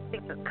 just the first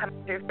thing that's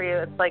coming through for you,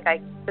 it's like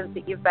I sense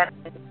that you've been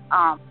in,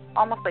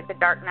 almost like the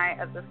dark night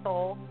of the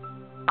soul,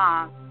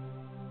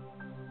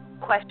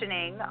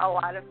 questioning a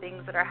lot of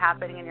things that are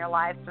happening in your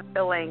life,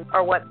 fulfilling,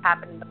 or what's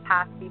happened in the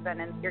past even,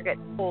 and you're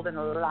getting pulled in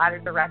a lot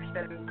of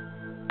directions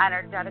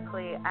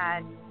energetically,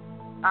 and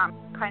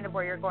kind of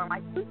where you're going,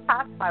 like, who's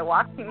passed by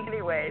walking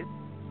anyways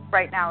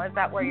right now? Is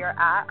that where you're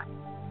at?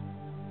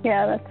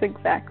 Yeah, that's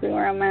exactly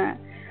where I'm at.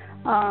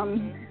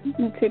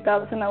 In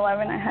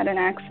 2011, I had an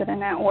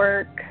accident at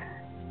work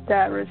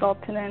that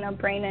resulted in a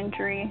brain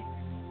injury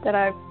that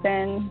I've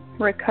been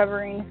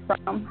recovering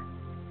from.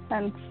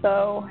 And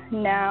so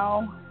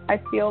now I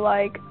feel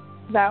like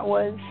that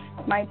was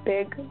my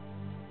big,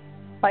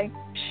 like,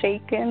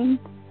 shaken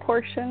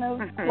portion of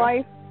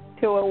life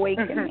to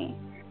awaken me.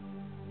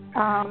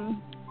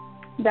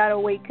 That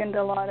awakened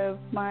a lot of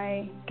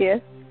my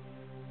gifts.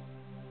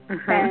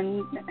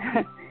 And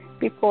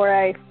before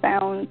I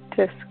found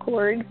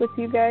Discord with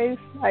you guys,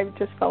 I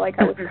just felt like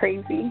I was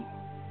crazy.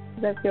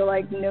 I feel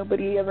like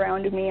nobody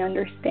around me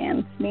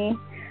understands me.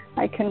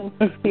 I can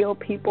feel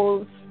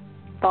people's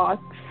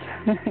thoughts,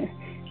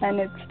 and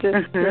it's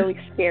just really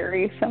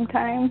scary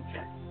sometimes.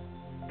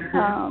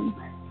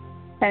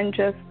 And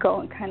just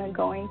going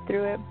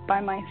through it by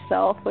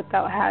myself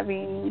without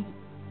having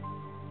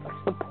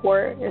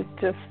support is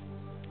just,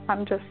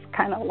 I'm just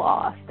kind of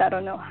lost. I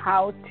don't know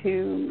how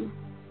to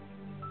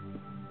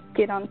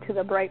get onto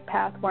the bright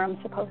path where I'm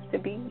supposed to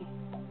be.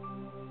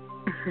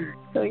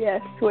 So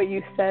yes, what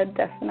you said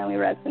definitely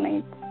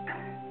resonates.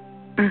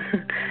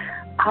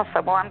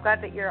 Awesome. Well, I'm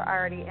glad that you're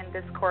already in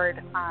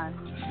Discord.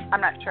 I'm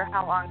not sure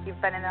how long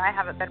you've been in there. I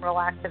haven't been real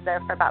active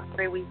there for about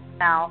 3 weeks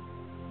now,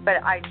 but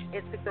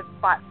it's a good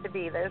spot to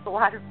be. There's a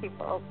lot of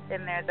people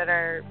in there that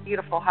are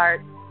beautiful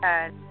hearts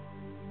and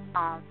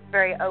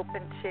very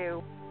open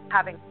to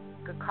having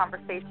good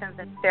conversations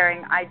and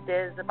sharing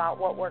ideas about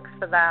what works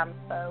for them.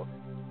 So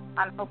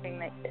I'm hoping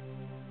that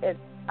it's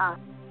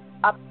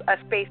a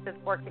space that's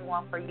working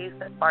well for you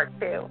so far,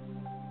 too.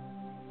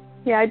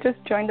 Yeah, I just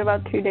joined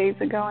about 2 days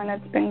ago, and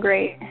it's been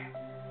great.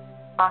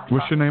 Awesome.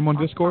 What's your name on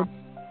Discord?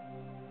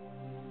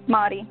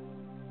 Maddie.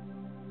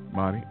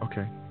 Maddie,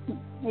 okay.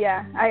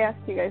 Yeah, I asked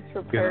you guys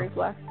for prayers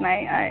last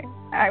night.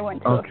 I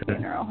went to a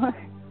funeral.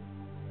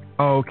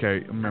 Oh,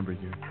 okay. I remember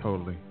you.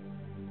 Totally.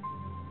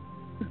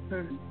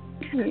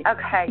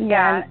 Okay,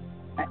 yeah.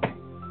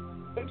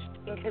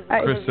 Interesting because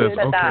Chris says,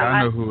 okay,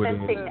 I know who it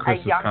is. Chris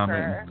is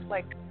younger,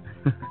 like,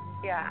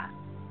 yeah,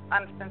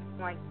 I'm sensing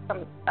like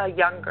a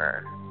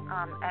younger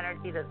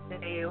energy that's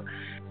in you.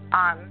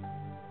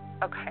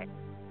 Okay,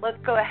 let's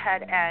go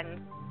ahead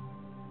and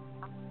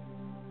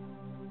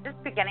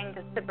just beginning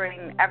just to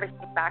bring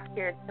everything back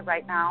here to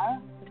right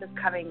now, just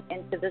coming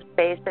into this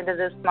space, into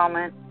this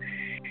moment.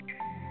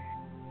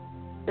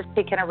 Just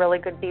taking a really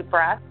good deep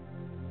breath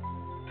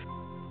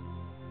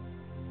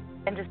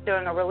and just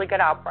doing a really good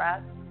out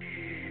breath.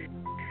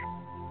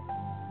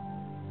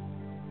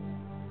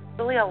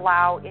 Really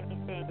allow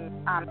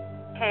anything,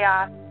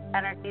 chaos,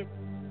 energies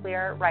to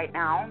clear right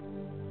now.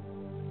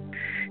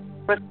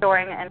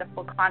 Restoring into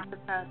full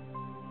consciousness.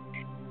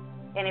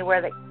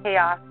 Anywhere that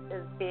chaos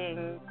is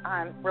being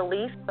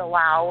released,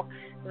 allow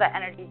the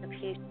energies of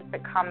peace to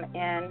come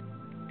in.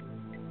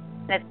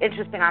 And it's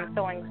interesting, I'm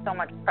feeling so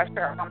much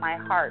pressure on my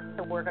heart,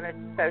 so we're going to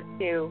go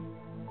to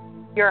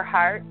your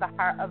heart, the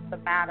heart of the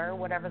matter,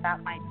 whatever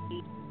that might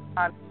be,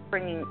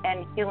 bringing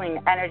in healing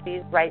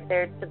energies right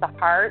there to the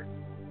heart,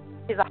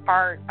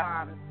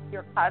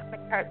 your cosmic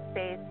heart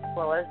space, as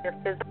well as your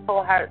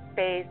physical heart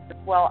space, as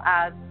well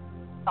as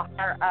the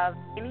heart of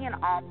any and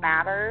all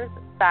matters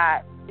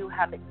that you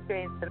have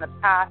experienced in the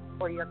past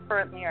or you're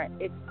currently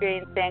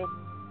experiencing,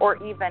 or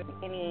even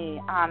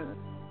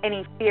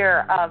any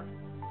fear of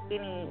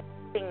anything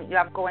that you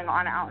have going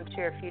on out into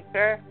your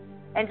future,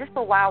 and just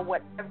allow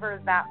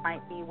whatever that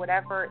might be,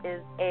 whatever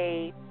is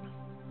a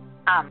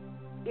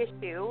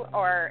issue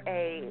or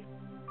a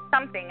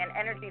something, an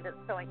energy that's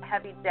feeling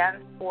heavy,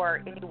 dense,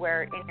 or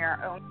anywhere in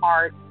your own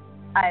heart,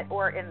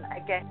 or in,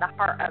 again, the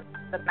heart of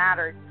the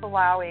matter, just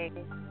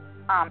allowing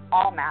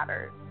all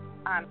matters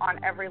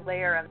on every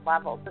layer and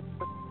level, just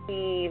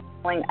receive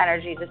healing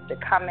energy just to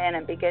come in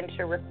and begin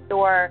to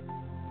restore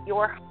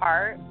your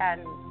heart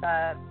and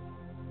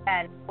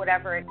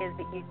whatever it is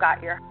that you've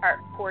got your heart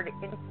poured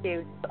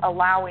into,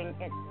 allowing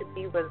it to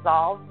be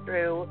resolved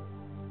through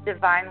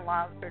divine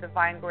love, through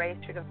divine grace,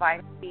 through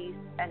divine peace,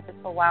 and just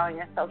allowing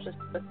yourself just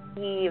to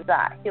receive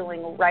that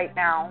healing right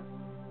now.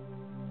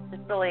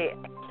 Just really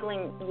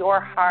healing your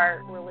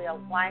heart, really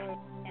aligning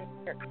into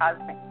your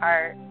cosmic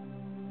heart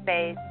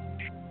space.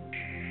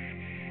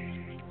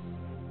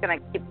 Going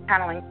to keep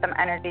channeling some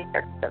energy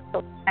there that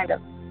feels kind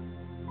of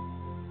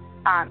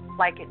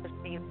like it just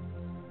needs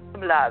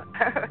some love.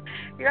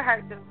 Your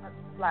heart just wants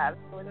love,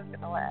 so we're just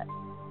going to let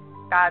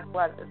God's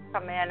love just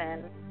come in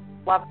and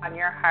love on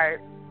your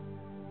heart,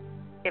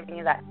 giving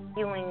you that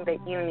healing that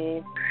you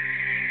need.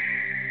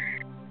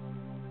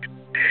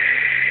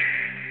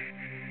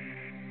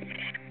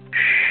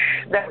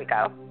 There we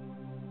go.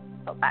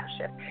 Feel that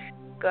shift.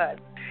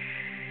 Good.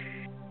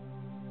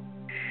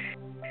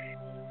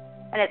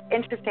 And it's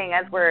interesting,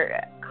 as we're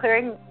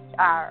clearing,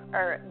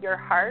 or your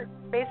heart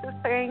space is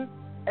clearing,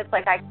 it's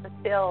like I can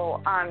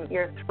feel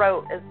your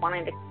throat is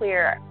wanting to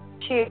clear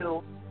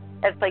too.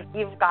 It's like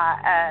you've got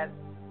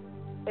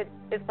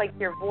it's like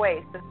your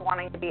voice is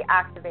wanting to be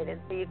activated,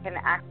 so you can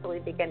actually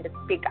begin to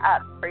speak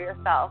up for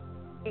yourself,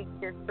 speak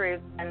your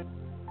truth,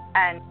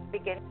 and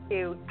begin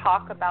to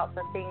talk about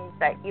the things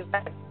that you've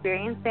been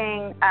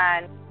experiencing,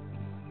 and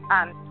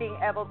being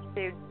able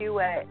to do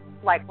it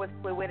like with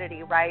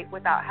fluidity, right,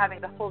 without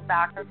having to hold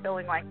back or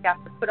feeling like you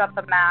have to put up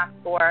a mask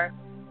or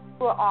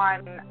put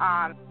on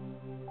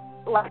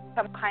like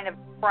some kind of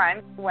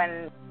front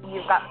when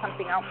you've got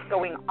something else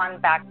going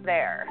on back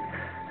there.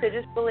 So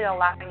just really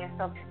allowing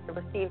yourself to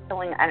receive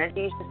healing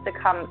energies just to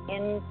come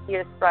into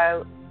your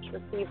throat,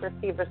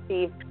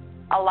 receive,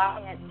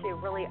 allowing it to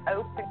really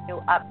open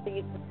you up so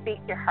you can speak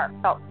your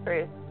heartfelt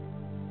truth,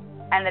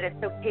 and that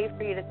it's okay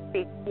for you to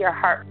speak your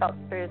heartfelt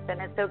truth,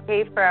 and it's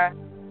okay for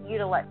you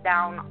to let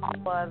down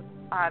all of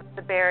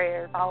the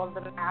barriers, all of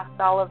the masks,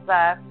 all of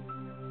the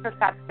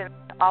perceptions,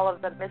 all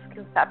of the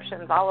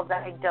misconceptions, all of the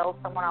ideals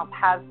someone else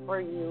has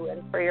for you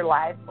and for your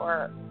life,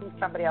 or who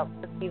somebody else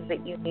perceives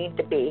that you need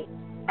to be.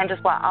 And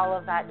just let all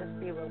of that just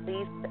be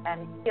released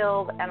and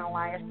healed, and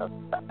allow yourself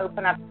to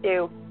open up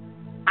to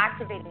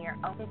activating your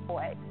own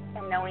voice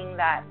and knowing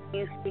that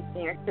you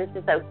speaking your truth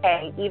is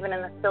okay. Even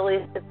in the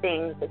silliest of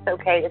things, it's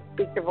okay to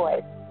speak your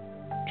voice,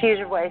 to use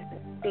your voice, and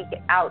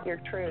speak out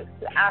your truth,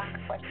 to ask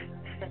questions,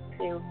 and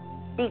to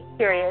be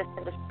curious,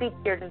 and to speak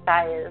your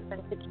desires,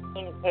 and to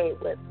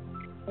communicate with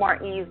more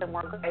ease and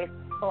more grace.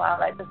 Allow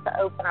that just to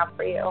open up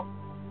for you.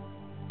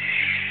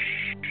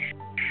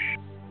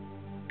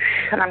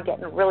 And I'm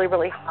getting really,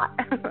 really hot.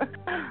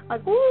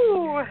 Like,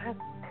 woo!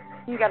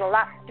 You got a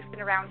lot shifting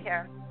around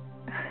here.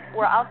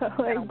 We're also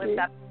going to lift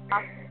up.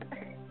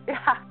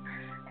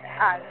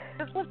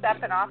 Just lift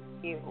up and off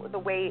you the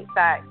weight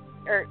that,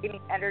 or any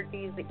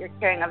energies that you're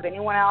carrying of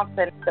anyone else,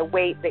 and the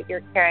weight that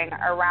you're carrying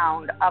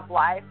around of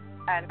life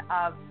and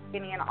of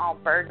any and all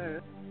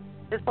burdens.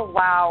 Just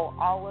allow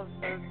all of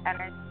those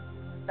energies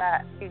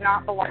that do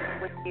not belong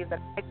with you, that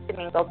are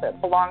intermingled,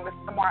 that belong to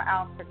somewhere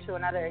else or to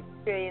another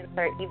experience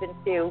or even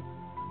to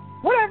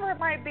whatever it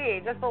might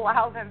be. Just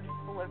allow them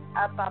to lift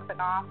up,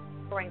 and off,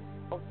 restoring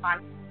full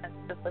consciousness,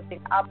 just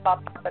lifting up,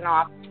 and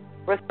off,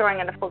 restoring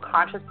into full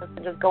consciousness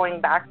and just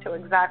going back to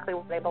exactly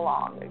where they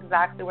belong,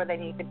 exactly where they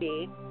need to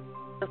be.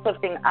 Just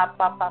lifting up,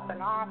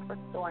 and off,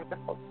 restoring to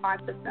full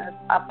consciousness,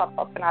 up,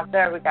 and off.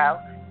 There we go.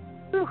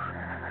 Whew.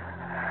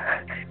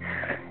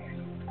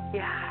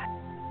 Yeah.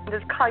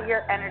 Just call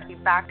your energy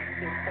back to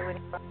you. So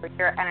whenever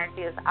your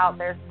energy is out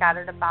there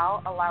scattered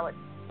about, allow it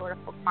to sort of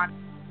full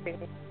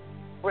consciousness,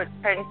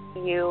 return to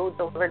you,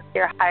 delivered to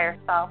your higher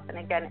self, and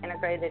again,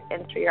 integrated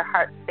into your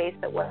heart space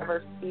at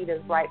whatever speed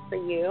is right for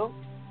you.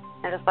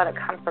 And just let it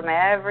come from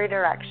every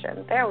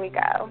direction. There we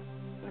go.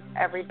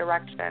 Every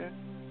direction.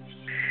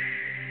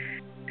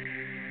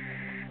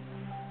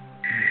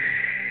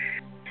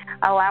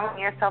 Allowing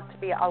yourself to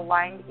be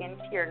aligned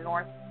into your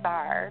North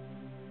Star.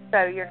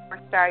 So your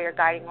North Star, your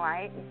guiding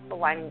light, and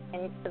aligning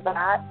into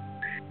that.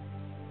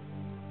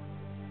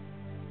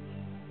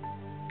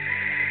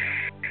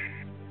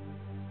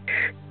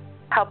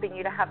 Helping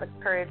you to have the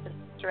courage and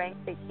strength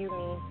that you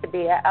need to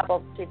be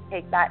able to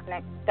take that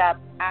next step,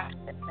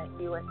 action that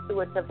you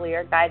intuitively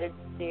are guided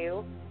to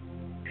do.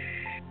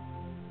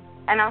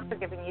 And also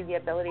giving you the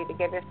ability to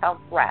give yourself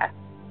rest.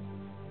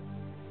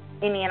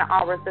 Any and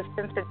all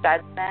resistance to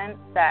judgment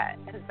that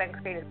has been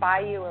created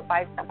by you or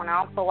by someone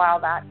else, allow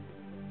that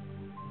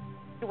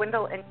to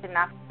dwindle into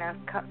nothingness,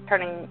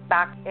 turning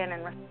back in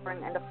and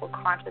restoring into full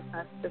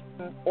consciousness, just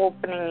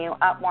opening you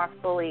up more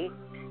fully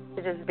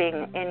to just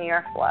being in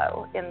your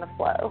flow, in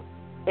flow.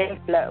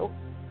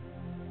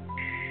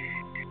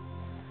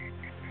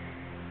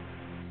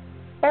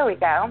 There we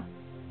go.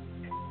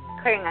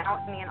 Clearing out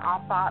any and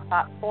all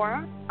thought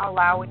forms,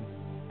 allowing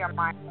your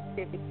mind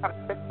to become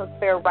crystal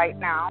clear right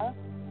now,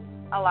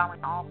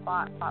 allowing all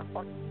thought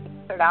forms to be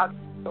cleared out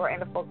or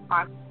into full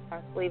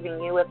consciousness, leaving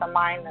you with a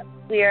mind that's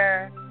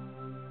clear,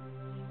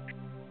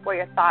 where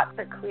your thoughts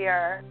are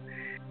clear.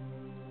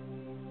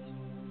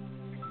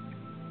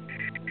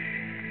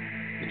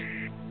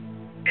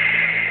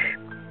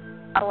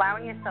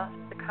 Allowing yourself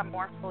to come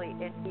more fully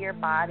into your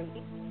body,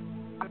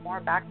 come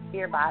more back to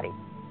your body.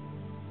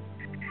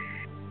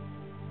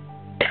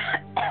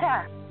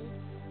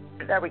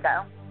 There we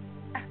go.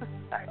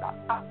 Sorry about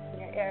talking in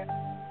your ear.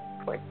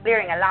 We're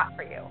clearing a lot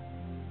for you.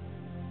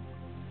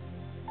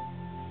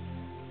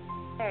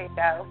 There you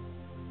go.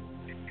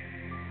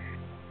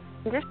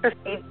 And just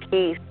receive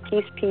peace.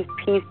 Peace, peace,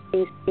 peace,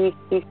 peace, peace,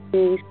 peace,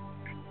 peace.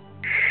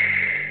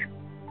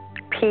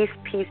 Peace,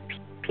 peace,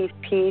 peace, peace,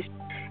 peace.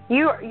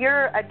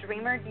 You're a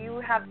dreamer. Do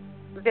you have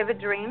vivid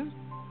dreams?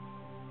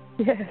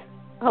 Yes,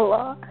 a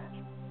lot.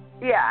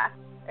 Yeah.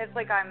 It's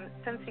like I'm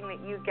sensing that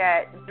you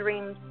get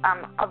dreams,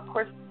 of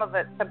course, some of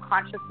it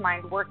subconscious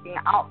mind working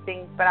out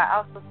things, but I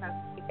also sense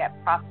that you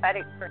get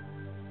prophetic dreams.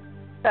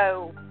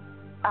 So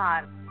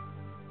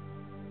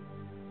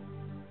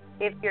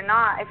if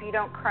you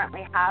don't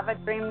currently have a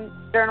dream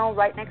journal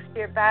right next to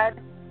your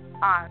bed,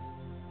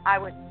 I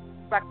would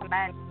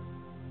recommend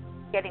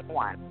getting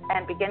one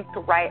and begin to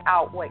write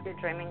out what you're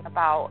dreaming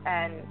about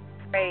and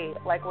pray,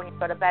 like when you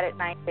go to bed at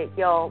night, that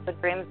the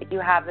dreams that you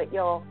have, that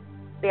you'll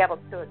be able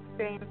to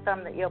experience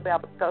them, that you'll be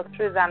able to go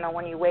through them, and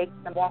when you wake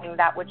in the morning,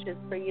 that which is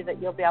for you,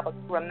 that you'll be able to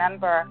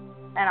remember,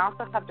 and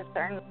also have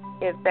discernment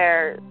if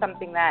there's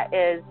something that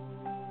is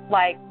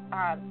like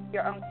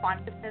your own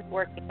consciousness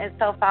working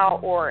itself out,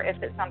 or if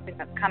it's something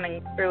that's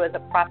coming through as a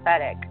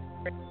prophetic,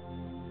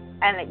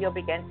 and that you'll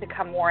begin to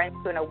come more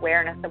into an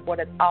awareness of what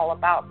it's all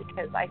about,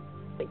 because I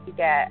think you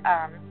get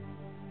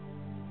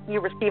you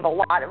receive a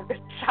lot of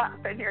good shots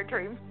in your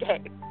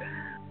dreamscape.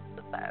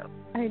 So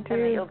I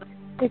do.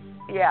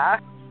 Yeah.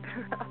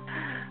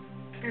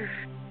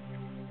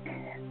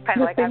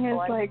 The thing is,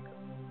 like,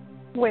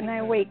 when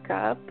I wake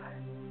up,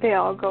 they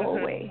all go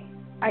away.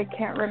 I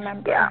can't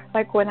remember. Yeah.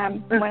 Like when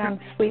I'm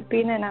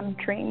sleeping and I'm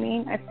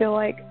dreaming, I feel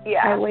like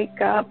I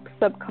wake up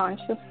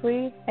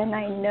subconsciously and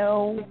I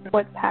know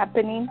what's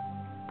happening,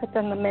 but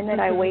then the minute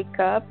I wake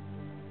up,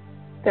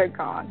 they're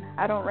gone.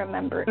 I don't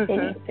remember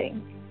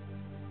anything.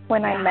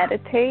 When I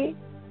meditate,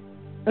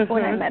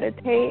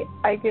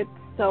 I get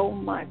so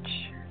much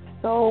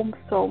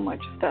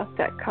stuff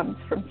that comes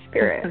from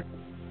spirit.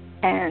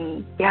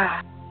 And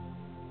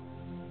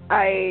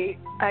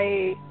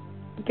I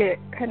get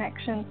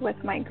connections with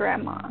my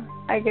grandma.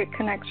 I get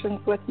connections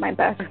with my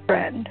best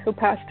friend who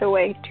passed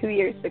away 2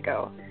 years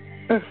ago.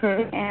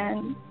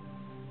 And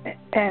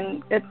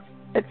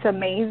it's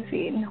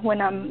amazing. When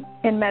I'm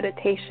in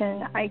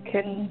meditation, I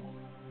can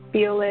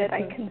feel it,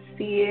 I can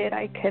see it,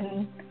 I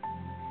can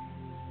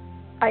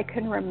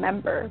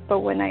remember. But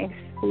when I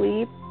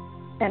sleep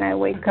and I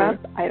wake up,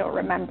 I don't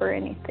remember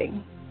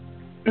anything.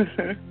 It's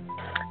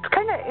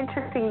kind of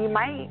interesting. You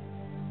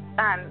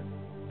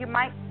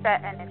might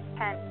set an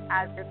intent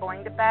as you're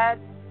going to bed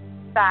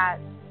that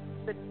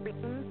the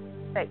dreams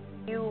that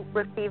you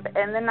receive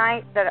in the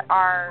night that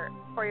are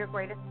for your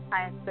greatest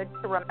highest good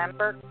to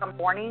remember come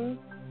morning,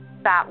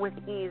 that with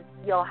ease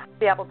you'll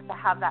be able to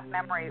have that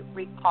memory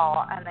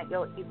recall, and that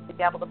you'll easily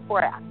be able to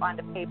pour it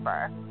onto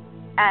paper.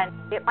 And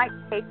it might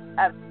take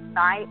a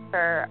night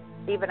or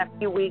even a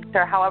few weeks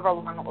or however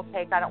long it will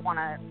take. I don't want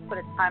to put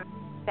a time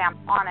stamp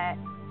on it.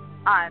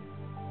 I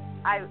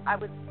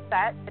would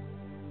set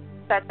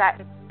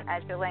that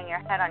as you're laying your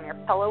head on your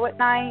pillow at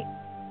night,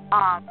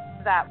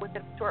 that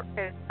within a short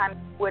period of time you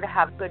would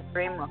have good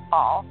dream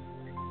recall.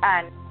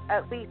 And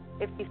at least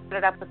if you set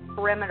it up with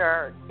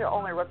perimeter to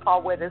only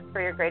recall what is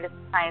for your greatest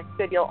and highest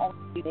good, you'll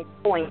only be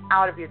pulling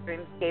out of your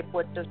dreamscape,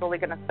 which is really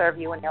going to serve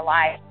you in your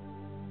life.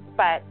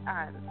 But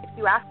if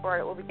you ask for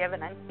it, it will be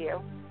given unto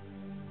you.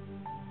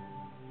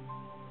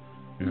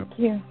 Yep. Thank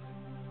you.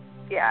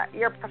 Yeah,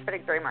 you're a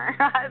prophetic dreamer.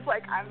 It's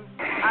like I'm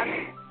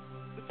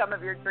some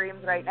of your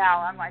dreams right now.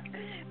 I'm like,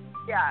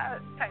 yeah,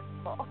 it's kind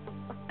of cool.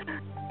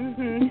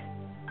 Mm-hmm.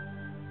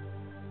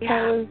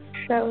 Yeah.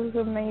 That was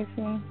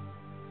amazing.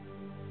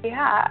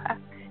 Yeah.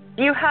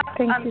 Do you have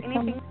Thank you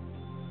anything? So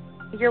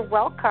much. You're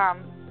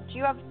welcome. Do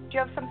you have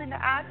something to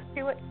add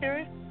to it,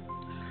 Bruce?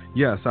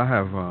 Yes, I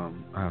have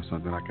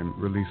something I can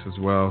release as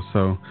well.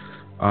 So,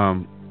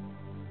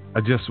 what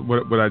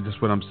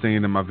I'm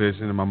seeing in my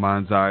vision, in my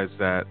mind's eye, is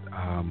that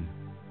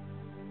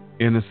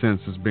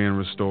innocence is being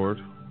restored,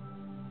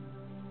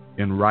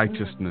 and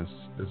righteousness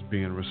is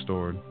being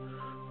restored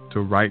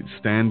to right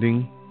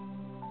standing,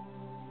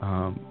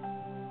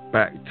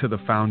 back to the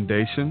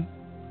foundation,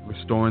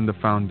 restoring the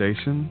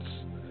foundations,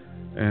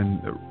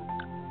 and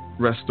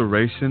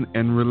restoration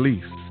and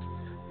release.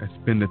 That's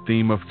been the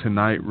theme of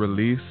tonight: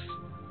 release,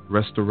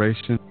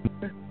 restoration,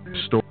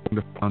 restoring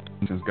the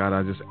foundations. God,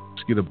 I just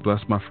ask you to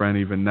bless my friend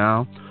even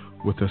now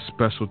with a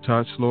special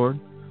touch, Lord.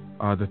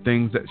 The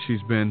things that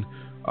she's been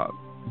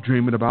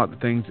dreaming about, the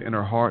things in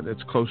her heart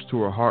that's close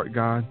to her heart,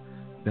 God,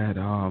 that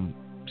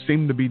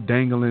seem to be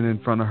dangling in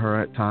front of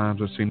her at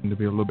times, or seem to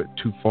be a little bit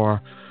too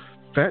far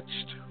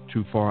fetched,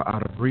 too far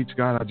out of reach,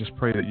 God. I just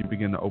pray that you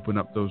begin to open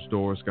up those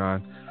doors,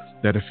 God,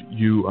 that if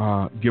you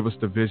give us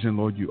the vision,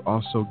 Lord, you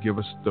also give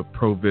us the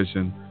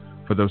provision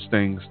for those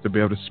things, to be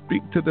able to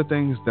speak to the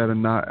things that are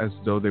not as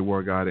though they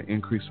were, God. An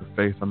increase of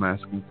faith I'm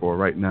asking for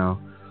right now,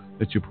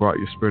 that you pour out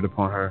your spirit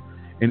upon her.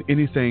 And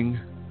anything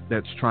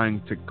that's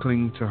trying to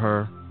cling to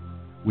her,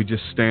 we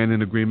just stand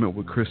in agreement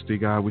with Kristy,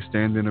 God. We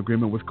stand in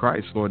agreement with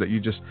Christ, Lord, that you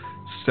just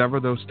sever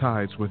those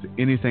ties with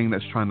anything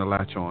that's trying to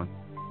latch on,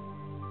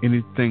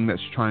 anything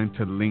that's trying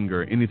to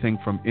linger, anything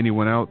from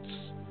anyone else,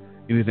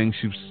 anything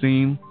she's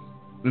seen,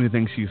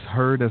 anything she's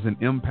heard as an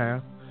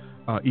empath,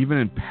 even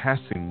in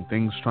passing,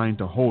 things trying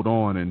to hold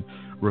on and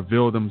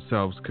reveal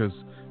themselves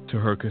to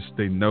her because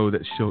they know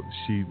that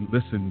she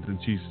listens and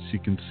she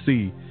can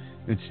see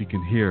and she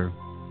can hear.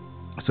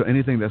 So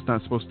anything that's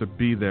not supposed to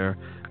be there,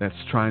 that's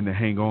trying to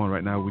hang on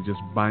right now, we just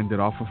bind it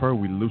off of her.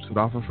 We loose it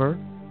off of her.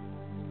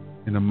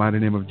 In the mighty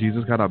name of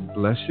Jesus, God, I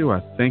bless you.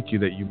 I thank you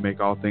that you make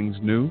all things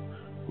new.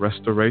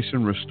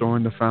 Restoration,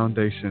 restoring the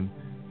foundation,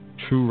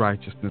 true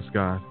righteousness,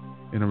 God,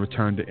 and a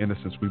return to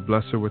innocence. We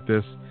bless her with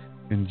this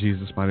in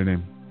Jesus' mighty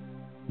name.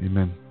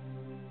 Amen.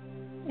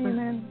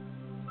 Amen.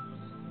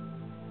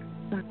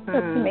 That's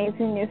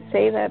amazing you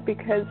say that,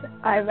 because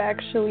I've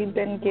actually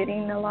been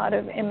getting a lot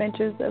of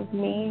images of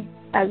me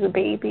as a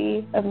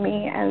baby, of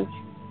me as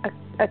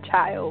a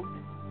child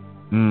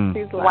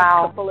these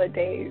last couple of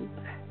days.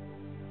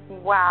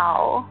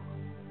 Wow.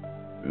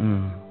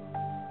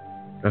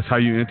 That's how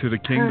you enter the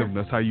kingdom.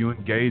 That's how you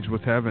engage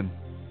with heaven,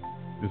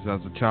 is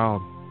as a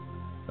child.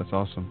 That's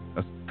awesome.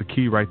 That's the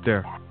key right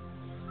there.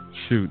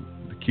 Shoot,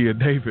 the key of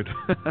David.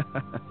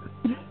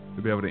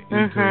 To be able to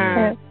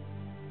enter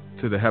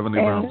to the heavenly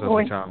realms as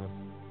a child.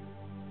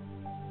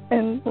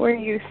 And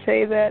when you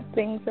say that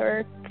things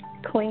are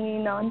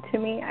clinging on to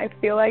me, I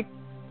feel like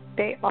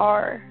they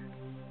are.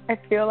 I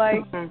feel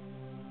like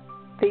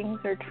things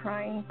are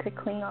trying to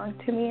cling on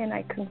to me, and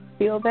I can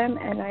feel them,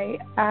 and I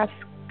ask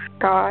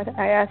God,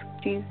 I ask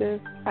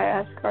Jesus, I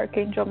ask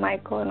Archangel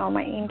Michael and all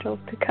my angels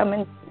to come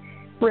and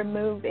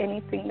remove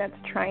anything that's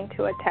trying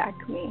to attack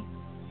me.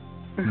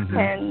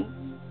 And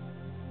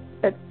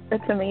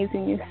it's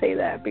amazing you say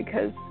that,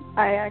 because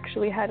I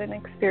actually had an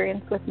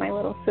experience with my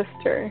little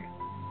sister.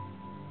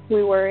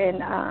 We were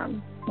in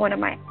one of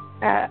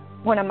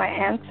my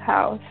aunt's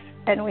house,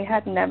 and we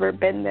had never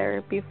been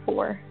there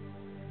before.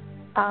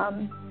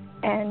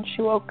 And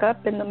she woke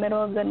up in the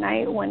middle of the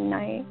night one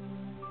night,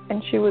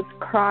 and she was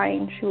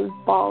crying. She was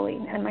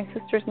bawling, and my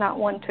sister's not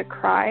one to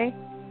cry.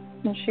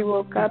 And she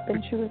woke up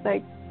and she was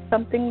like,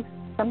 something's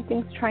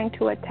trying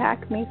to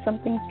attack me.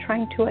 Something's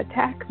trying to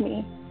attack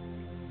me.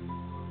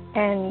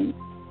 And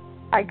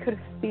I could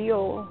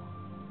feel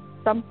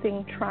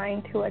something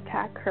trying to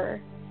attack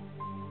her.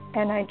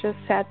 And I just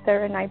sat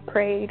there and I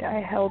prayed.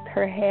 I held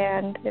her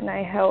hand and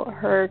I held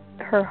her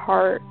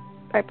heart.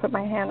 I put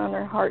my hand on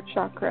her heart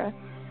chakra,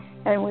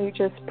 and we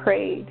just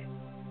prayed.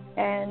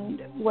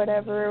 And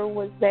whatever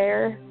was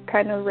there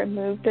kind of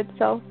removed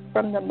itself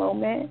from the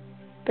moment.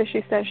 But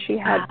she says she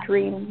had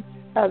dreams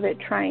of it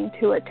trying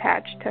to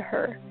attach to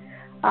her.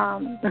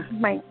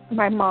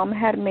 My mom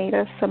had made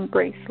us some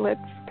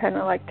bracelets, kind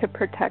of like to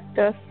protect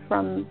us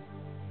from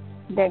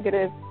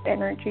negative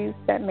energies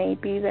that may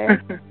be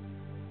there.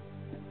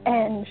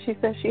 And she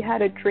says she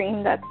had a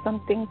dream that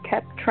something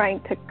kept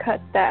trying to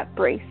cut that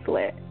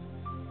bracelet.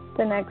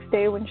 The next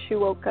day when she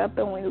woke up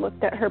and we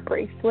looked at her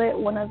bracelet,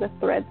 one of the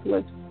threads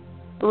was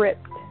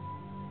ripped.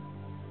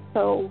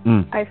 So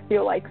I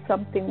feel like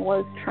something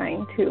was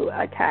trying to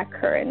attack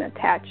her and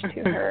attach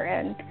to her,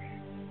 and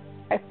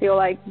I feel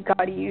like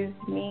God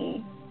used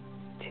me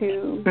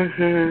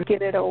to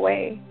get it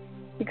away,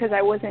 because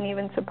I wasn't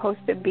even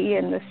supposed to be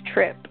in this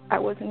trip. I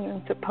wasn't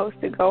even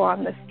supposed to go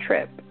on this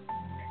trip.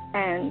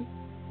 And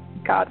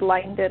God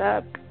lined it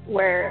up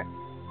where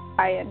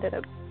I ended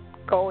up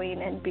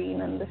going and being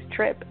on this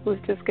trip. It was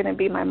just going to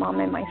be my mom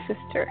and my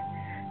sister.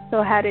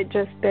 So had it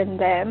just been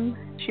them,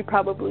 she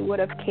probably would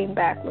have came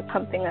back with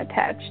something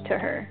attached to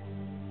her.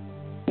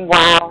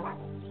 Wow.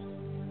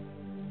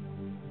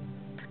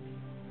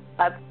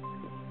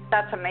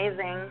 That's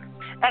amazing.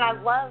 And I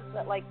love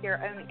that, like,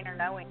 your own inner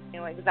knowing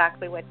knew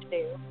exactly what to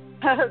do.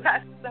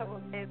 That's so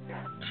amazing.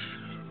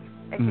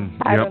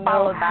 I don't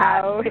know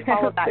how you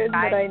followed that happened,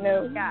 but I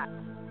know. Yeah,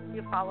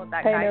 you followed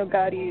that I know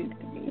God used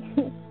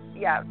me.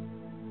 Yeah.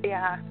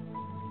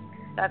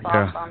 That's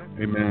awesome.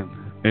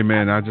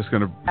 Amen. I'm just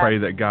going to pray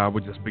that God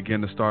would just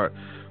begin to start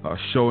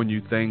showing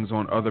you things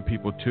on other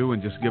people too,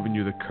 and just giving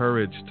you the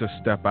courage to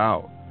step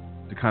out,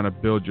 to kind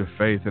of build your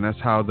faith. And that's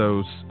how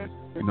those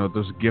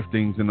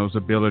giftings and those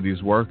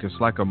abilities work. It's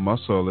like a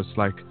muscle. It's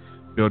like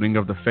building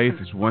of the faith.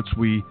 Is once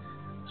we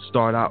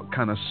start out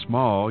kind of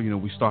small,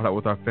 we start out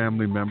with our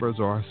family members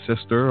or our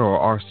sister or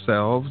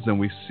ourselves, and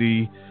we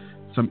see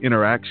some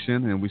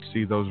interaction and we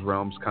see those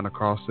realms kind of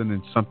crossing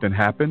and something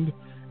happened.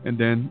 And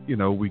then,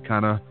 we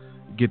kind of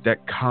get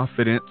that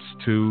confidence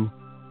to,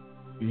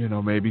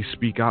 maybe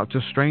speak out to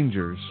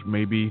strangers,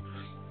 maybe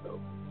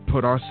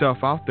put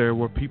ourselves out there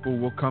where people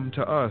will come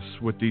to us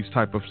with these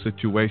type of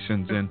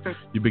situations, and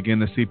you begin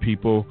to see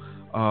people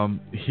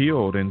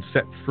healed and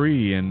set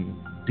free, and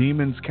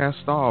demons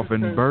cast off,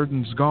 and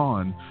burdens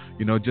gone,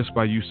 just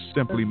by you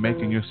simply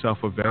making yourself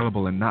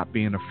available and not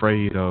being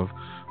afraid of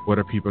what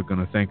are people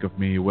going to think of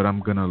me, what I'm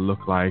going to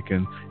look like,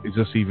 and is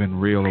this even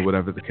real, or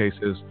whatever the case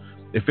is.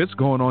 If it's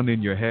going on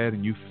in your head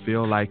and you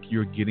feel like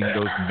you're getting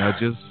those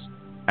nudges,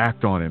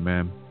 act on it,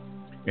 man.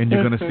 And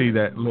you're going to see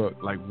that,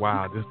 look, like,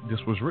 wow, this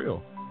was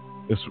real.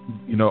 This,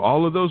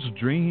 all of those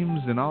dreams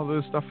and all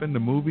this stuff in the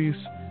movies,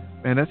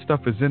 man, that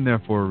stuff is in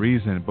there for a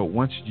reason. But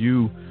once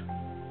you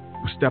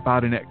step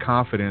out in that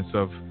confidence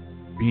of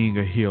being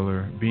a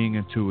healer, being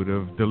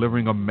intuitive,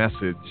 delivering a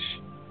message,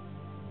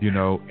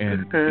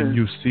 and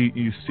you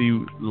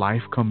see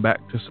life come back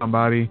to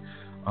somebody,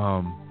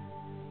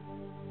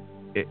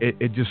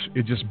 it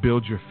just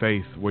builds your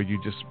faith, where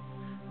you just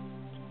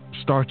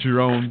start your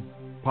own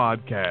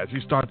podcast,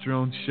 you start your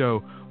own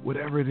show,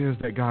 whatever it is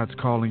that God's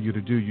calling you to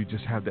do, you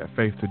just have that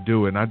faith to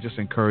do it. And I just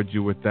encourage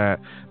you with that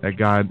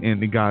God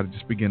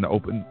just begin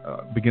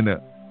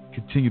to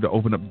continue to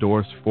open up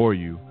doors for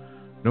you,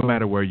 no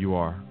matter where you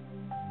are.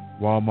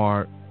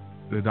 Walmart,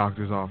 the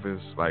doctor's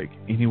office, like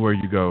anywhere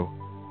you go,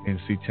 and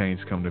see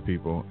change come to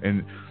people.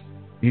 And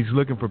he's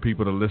looking for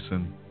people to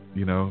listen.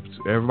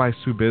 Everybody's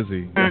too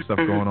busy. Got stuff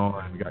going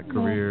on. We got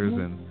careers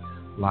and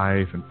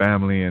life and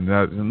family, and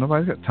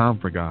nobody's got time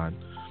for God.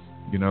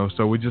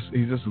 So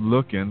he's just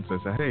looking to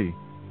say, hey,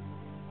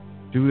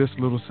 do this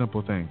little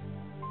simple thing.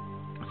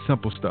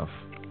 Simple stuff.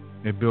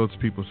 It builds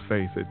people's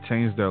faith. It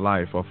changed their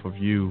life off of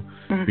you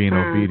being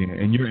obedient.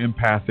 And you're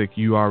empathic.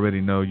 You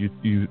already know.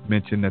 You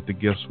mentioned that the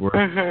gifts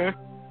were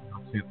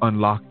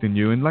unlocked in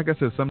you. And like I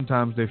said,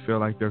 sometimes they feel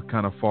like they're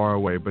kind of far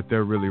away, but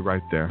they're really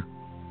right there.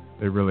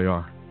 They really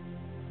are.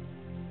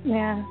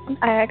 Yeah.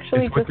 I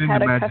actually just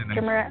had a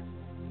customer.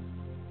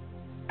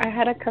 I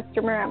had a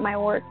customer at my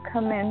work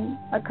come in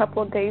a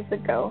couple of days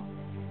ago,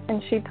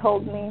 and she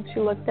told me, she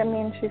looked at me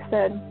and she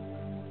said,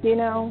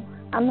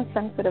 I'm a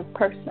sensitive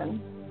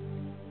person.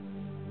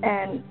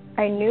 And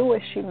I knew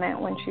what she meant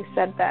when she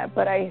said that,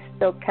 but I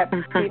still kept,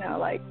 and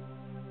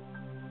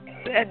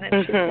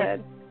then she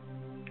said,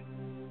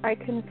 I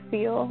can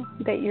feel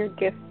that you're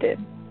gifted.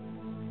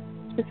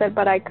 She said,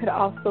 but I could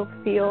also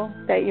feel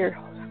that your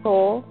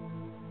soul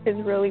is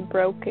really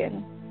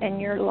broken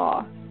and you're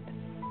lost.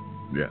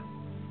 Yeah.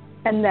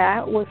 And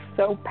that was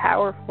so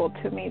powerful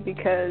to me,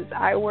 because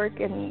I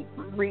work in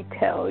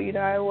retail,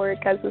 I work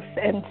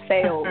in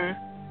sales.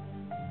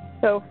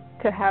 So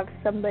to have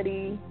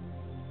somebody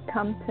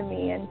come to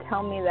me and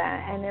tell me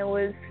that, and it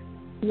was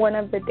one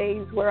of the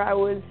days where I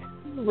was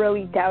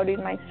really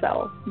doubting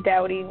myself,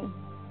 doubting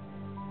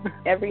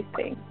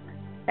everything,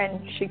 and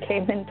she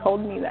came and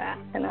told me that,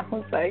 and I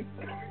was like,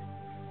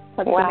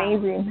 that's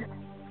amazing.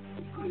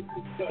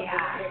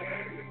 Yeah.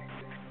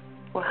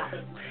 Wow.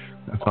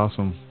 That's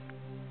awesome.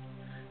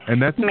 And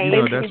that's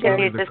that's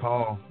really the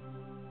call.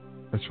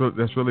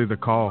 That's really the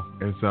call,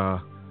 is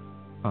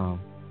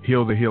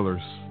heal the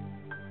healers.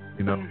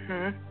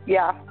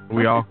 Yeah.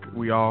 We all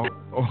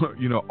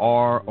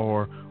are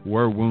or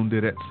were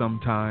wounded at some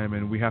time,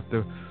 and we have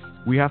to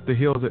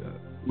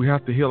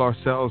heal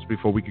ourselves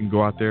before we can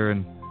go out there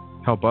and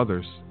help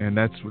others. And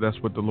that's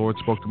what the Lord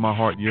spoke to my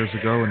heart years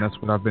ago, and that's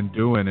what I've been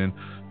doing. And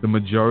the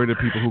majority of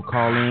people who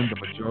call in, the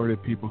majority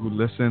of people who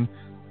listen,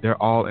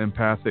 they're all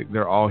empathic.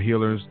 They're all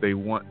healers. They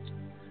want,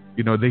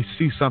 they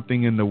see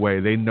something in the way.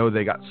 They know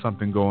they got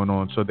something going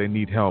on, so they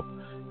need help.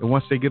 And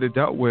once they get it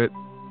dealt with,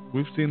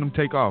 we've seen them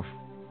take off.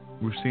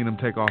 We've seen them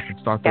take off and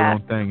start their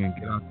own thing and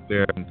get out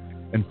there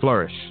and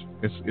flourish.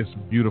 It's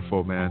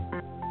beautiful, man,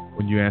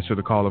 when you answer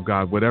the call of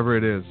God, whatever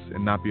it is,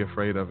 and not be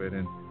afraid of it.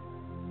 And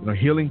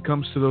healing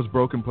comes to those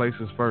broken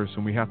places first,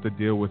 and we have to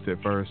deal with it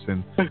first.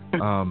 And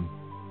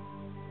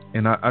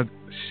and I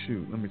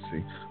shoot, let me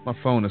see. My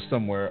phone is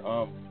somewhere.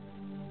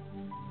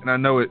 And I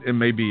know it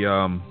may be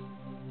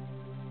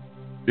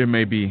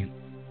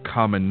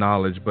common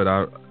knowledge, but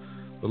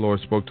the Lord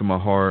spoke to my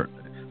heart.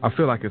 I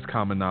feel like it's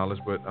common knowledge,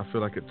 but I feel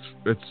like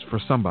it's for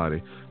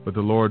somebody. But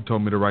the Lord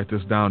told me to write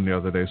this down the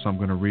other day, so I'm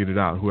going to read it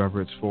out,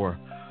 whoever it's for.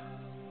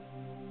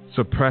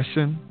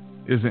 Suppression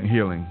isn't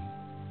healing.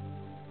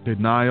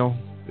 Denial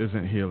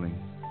isn't healing.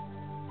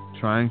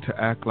 Trying to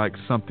act like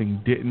something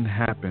didn't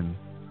happen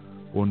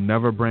will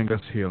never bring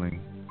us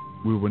healing.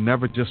 We will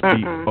never just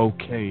be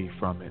okay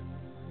from it.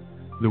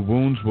 The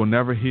wounds will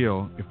never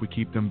heal if we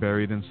keep them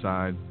buried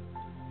inside.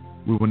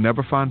 We will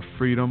never find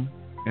freedom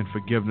and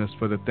forgiveness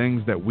for the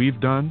things that we've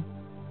done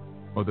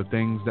or the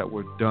things that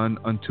were done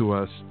unto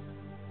us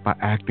by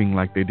acting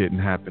like they didn't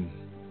happen.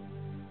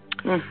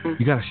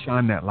 You got to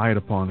shine that light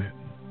upon it.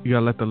 You got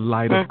to let the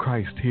light of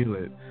Christ heal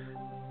it.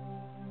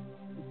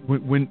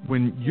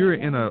 When you're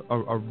in a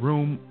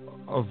room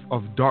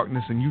of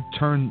darkness and you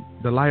turn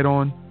the light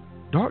on,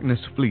 darkness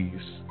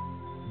flees.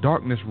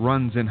 Darkness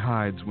runs and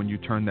hides when you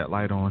turn that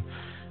light on.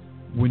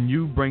 When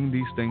you bring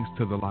these things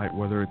to the light,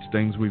 whether it's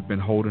things we've been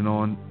holding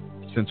on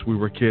since we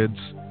were kids,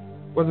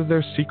 whether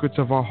they're secrets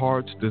of our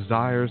hearts,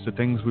 desires, the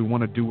things we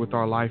want to do with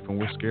our life and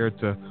we're scared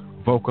to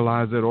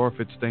vocalize it, or if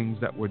it's things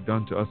that were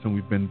done to us and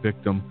we've been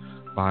victim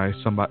by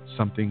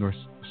something or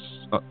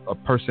a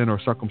person or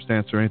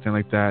circumstance or anything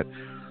like that,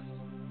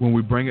 when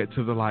we bring it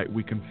to the light,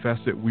 we confess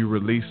it, we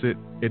release it,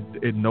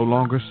 it no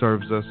longer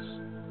serves us,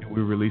 and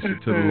we release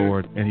it to the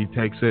Lord, and He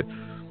takes it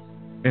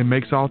and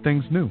makes all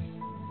things new.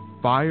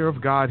 Fire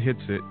of God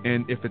hits it,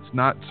 and if it's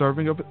not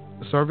serving us,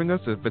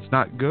 if it's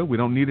not good, we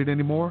don't need it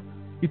anymore,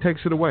 He takes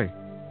it away.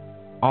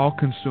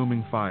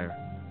 All-consuming fire.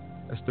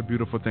 That's the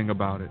beautiful thing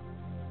about it.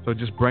 So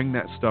just bring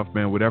that stuff,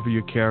 man, whatever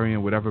you're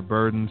carrying, whatever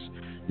burdens,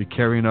 you're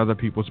carrying other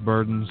people's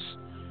burdens.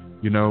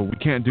 We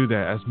can't do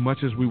that. As much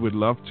as we would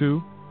love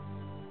to,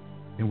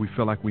 and we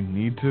feel like we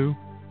need to,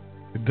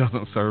 it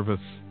doesn't serve us.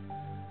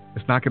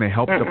 It's not going to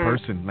help the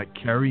person. Like,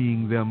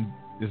 carrying them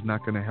is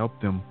not going to help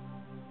them,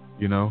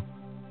 You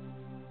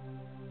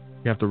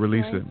have to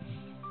release it.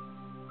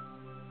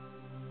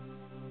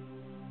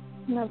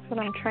 And that's what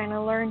I'm trying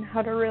to learn,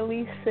 how to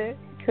release it,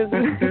 because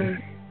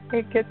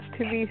it gets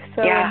to be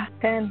so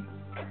intense.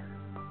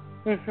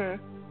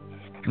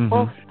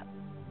 Well,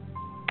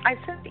 I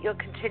sense that you'll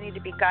continue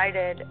to be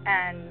guided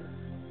and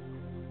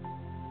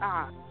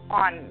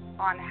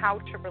on how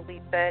to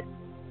release it,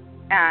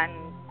 and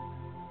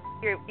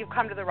you've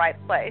come to the right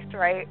place,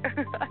 right?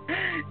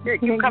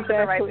 You've come to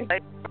the right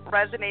place. What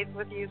resonates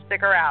with you,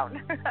 stick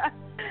around.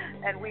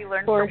 And we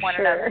learn from one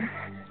another.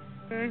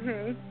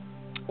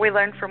 We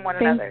learn from one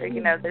another.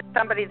 There's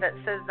somebody that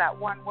says that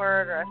one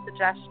word or a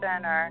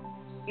suggestion, or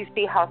you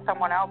see how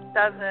someone else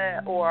does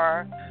it,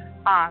 or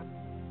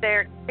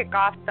they kick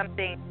off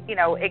something,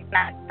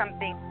 ignite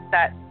something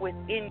that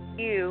within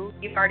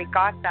you've already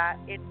got that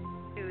in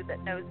you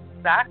that knows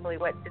exactly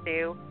what to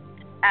do.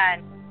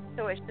 And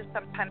so it's just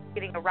sometimes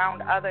getting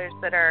around others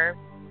that are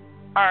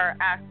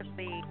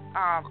actively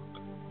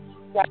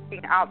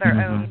walking out their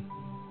own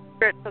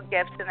spiritual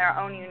gifts in their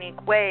own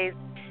unique ways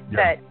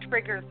that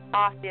triggers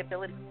off the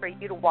ability for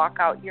you to walk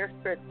out your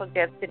spiritual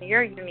gifts in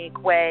your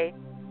unique way,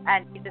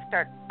 and you just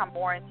start to come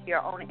more into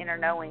your own inner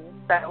knowing.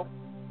 So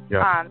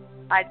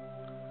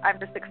I'm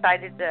just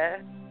excited to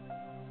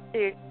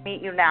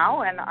meet you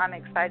now, and I'm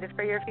excited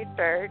for your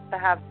future to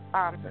have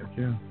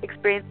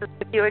experiences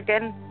with you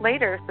again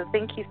later. So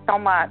thank you so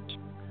much.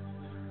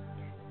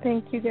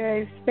 Thank you,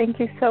 guys. Thank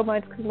you so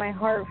much, because my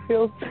heart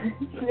feels so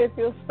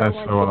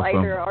much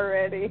lighter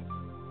already.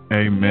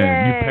 Amen.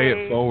 Yay. You pay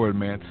it forward,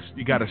 man.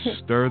 You got to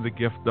stir the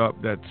gift up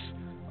that's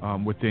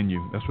within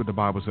you. That's what the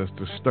Bible says,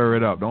 to stir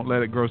it up. Don't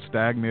let it grow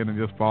stagnant and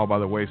just fall by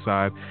the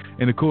wayside.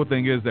 And the cool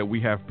thing is that we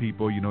have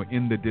people,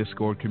 in the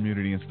Discord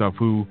community and stuff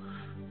who,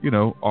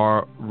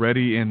 are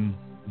ready and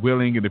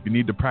willing. And if you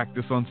need to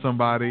practice on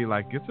somebody,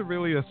 it's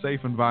really a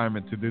safe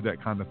environment to do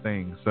that kind of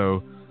thing.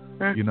 So,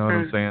 you know what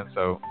I'm saying?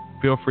 So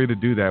feel free to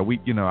do that. We,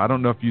 I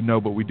don't know if you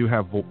know, but we do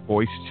have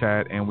voice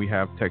chat and we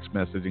have text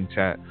messaging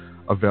chat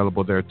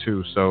available there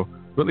too. So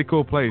really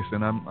cool place,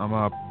 and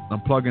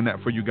I'm plugging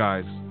that for you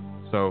guys.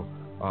 So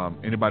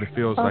anybody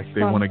feels like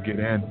they want to get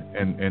in,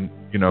 and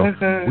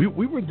we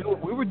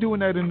were doing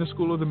that in the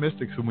School of the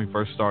Mystics when we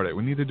first started.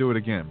 We need to do it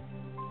again.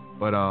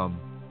 But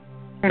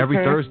every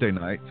Thursday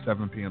night,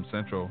 7 p.m.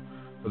 Central,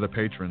 for the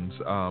patrons,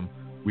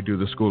 we do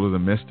the School of the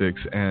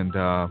Mystics, and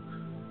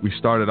we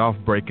started off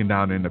breaking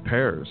down into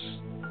pairs.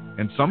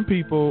 And some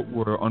people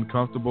were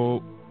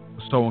uncomfortable,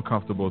 so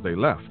uncomfortable they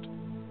left.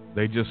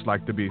 They just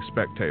like to be a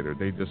spectator.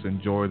 They just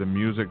enjoy the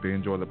music. They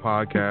enjoy the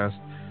podcast.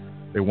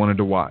 They wanted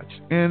to watch.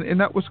 And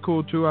that was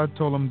cool, too. I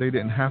told them they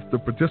didn't have to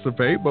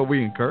participate, but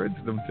we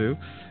encouraged them to.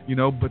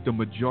 But the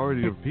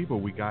majority of people,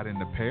 we got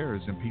into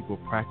pairs, and people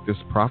practiced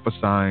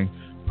prophesying,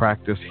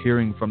 practiced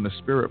hearing from the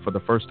Spirit for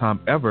the first time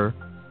ever,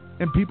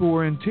 and people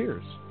were in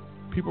tears.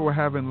 People were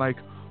having,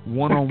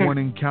 one-on-one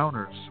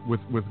encounters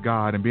with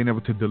God and being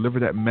able to deliver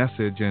that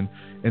message, and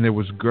there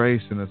was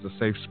grace, and there's a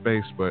safe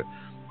space. But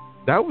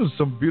that was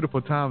some beautiful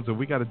times, and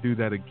we got to do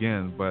that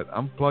again. But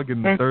I'm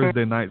plugging the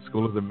Thursday night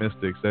School of the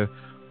Mystics.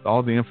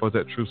 All the info is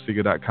at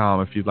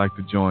truthseeker.com if you'd like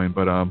to join.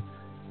 But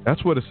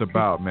that's what it's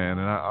about, man,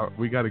 and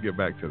we got to get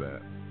back to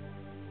that.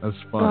 That's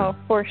fun. Oh,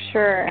 for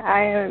sure.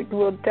 I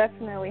will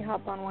definitely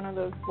hop on one of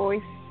those voice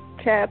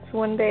chats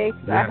one day.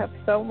 I have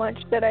so much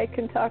that I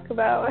can talk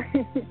about.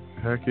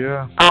 Heck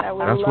yeah.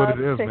 That's what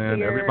it is,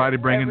 man. Everybody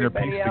bringing their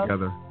piece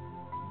together.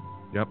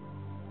 Yep.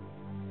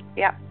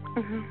 Yep.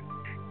 Mm-hmm.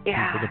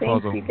 Yeah.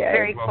 Thank you, guys.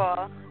 Very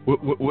cool.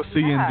 We'll see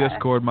you in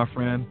Discord, my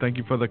friend. Thank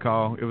you for the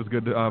call. It was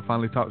good to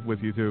finally talk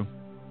with you, too.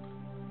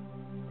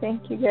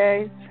 Thank you,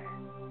 guys.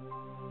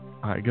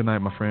 All right. Good night,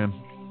 my friend.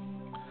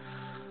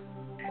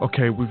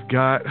 Okay. We've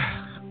got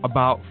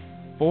about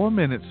 4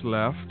 minutes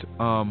left.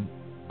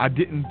 I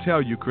didn't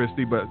tell you,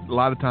 Kristy, but a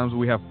lot of times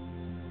we have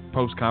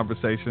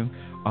post-conversation.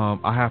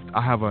 I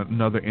have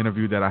another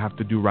interview that I have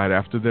to do right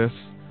after this.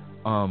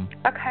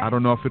 Okay. I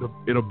don't know if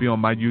it'll be on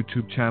my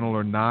YouTube channel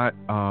or not.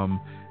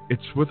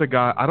 It's with a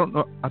guy. I don't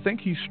know. I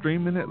think he's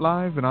streaming it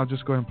live, and I'll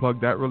just go ahead and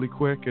plug that really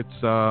quick.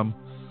 It's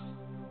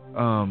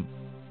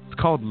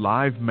called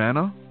Live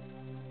Manna.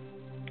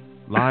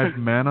 Live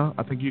Manna.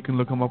 I think you can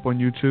look him up on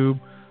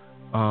YouTube.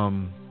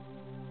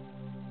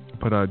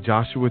 But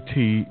Joshua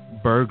T.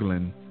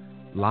 Berglund,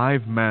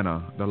 Live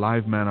Manna, the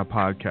Live Manna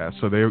podcast.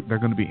 So they're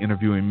going to be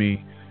interviewing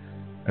me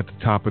at the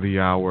top of the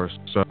hour.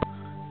 So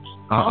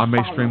I may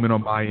stream it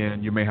on my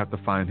end. You may have to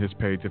find his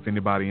page if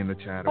anybody in the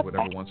chat or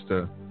whatever wants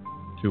to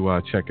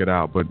check it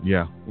out. But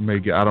yeah, we may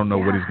get. I don't know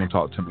what he's going to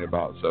talk to me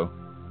about, so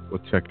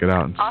we'll check it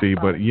out and see.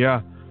 But yeah,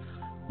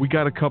 we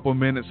got a couple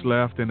minutes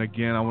left, and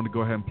again, I want to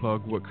go ahead and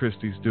plug what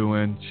Kristy's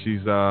doing.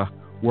 She's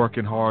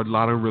working hard. A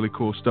lot of really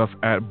cool stuff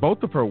at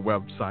both of her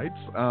websites.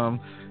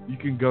 You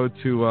can go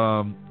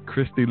to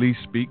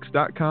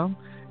KristyLeeSpeaks.com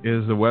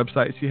is the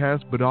website she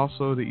has, but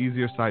also the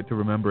easier site to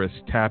remember is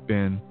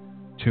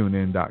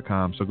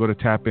TapInTuneIn.com. So go to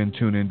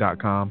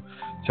TapInTuneIn.com.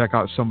 Check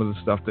out some of the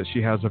stuff that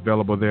she has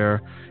available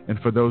there. And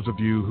for those of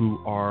you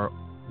who are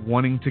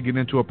wanting to get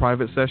into a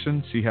private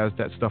session, she has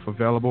that stuff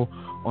available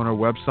on her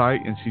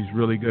website, and she's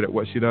really good at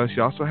what she does. She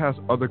also has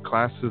other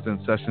classes and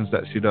sessions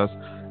that she does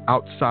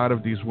outside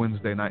of these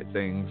Wednesday night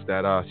things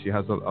that she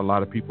has a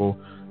lot of people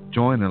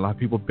join, and a lot of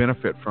people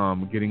benefit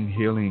from getting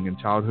healing and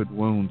childhood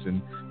wounds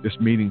and just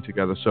meeting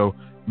together. So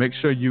make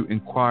sure you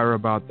inquire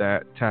about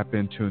that,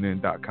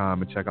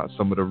 tapintunein.com, and check out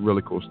some of the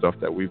really cool stuff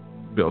that we've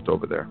built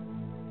over there.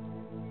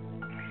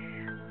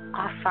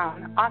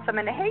 Awesome.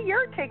 And hey,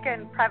 you're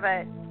taking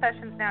private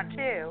sessions now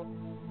too,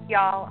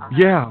 y'all.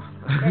 Yeah.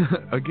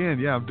 Again,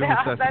 yeah, I'm doing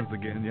sessions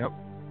again. Yep.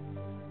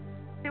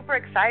 Super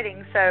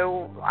exciting.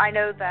 So I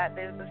know that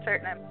there's a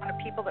certain amount of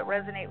people that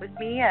resonate with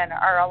me and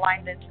are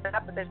aligned into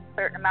that, but there's a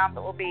certain amount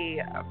that will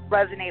be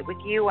resonate with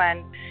you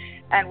and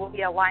will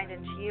be aligned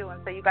into you.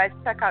 And so you guys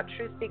check out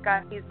Truth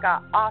Seeker. He's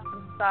got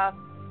awesome stuff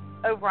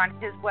over on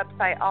his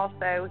website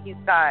also. He's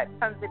got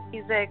tons of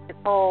music, his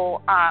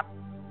whole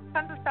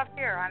tons of stuff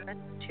here on this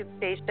YouTube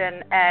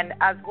station, and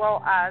as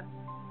well as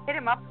hit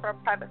him up for a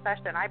private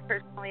session. I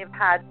personally have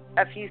had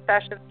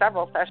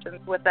several sessions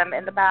with them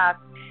in the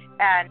past,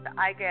 and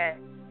I get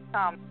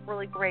some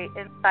really great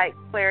insight,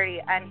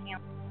 clarity, and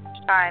healing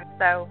each time.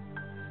 So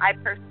I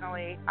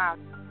personally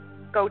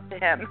go to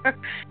him.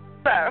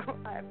 So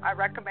I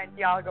recommend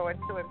y'all go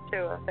into him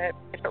too if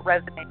it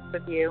resonates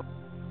with you.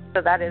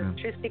 So that is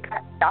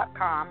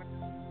truthseeker.com.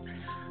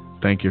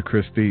 Thank you,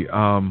 Kristy.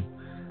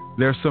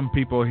 There's some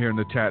people here in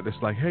the chat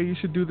that's like, hey, you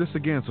should do this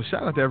again. So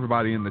shout out to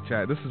everybody in the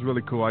chat. This is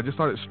really cool. I just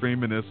started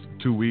streaming this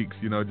 2 weeks,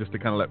 just to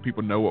kind of let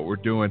people know what we're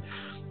doing.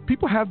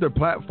 People have their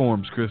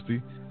platforms, Kristy.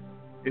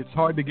 It's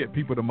hard to get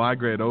people to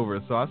migrate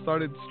over. So I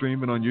started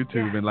streaming on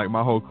YouTube, and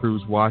my whole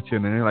crew's watching,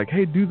 and they're like,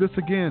 hey, do this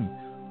again.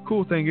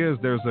 Cool thing is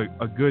there's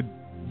a good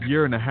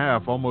year and a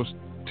half, almost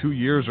 2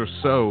 years or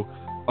so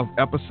of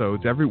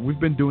episodes. We've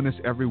been doing this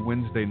every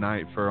Wednesday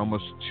night for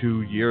almost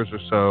 2 years or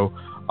so,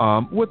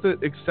 with the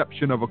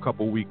exception of a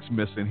couple weeks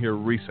missing here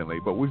recently.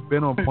 But we've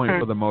been on point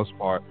for the most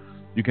part.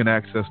 You can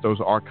access those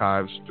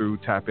archives through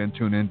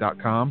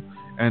tapintunein.com.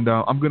 And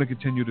I'm going to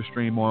continue to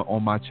stream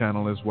on my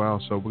channel as well.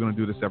 So we're going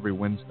to do this every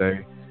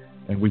Wednesday,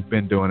 and we've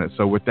been doing it.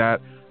 So with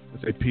that,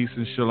 let's say peace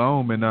and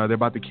shalom. And they're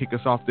about to kick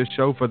us off this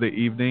show for the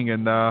evening.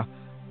 And,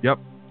 yep,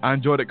 I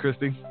enjoyed it,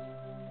 Kristy.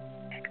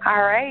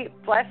 All right.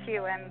 Bless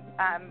you. And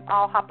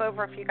I'll hop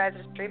over if you guys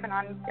are streaming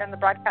on the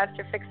broadcast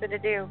you're fixing to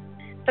do.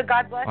 So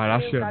God bless you. All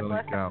right, I'll share God the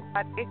bless link out.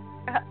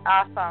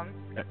 Awesome.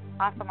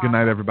 Good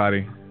night,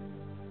 everybody.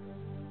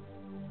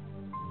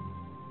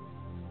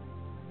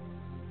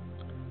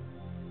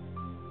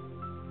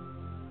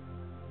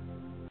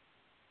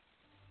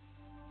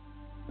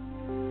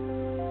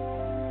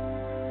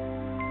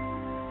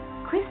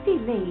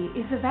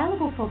 is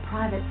available for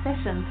private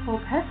sessions for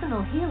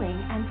personal healing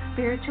and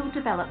spiritual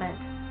development.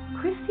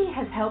 Kristy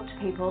has helped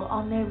people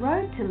on their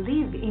road to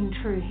live in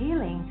true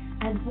healing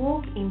and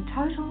walk in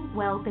total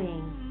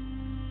well-being.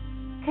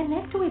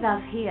 Connect with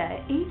us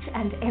here each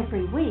and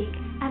every week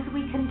as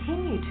we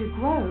continue to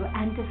grow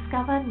and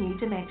discover new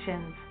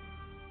dimensions.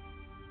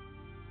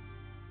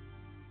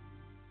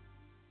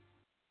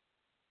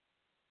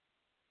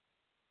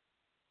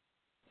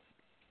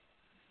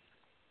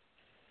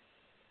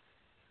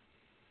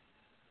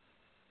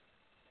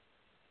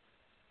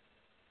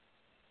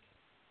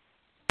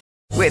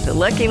 With the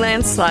Lucky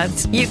Land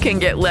Slots, you can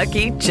get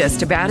lucky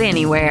just about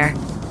anywhere.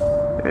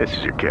 This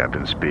is your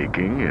captain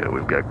speaking.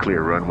 We've got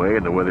clear runway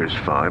and the weather's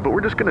fine, but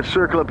we're just going to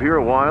circle up here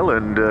a while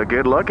and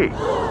get lucky.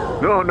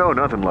 No,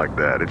 nothing like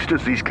that. It's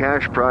just these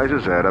cash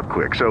prizes add up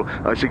quick. So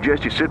I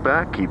suggest you sit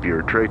back, keep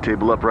your tray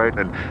table upright,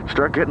 and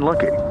start getting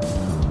lucky.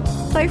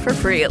 Play for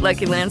free at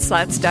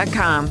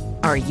LuckyLandSlots.com.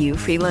 Are you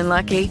feeling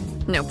lucky?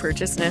 No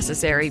purchase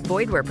necessary.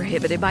 Void where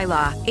prohibited by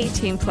law.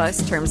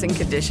 18+ terms and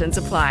conditions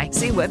apply.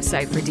 See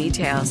website for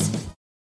details.